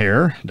 said Ed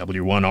Hare,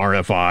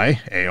 W1RFI,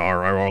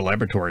 ARRL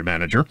Laboratory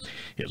Manager.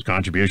 His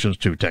contributions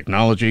to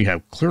technology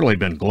have clearly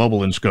been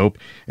global in scope,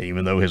 and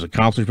even though his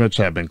accomplishments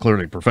have been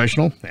clearly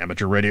professional,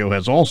 amateur radio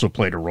has also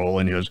played a role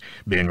in his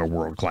being a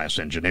world-class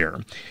engineer.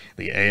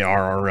 The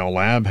ARRL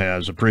Lab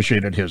has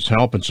appreciated his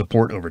help and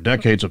support over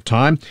decades of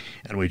time,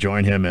 and we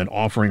join him in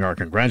offering our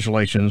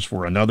congratulations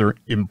for another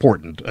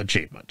important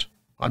achievement.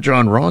 I'm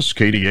John Ross,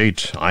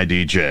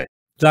 KD8IDJ.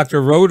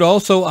 Dr. Road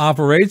also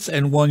operates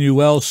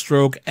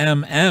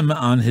N1UL/MM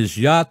on his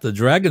yacht, the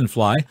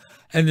Dragonfly,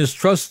 and is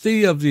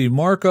trustee of the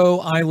Marco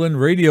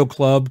Island Radio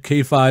Club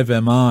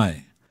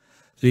K5MI.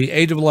 The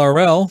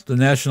ARRL, the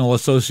National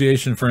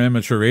Association for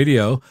Amateur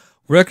Radio,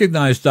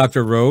 recognized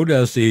Dr. Road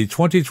as the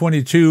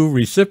 2022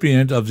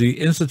 recipient of the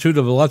Institute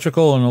of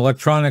Electrical and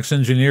Electronics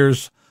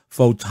Engineers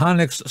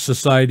Photonics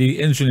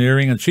Society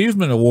Engineering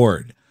Achievement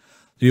Award.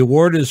 The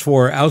award is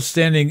for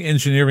outstanding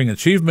engineering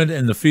achievement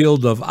in the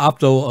field of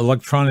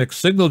optoelectronic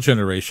signal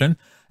generation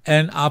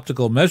and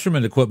optical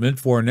measurement equipment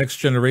for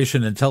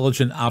next-generation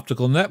intelligent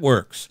optical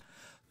networks.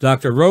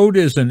 Dr. Road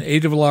is an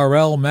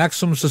ARRL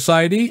Maxim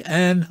Society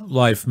and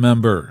Life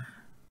member.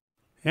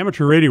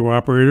 Amateur radio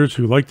operators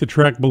who like to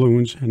track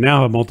balloons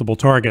now have multiple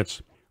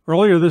targets.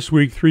 Earlier this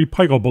week, 3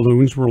 Peikel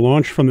balloons were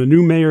launched from the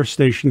new Mayer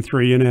Station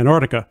 3 in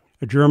Antarctica,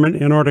 a German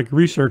Antarctic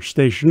research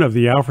station of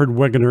the Alfred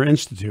Wegener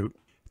Institute.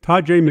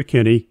 Todd J.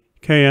 McKinney,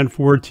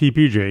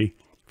 KN4TPG,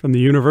 from the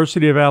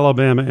University of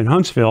Alabama in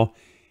Huntsville,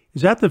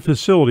 is at the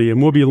facility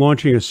and will be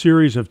launching a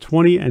series of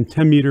 20 and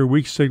 10-meter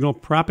weak signal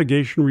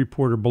propagation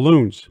reporter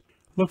balloons.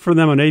 Look for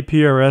them on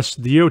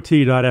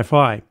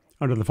APRS-DOT.FI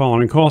under the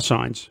following call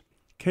signs: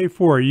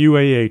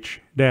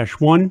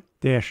 K4UAH-1,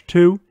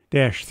 -2,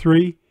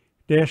 -3,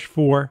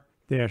 -4,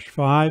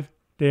 -5,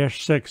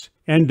 -6,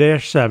 and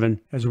 -7,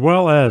 as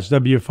well as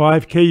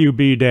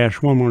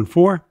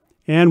W5KUB-114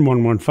 and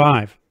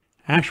 115.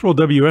 Actual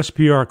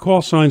WSPR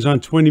call signs on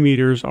 20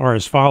 meters are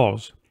as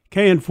follows: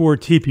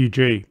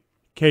 KN4TPG,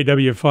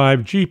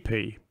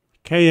 KW5GP,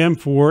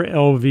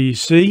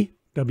 KM4LVC,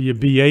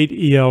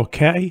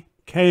 WB8ELK,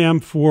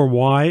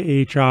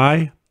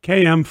 KM4YHI,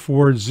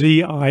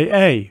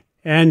 KM4ZIA,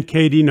 and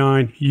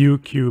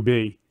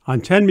KD9UQB. On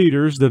 10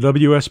 meters, the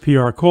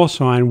WSPR call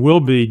sign will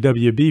be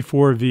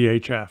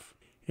WB4VHF.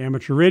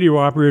 Amateur radio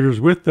operators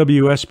with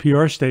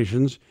WSPR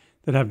stations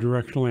that have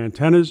directional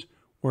antennas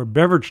or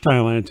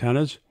beverage-style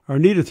antennas are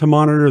needed to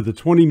monitor the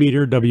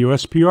 20-meter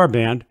WSPR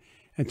band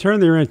and turn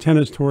their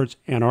antennas towards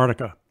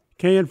Antarctica.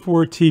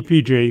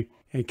 KN4TPG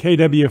and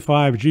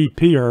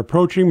KW5GP are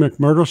approaching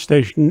McMurdo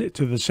Station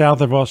to the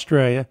south of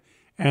Australia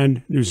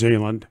and New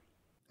Zealand.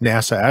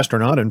 NASA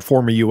astronaut and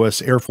former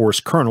U.S. Air Force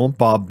Colonel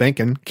Bob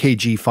Behnken,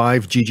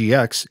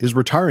 KG5GGX, is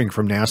retiring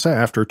from NASA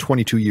after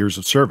 22 years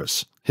of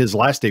service. His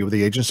last day with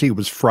the agency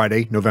was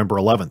Friday, November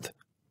 11th.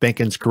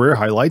 Benkin's career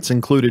highlights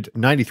included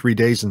 93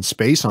 days in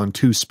space on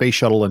 2 Space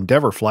Shuttle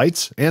Endeavour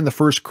flights and the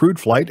first crewed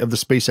flight of the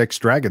SpaceX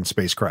Dragon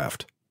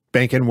spacecraft.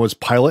 Benkin was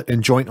pilot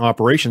and joint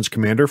operations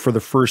commander for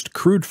the first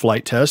crewed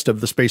flight test of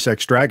the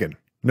SpaceX Dragon.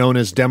 Known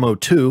as Demo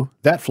 2,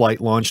 that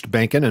flight launched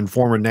Benkin and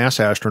former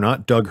NASA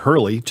astronaut Doug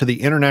Hurley to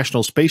the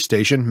International Space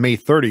Station May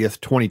 30,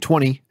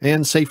 2020,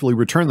 and safely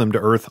returned them to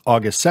Earth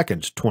August 2,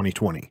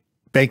 2020.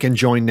 Benkin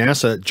joined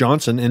NASA at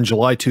Johnson in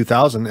July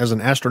 2000 as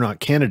an astronaut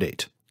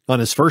candidate. On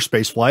his first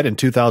spaceflight in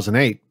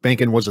 2008,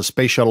 Benkin was a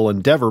Space Shuttle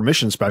Endeavour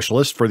mission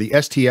specialist for the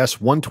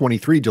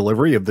STS-123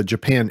 delivery of the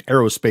Japan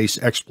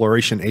Aerospace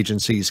Exploration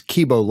Agency's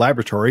Kibo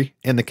Laboratory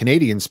and the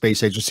Canadian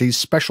Space Agency's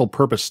Special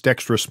Purpose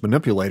Dexterous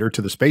Manipulator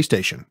to the space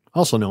station,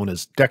 also known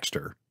as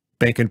Dexter.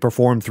 Benkin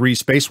performed 3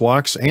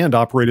 spacewalks and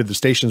operated the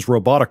station's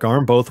robotic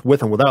arm both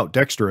with and without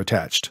Dexter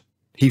attached.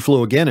 He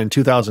flew again in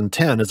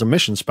 2010 as a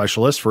mission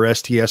specialist for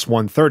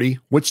STS-130,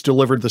 which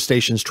delivered the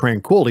station's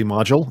Tranquility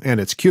Module and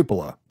its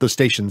cupola, the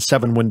station's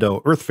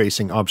 7-window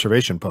Earth-facing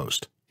observation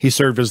post. He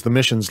served as the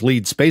mission's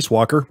lead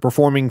spacewalker,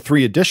 performing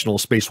 3 additional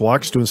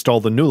spacewalks to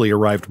install the newly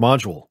arrived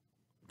module.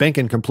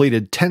 Benkin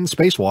completed 10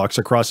 spacewalks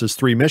across his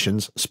 3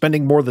 missions,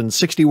 spending more than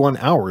 61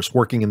 hours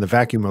working in the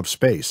vacuum of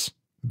space.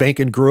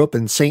 Benkin grew up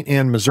in St.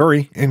 Anne,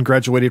 Missouri, and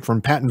graduated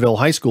from Pattonville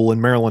High School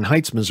in Maryland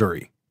Heights,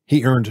 Missouri.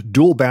 He earned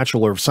dual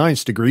Bachelor of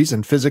Science degrees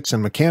in Physics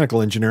and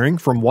Mechanical Engineering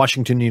from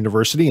Washington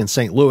University in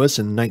St. Louis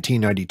in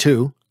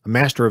 1992, a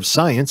Master of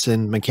Science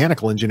in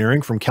Mechanical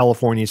Engineering from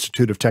California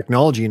Institute of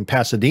Technology in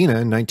Pasadena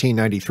in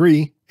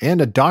 1993,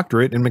 and a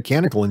doctorate in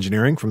Mechanical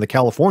Engineering from the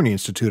California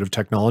Institute of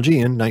Technology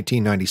in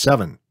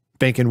 1997.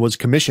 Benkin was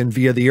commissioned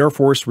via the Air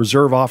Force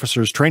Reserve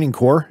Officers Training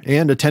Corps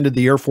and attended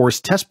the Air Force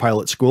Test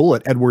Pilot School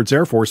at Edwards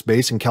Air Force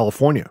Base in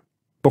California.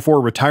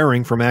 Before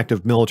retiring from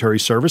active military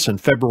service in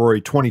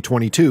February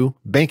 2022,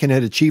 Benkin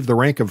had achieved the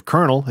rank of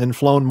colonel and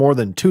flown more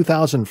than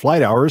 2,000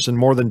 flight hours in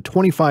more than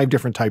 25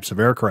 different types of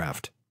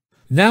aircraft.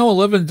 Now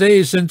 11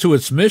 days into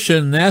its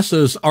mission,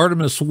 NASA's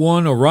Artemis I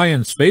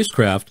Orion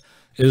spacecraft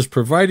is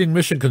providing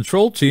mission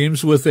control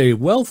teams with a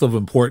wealth of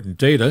important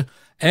data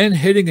and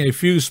hitting a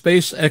few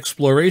space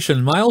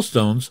exploration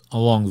milestones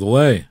along the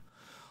way.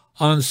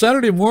 On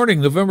Saturday morning,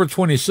 November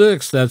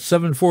 26th at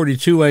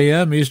 7:42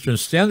 a.m. Eastern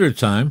Standard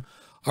Time,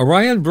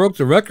 Orion broke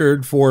the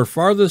record for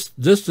farthest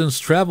distance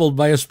traveled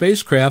by a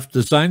spacecraft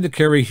designed to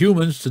carry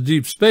humans to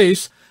deep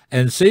space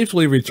and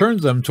safely return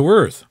them to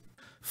Earth.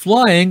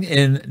 Flying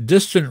in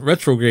distant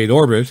retrograde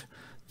orbit,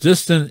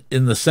 distant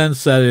in the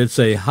sense that it's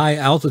a high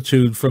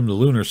altitude from the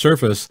lunar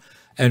surface,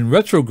 and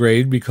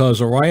retrograde because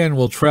Orion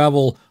will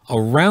travel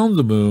around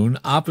the moon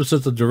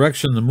opposite the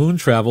direction the moon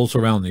travels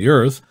around the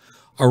Earth,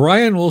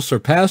 Orion will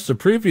surpass the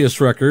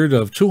previous record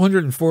of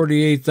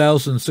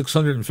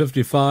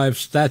 248,655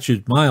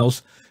 statute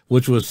miles,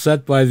 which was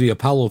set by the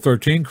Apollo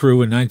 13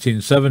 crew in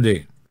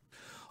 1970.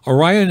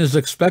 Orion is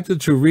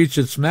expected to reach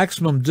its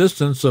maximum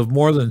distance of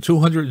more than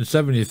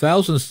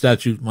 270,000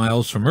 statute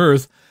miles from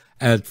Earth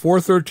at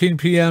 4:13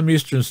 p.m.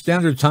 Eastern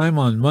Standard Time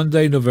on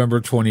Monday, November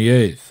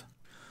 28th.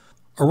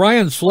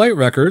 Orion's flight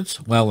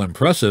records, while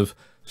impressive,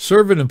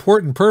 serve an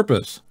important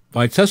purpose.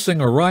 By testing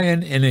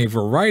Orion in a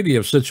variety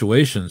of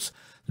situations,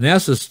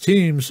 NASA's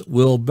teams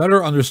will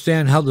better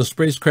understand how the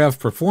spacecraft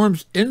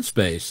performs in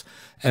space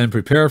and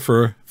prepare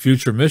for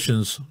future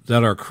missions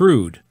that are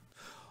crewed.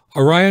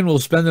 Orion will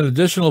spend an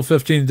additional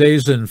 15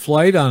 days in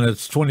flight on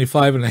its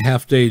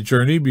 25-and-a-half-day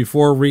journey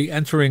before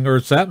re-entering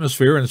Earth's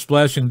atmosphere and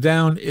splashing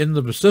down in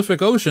the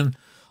Pacific Ocean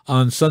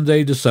on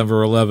Sunday,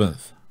 December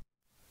 11th.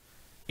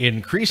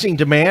 Increasing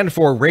demand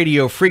for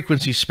radio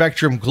frequency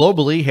spectrum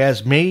globally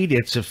has made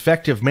its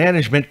effective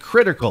management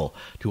critical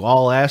to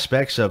all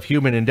aspects of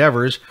human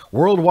endeavors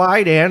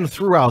worldwide and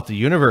throughout the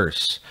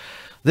universe.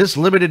 This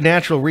limited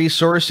natural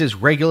resource is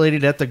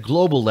regulated at the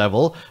global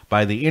level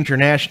by the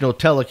International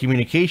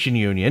Telecommunication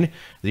Union,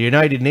 the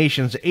United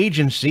Nations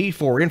Agency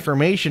for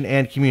Information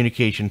and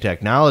Communication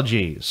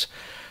Technologies.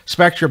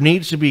 Spectrum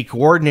needs to be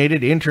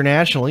coordinated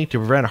internationally to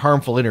prevent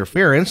harmful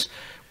interference,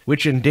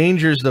 which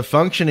endangers the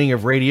functioning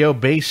of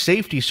radio-based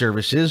safety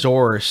services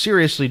or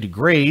seriously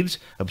degrades,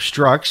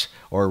 obstructs,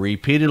 or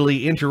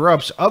repeatedly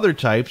interrupts other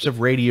types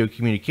of radio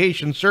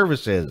communication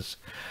services.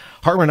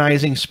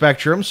 Harmonizing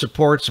spectrum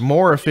supports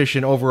more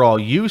efficient overall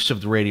use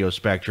of the radio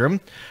spectrum,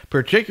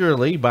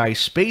 particularly by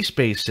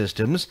space-based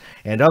systems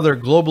and other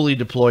globally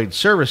deployed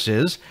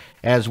services,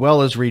 as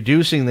well as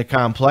reducing the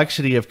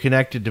complexity of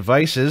connected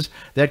devices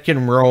that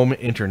can roam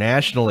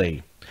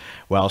internationally.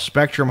 While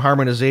spectrum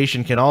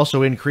harmonization can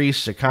also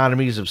increase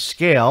economies of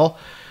scale,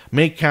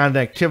 make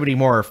connectivity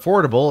more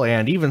affordable,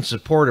 and even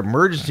support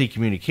emergency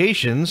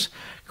communications,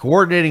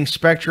 coordinating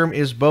spectrum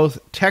is both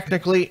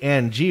technically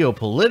and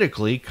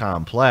geopolitically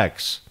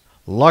complex.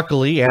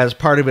 Luckily, as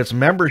part of its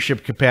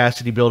membership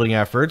capacity building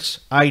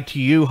efforts,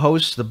 ITU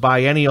hosts the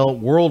biennial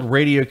World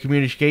Radio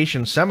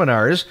Communication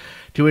Seminars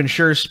to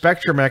ensure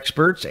spectrum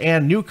experts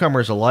and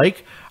newcomers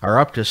alike are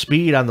up to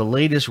speed on the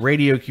latest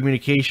radio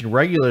communication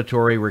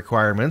regulatory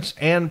requirements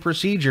and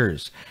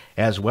procedures,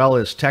 as well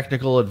as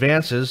technical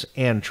advances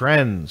and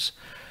trends.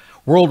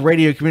 World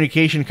Radio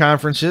Communication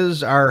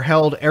Conferences are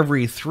held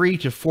every 3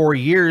 to 4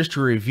 years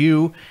to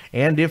review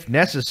and, if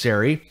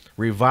necessary,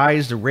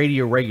 revise the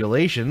radio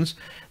regulations,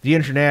 the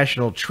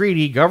international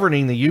treaty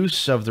governing the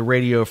use of the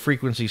radio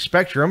frequency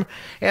spectrum,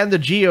 and the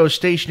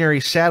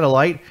geostationary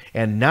satellite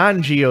and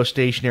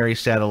non-geostationary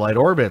satellite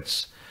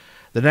orbits.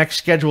 The next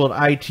scheduled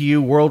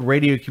ITU World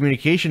Radio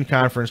Communication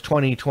Conference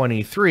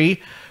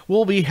 2023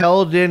 will be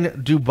held in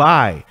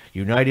Dubai,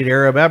 United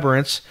Arab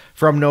Emirates,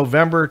 from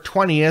November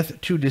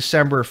 20th to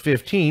December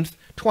 15th,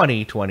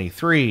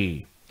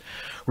 2023.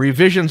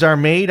 Revisions are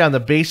made on the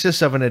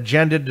basis of an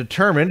agenda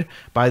determined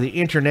by the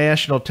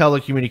International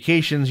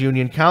Telecommunications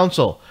Union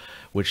Council,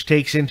 which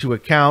takes into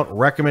account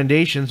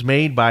recommendations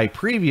made by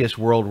previous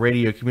World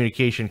Radio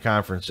Communication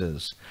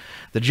Conferences.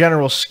 The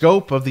general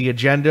scope of the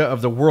agenda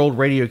of the World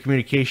Radio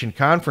Communication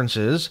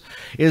Conferences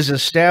is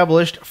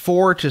established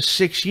 4 to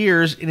 6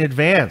 years in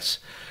advance,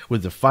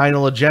 with the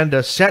final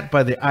agenda set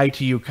by the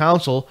ITU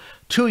Council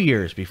 2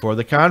 years before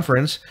the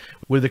conference,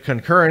 with the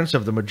concurrence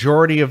of the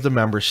majority of the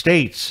member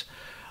states.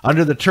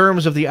 Under the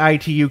terms of the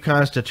ITU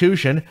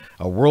Constitution,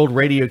 a World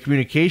Radio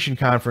Communication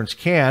Conference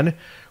can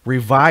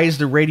revise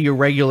the radio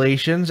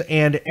regulations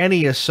and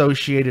any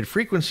associated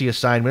frequency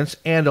assignments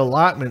and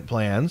allotment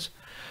plans,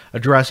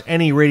 address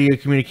any radio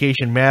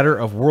communication matter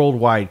of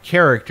worldwide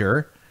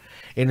character,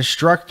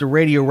 instruct the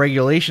Radio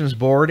Regulations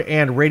Board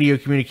and Radio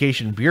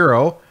Communication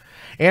Bureau,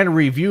 and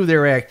review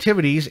their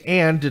activities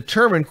and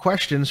determine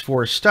questions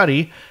for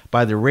study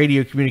by the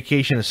Radio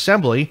Communication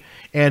Assembly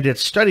and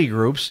its study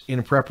groups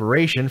in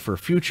preparation for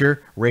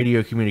future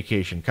radio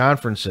communication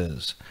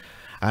conferences.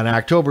 On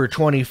October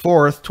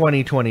 24,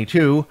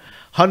 2022,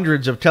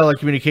 hundreds of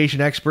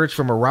telecommunication experts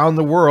from around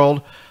the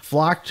world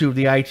flocked to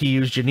the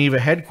ITU's Geneva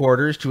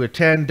headquarters to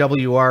attend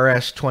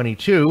WRS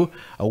 22,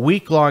 a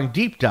week-long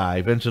deep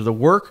dive into the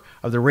work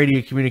of the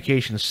radio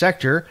communication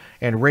sector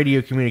and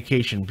Radio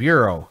Communication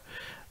Bureau,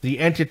 the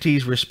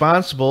entities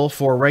responsible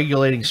for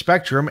regulating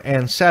spectrum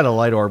and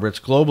satellite orbits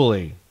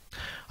globally.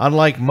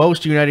 Unlike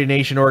most United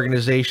Nations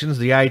organizations,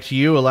 the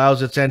ITU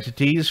allows its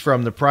entities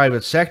from the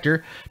private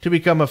sector to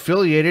become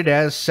affiliated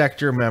as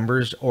sector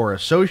members or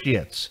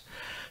associates.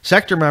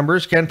 Sector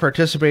members can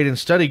participate in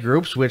study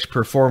groups which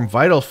perform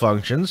vital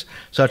functions,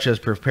 such as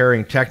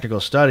preparing technical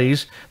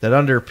studies that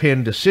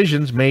underpin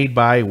decisions made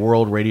by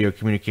World Radio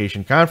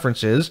Communication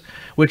Conferences,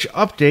 which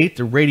update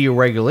the radio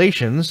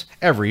regulations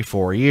every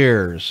 4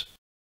 years.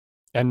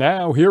 And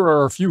now, here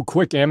are a few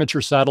quick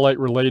amateur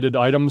satellite-related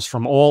items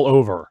from all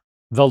over.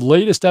 The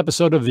latest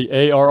episode of the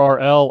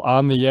ARRL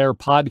On the Air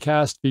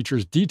podcast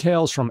features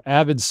details from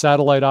avid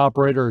satellite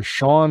operator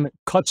Sean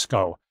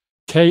Kutzko,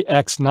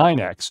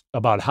 KX9X,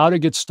 about how to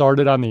get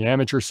started on the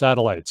amateur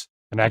satellites,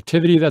 an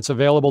activity that's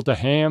available to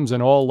hams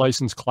in all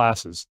licensed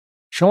classes.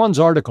 Sean's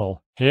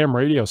article, Ham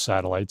Radio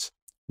Satellites,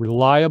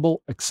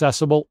 Reliable,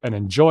 Accessible, and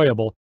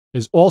Enjoyable,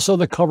 is also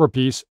the cover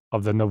piece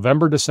of the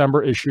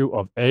November-December issue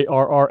of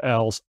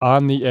ARRL's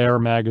On the Air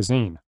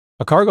magazine.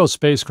 A cargo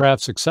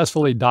spacecraft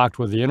successfully docked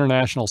with the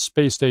International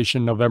Space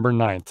Station November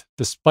 9th,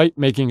 despite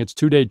making its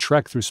 2-day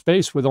trek through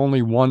space with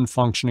only one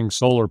functioning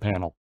solar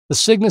panel. The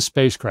Cygnus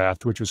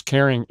spacecraft, which was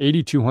carrying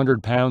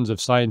 8,200 pounds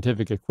of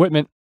scientific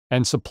equipment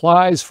and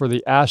supplies for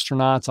the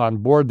astronauts on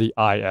board the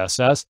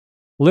ISS,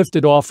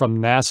 lifted off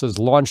from NASA's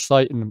launch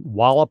site in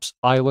Wallops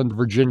Island,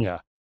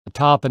 Virginia,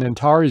 atop an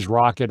Antares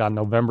rocket on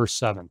November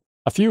 7th.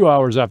 A few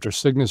hours after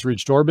Cygnus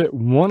reached orbit,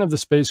 one of the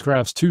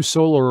spacecraft's 2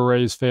 solar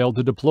arrays failed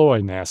to deploy,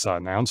 NASA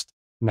announced.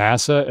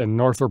 NASA and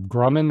Northrop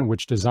Grumman,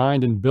 which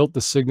designed and built the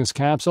Cygnus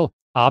capsule,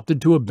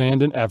 opted to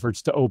abandon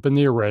efforts to open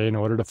the array in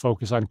order to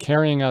focus on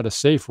carrying out a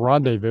safe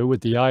rendezvous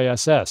with the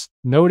ISS,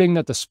 noting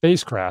that the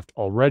spacecraft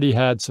already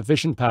had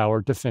sufficient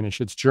power to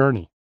finish its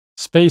journey.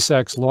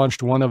 SpaceX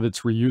launched one of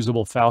its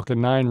reusable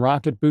Falcon 9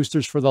 rocket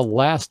boosters for the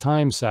last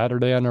time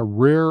Saturday on a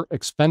rear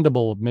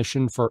expendable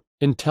mission for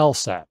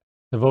Intelsat,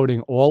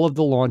 devoting all of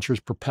the launcher's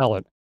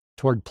propellant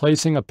toward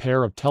placing a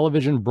pair of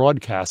television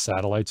broadcast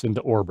satellites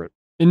into orbit.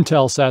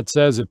 Intelsat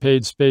says it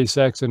paid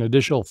SpaceX an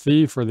additional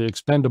fee for the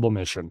expendable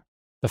mission.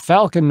 The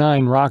Falcon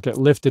 9 rocket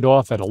lifted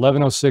off at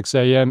 11:06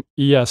 a.m.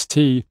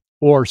 EST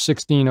or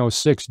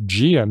 16:06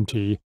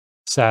 GMT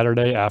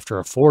Saturday after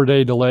a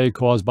 4-day delay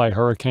caused by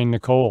Hurricane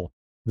Nicole.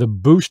 The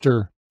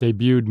booster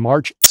debuted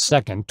March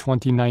 2nd,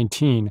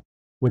 2019,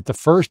 with the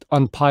first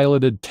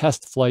unpiloted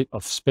test flight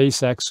of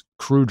SpaceX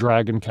Crew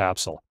Dragon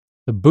capsule.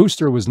 The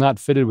booster was not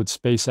fitted with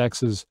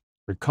SpaceX's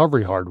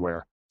recovery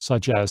hardware,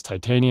 such as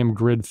titanium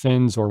grid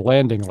fins or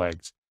landing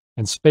legs,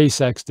 and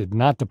SpaceX did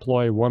not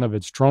deploy one of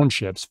its drone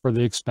ships for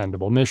the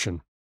expendable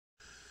mission.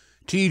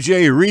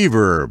 TJ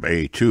Reverb,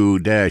 a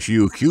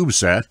 2-U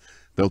CubeSat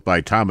built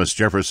by Thomas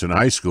Jefferson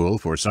High School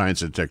for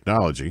Science and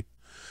Technology,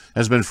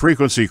 has been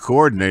frequency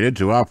coordinated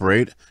to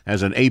operate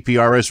as an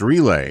APRS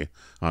relay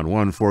on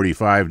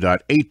 145.825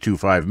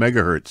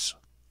 MHz.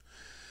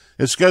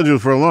 It's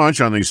scheduled for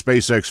launch on the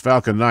SpaceX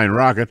Falcon 9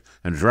 rocket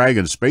and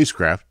Dragon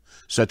spacecraft,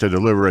 set to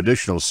deliver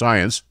additional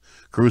science,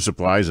 crew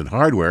supplies, and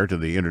hardware to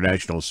the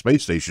International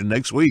Space Station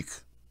next week.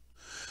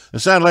 The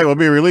satellite will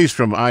be released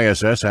from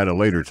ISS at a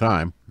later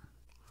time.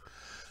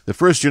 The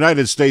first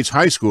United States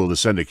high school to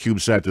send a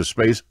CubeSat to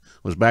space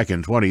was back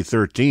in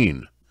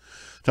 2013.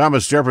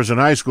 Thomas Jefferson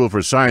High School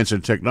for Science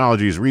and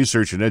Technology's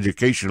research and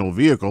educational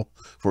vehicle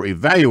for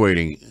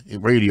evaluating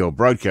radio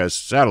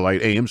broadcast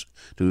satellite aims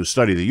to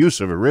study the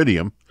use of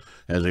iridium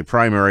as a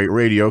primary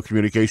radio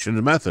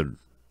communications method.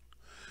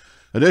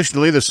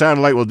 Additionally, the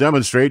satellite will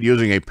demonstrate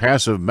using a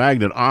passive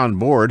magnet on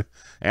board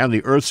and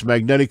the Earth's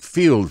magnetic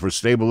field for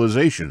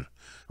stabilization,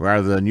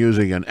 rather than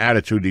using an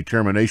attitude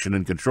determination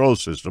and control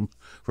system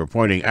for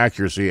pointing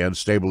accuracy and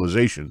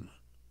stabilization.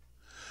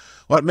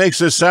 What makes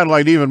this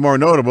satellite even more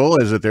notable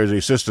is that there's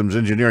a systems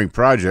engineering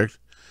project.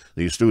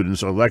 The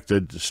students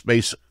elected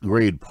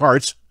space-grade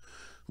parts,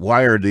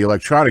 wired the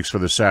electronics for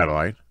the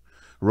satellite,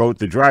 wrote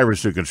the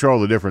drivers to control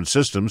the different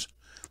systems,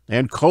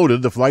 and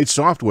coded the flight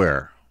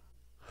software.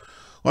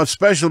 What's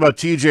special about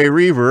TJ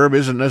Reverb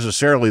isn't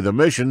necessarily the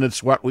mission,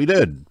 it's what we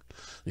did.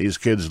 These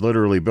kids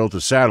literally built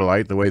a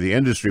satellite the way the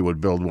industry would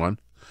build one.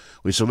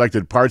 We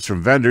selected parts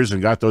from vendors and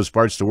got those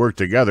parts to work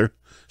together,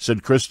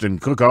 said Kristen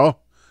Cookall,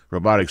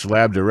 robotics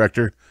lab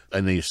director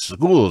and the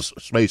school's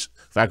space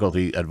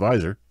faculty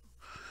advisor.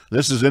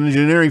 This is an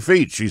engineering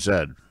feat, she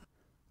said.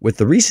 With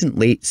the recent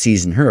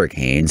late-season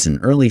hurricanes and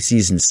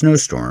early-season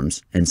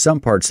snowstorms in some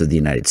parts of the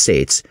United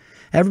States,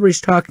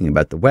 everybody's talking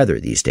about the weather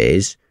these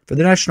days. For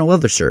the National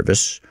Weather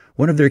Service,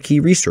 one of their key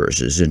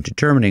resources in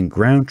determining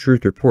ground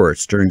truth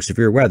reports during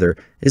severe weather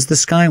is the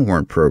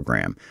Skywarn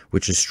program,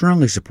 which is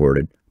strongly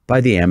supported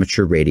by the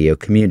amateur radio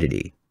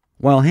community.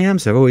 While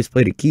hams have always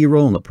played a key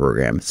role in the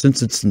program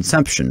since its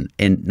inception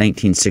in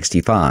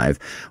 1965,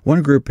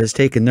 one group has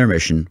taken their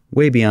mission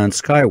way beyond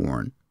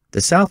Skywarn.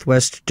 The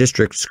Southwest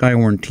District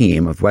Skywarn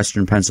team of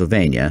Western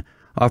Pennsylvania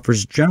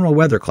offers general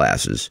weather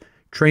classes,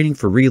 training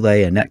for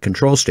relay and net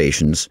control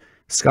stations,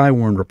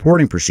 Skywarn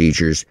reporting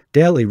procedures,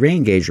 daily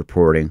rain gauge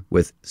reporting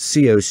with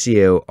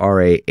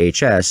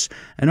COCORAHS,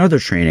 and other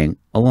training,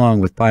 along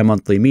with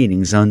bi-monthly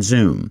meetings on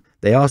Zoom.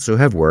 They also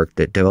have worked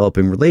at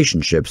developing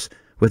relationships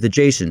with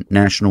adjacent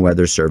National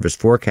Weather Service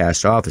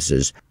forecast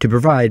offices to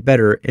provide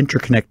better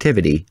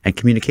interconnectivity and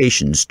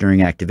communications during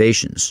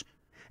activations.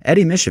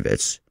 Eddie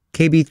Mishovitz,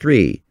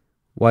 KB3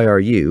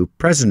 YRU,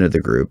 president of the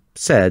group,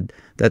 said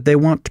that they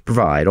want to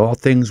provide all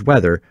things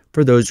weather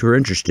for those who are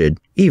interested,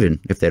 even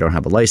if they don't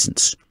have a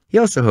license. He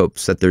also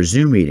hopes that their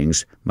Zoom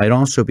meetings might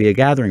also be a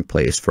gathering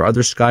place for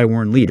other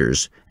Skywarn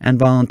leaders and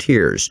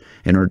volunteers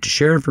in order to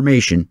share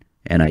information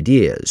and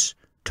ideas.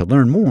 To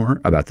learn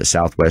more about the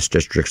Southwest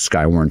District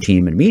Skywarn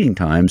team and meeting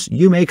times,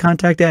 you may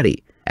contact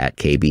Eddie at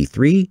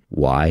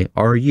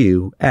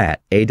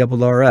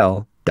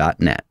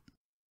kb3yru@arrl.net.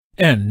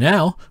 And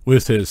now,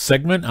 with his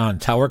segment on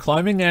tower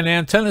climbing and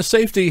antenna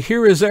safety,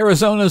 here is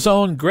Arizona's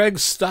own Greg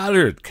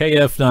Stoddard,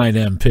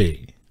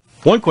 KF9MP.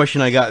 One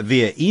question I got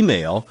via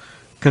email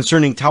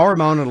concerning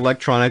tower-mounted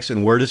electronics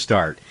and where to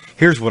start.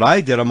 Here's what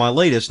I did on my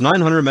latest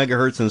 900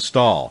 megahertz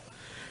install.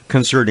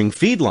 Concerning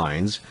feed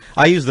lines,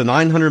 I use the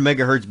 900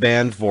 megahertz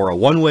band for a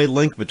one-way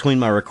link between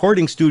my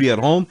recording studio at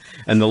home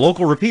and the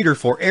local repeater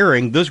for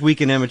airing This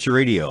Week in Amateur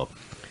Radio.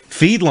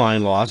 Feed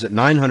line loss at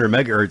 900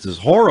 megahertz is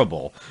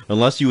horrible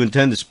unless you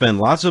intend to spend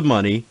lots of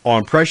money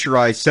on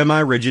pressurized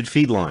semi-rigid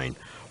feed line.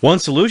 One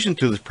solution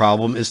to this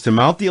problem is to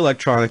mount the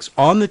electronics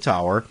on the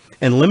tower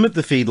and limit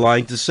the feed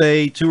line to,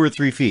 say, 2 or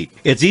 3 feet.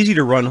 It's easy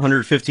to run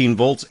 115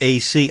 volts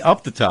AC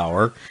up the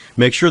tower.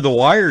 Make sure the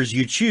wires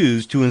you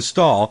choose to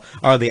install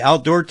are the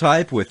outdoor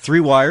type with 3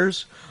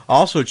 wires.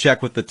 Also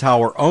check with the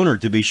tower owner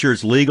to be sure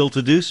it's legal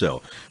to do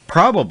so.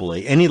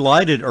 Probably any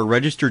lighted or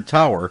registered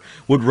tower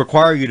would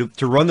require you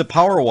to run the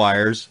power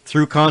wires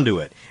through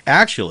conduit.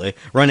 Actually,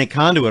 running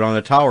conduit on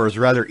a tower is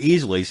rather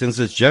easily since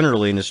it's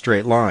generally in a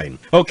straight line.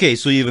 Okay,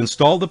 so you've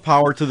installed the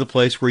power to the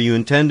place where you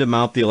intend to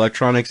mount the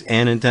electronics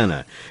and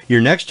antenna.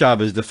 Your next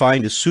job is to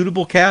find a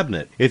suitable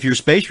cabinet. If your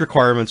space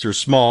requirements are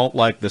small,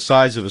 like the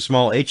size of a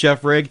small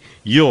HF rig,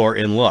 you're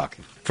in luck.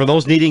 For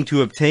those needing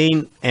to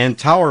obtain and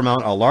tower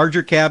mount a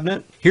larger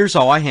cabinet, here's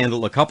how I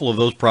handled a couple of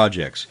those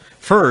projects.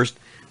 First,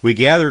 we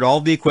gathered all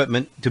the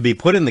equipment to be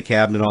put in the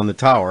cabinet on the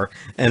tower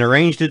and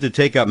arranged it to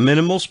take up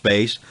minimal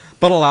space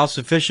but allow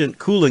sufficient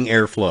cooling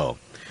airflow.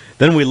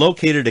 Then we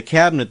located a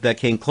cabinet that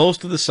came close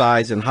to the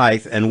size and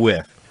height and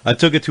width. I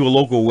took it to a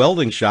local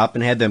welding shop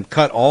and had them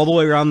cut all the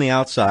way around the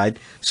outside,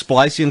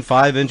 splicing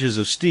 5 inches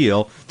of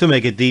steel to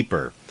make it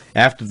deeper.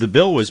 After the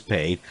bill was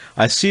paid,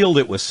 I sealed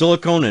it with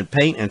silicone and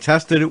paint and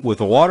tested it with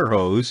a water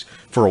hose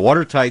for a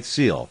watertight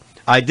seal.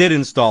 I did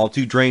install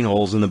 2 drain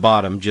holes in the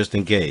bottom just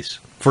in case.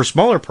 For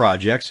smaller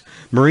projects,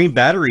 marine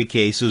battery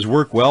cases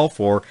work well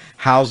for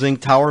housing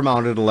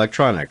tower-mounted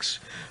electronics.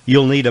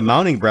 You'll need a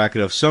mounting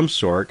bracket of some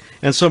sort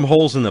and some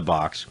holes in the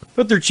box,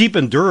 but they're cheap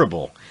and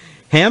durable.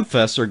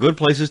 Hamfests are good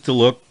places to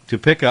look to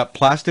pick up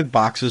plastic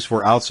boxes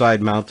for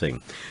outside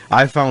mounting.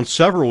 I found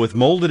several with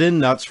molded-in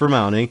nuts for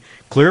mounting,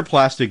 clear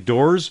plastic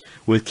doors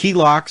with key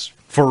locks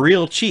for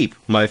real cheap,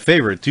 my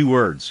favorite 2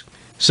 words.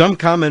 Some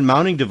common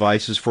mounting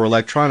devices for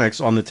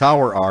electronics on the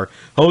tower are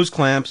hose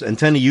clamps,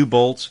 antenna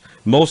U-bolts,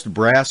 most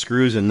brass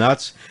screws and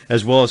nuts,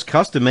 as well as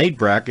custom-made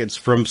brackets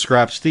from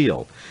scrap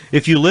steel.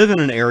 If you live in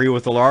an area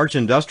with a large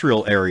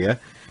industrial area,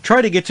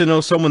 try to get to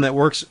know someone that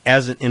works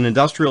as an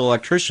industrial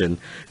electrician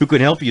who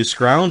can help you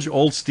scrounge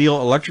old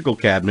steel electrical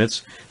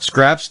cabinets,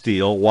 scrap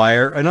steel,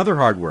 wire, and other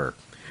hardware.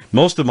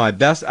 Most of my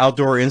best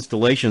outdoor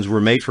installations were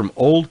made from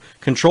old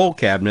control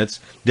cabinets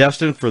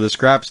destined for the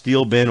scrap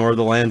steel bin or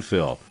the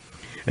landfill.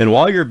 And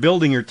while you're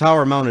building your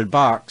tower-mounted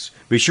box,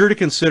 be sure to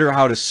consider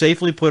how to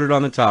safely put it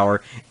on the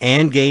tower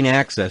and gain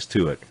access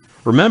to it.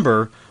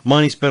 Remember,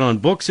 money spent on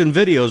books and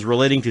videos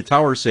relating to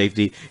tower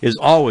safety is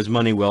always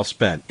money well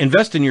spent.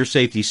 Invest in your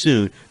safety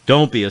soon.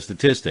 Don't be a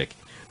statistic.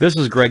 This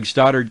is Greg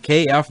Stoddard,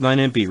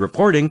 KF9MP,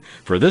 reporting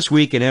for This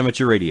Week in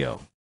Amateur Radio.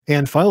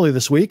 And finally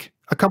this week,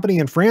 a company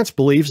in France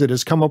believes it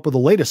has come up with the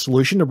latest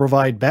solution to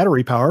provide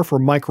battery power for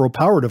micro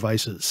power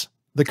devices.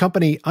 The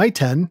company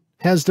i10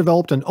 has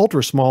developed an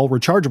ultra-small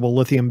rechargeable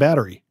lithium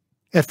battery.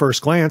 At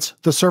first glance,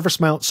 the surface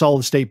mount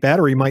solid-state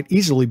battery might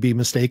easily be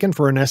mistaken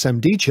for an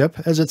SMD chip,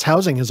 as its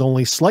housing is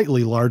only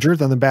slightly larger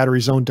than the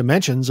battery's own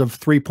dimensions of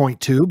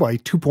 3.2 by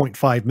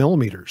 2.5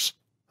 millimeters.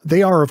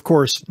 They are, of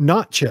course,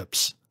 not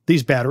chips.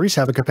 These batteries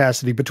have a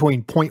capacity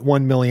between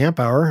 0.1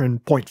 mAh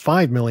and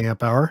 0.5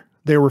 mAh.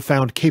 They were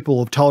found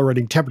capable of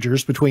tolerating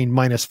temperatures between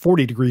minus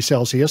 40 degrees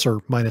Celsius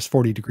or minus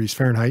 40 degrees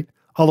Fahrenheit,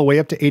 all the way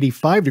up to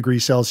 85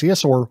 degrees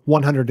Celsius or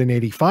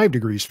 185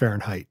 degrees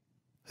Fahrenheit.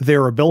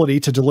 Their ability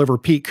to deliver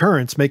peak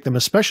currents make them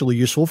especially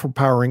useful for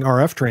powering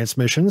RF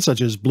transmissions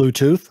such as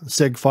Bluetooth,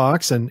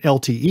 Sigfox, and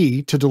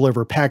LTE to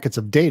deliver packets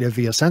of data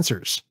via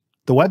sensors.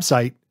 The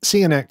website,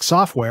 CNX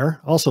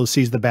Software, also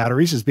sees the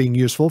batteries as being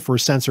useful for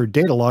sensor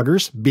data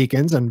loggers,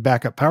 beacons, and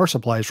backup power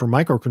supplies for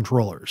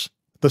microcontrollers.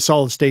 The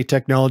solid-state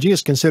technology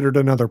is considered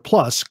another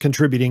plus,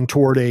 contributing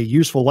toward a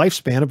useful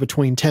lifespan of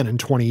between 10 and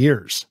 20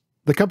 years.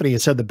 The company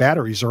has said the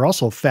batteries are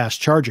also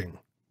fast-charging.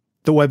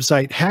 The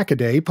website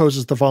Hackaday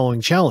poses the following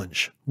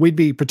challenge. We'd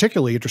be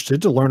particularly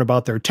interested to learn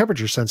about their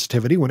temperature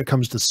sensitivity when it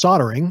comes to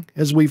soldering,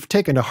 as we've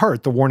taken to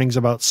heart the warnings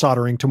about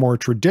soldering to more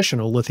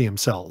traditional lithium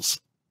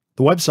cells.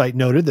 The website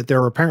noted that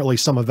there are apparently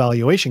some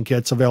evaluation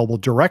kits available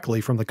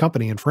directly from the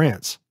company in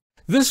France.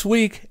 This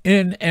Week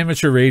in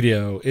Amateur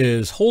Radio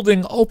is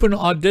holding open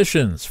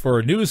auditions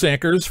for news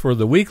anchors for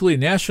the weekly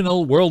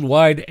national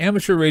worldwide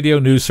amateur radio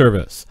news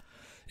service.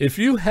 If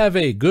you have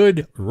a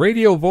good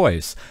radio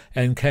voice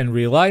and can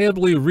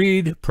reliably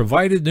read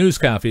provided news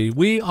copy,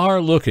 we are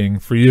looking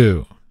for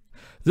you.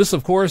 This,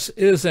 of course,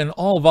 is an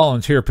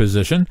all-volunteer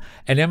position.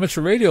 An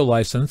amateur radio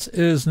license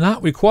is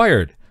not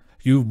required.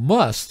 You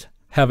must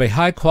have a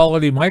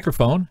high-quality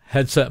microphone,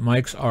 headset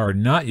mics are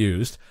not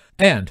used,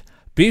 and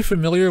be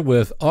familiar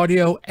with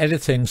audio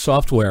editing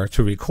software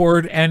to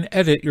record and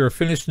edit your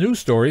finished news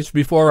stories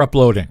before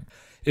uploading.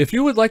 If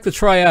you would like to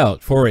try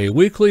out for a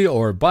weekly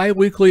or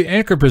bi-weekly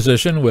anchor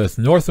position with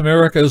North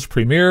America's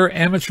premier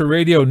amateur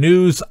radio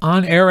news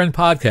on air and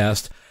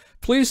podcast,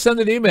 please send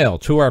an email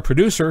to our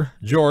producer,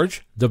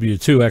 George,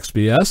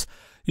 W2XBS.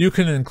 You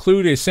can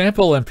include a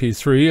sample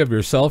MP3 of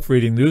yourself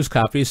reading news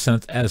copy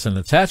sent as an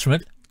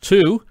attachment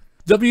to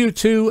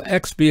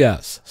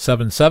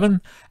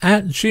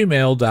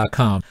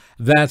W2XBS77@gmail.com.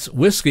 That's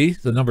whiskey,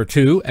 the number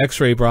 2,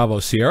 X-ray Bravo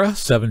Sierra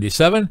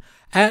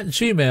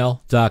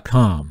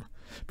 77@gmail.com.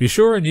 Be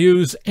sure and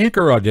use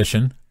Anchor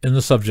Audition in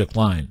the subject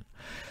line.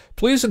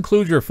 Please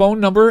include your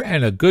phone number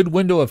and a good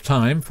window of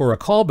time for a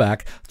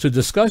callback to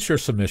discuss your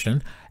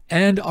submission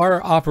and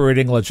our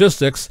operating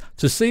logistics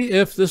to see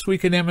if This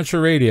Week in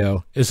Amateur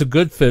Radio is a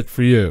good fit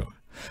for you.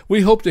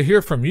 We hope to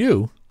hear from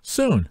you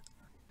soon.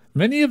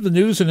 Many of the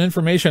news and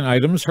information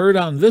items heard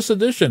on this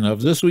edition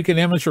of This Week in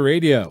Amateur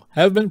Radio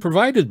have been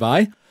provided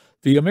by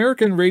the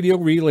American Radio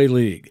Relay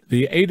League,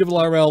 the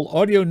ARRL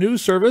Audio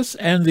News Service,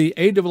 and the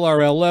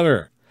ARRL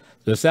Letter,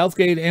 the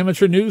Southgate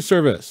Amateur News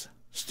Service,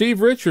 Steve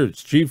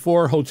Richards,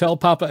 G4 Hotel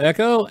Papa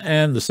Echo,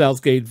 and the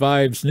Southgate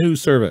Vibes News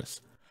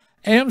Service,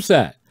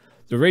 AMSAT,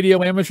 the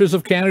Radio Amateurs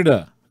of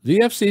Canada, the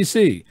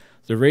FCC,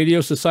 the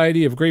Radio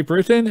Society of Great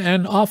Britain,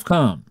 and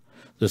Ofcom,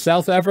 the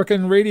South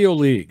African Radio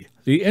League,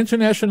 the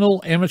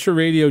International Amateur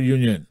Radio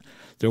Union,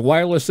 the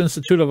Wireless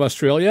Institute of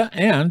Australia,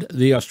 and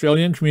the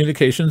Australian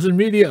Communications and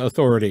Media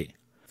Authority,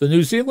 the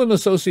New Zealand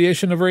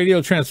Association of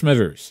Radio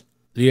Transmitters,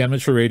 the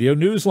Amateur Radio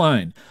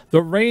Newsline,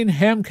 the Rain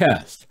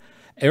Hamcast,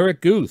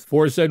 Eric Guth,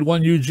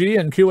 4Z1UG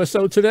and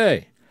QSO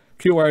Today,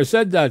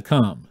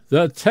 QRZ.com,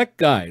 the Tech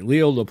Guy,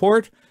 Leo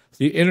Laporte,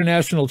 the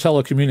International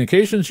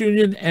Telecommunications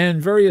Union,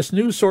 and various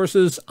news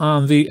sources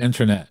on the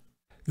Internet.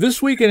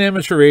 This Week in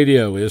Amateur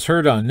Radio is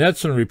heard on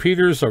nets and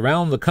repeaters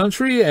around the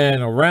country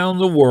and around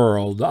the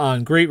world,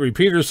 on great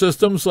repeater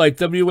systems like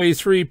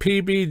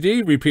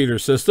WA3PBD repeater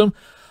system,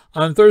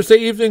 on Thursday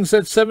evenings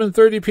at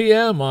 7:30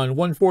 p.m. on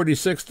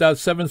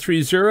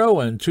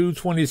 146.730 and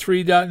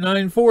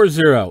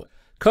 223.940,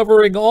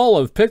 covering all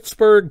of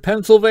Pittsburgh,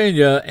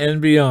 Pennsylvania,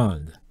 and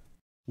beyond.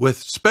 With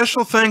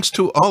special thanks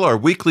to all our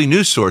weekly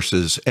news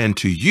sources and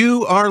to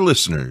you, our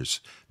listeners,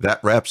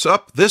 that wraps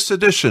up this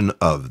edition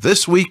of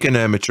This Week in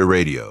Amateur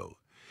Radio.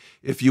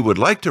 If you would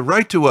like to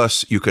write to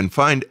us, you can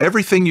find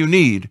everything you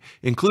need,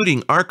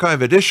 including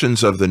archive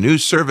editions of the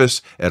news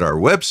service, at our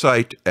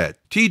website at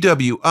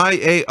twiar.net.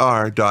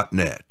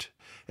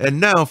 And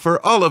now,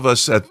 for all of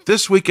us at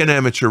This Week in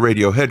Amateur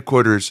Radio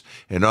headquarters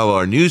and all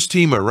our news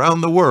team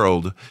around the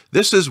world,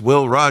 this is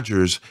Will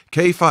Rogers,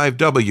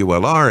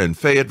 K5WLR in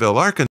Fayetteville, Arkansas.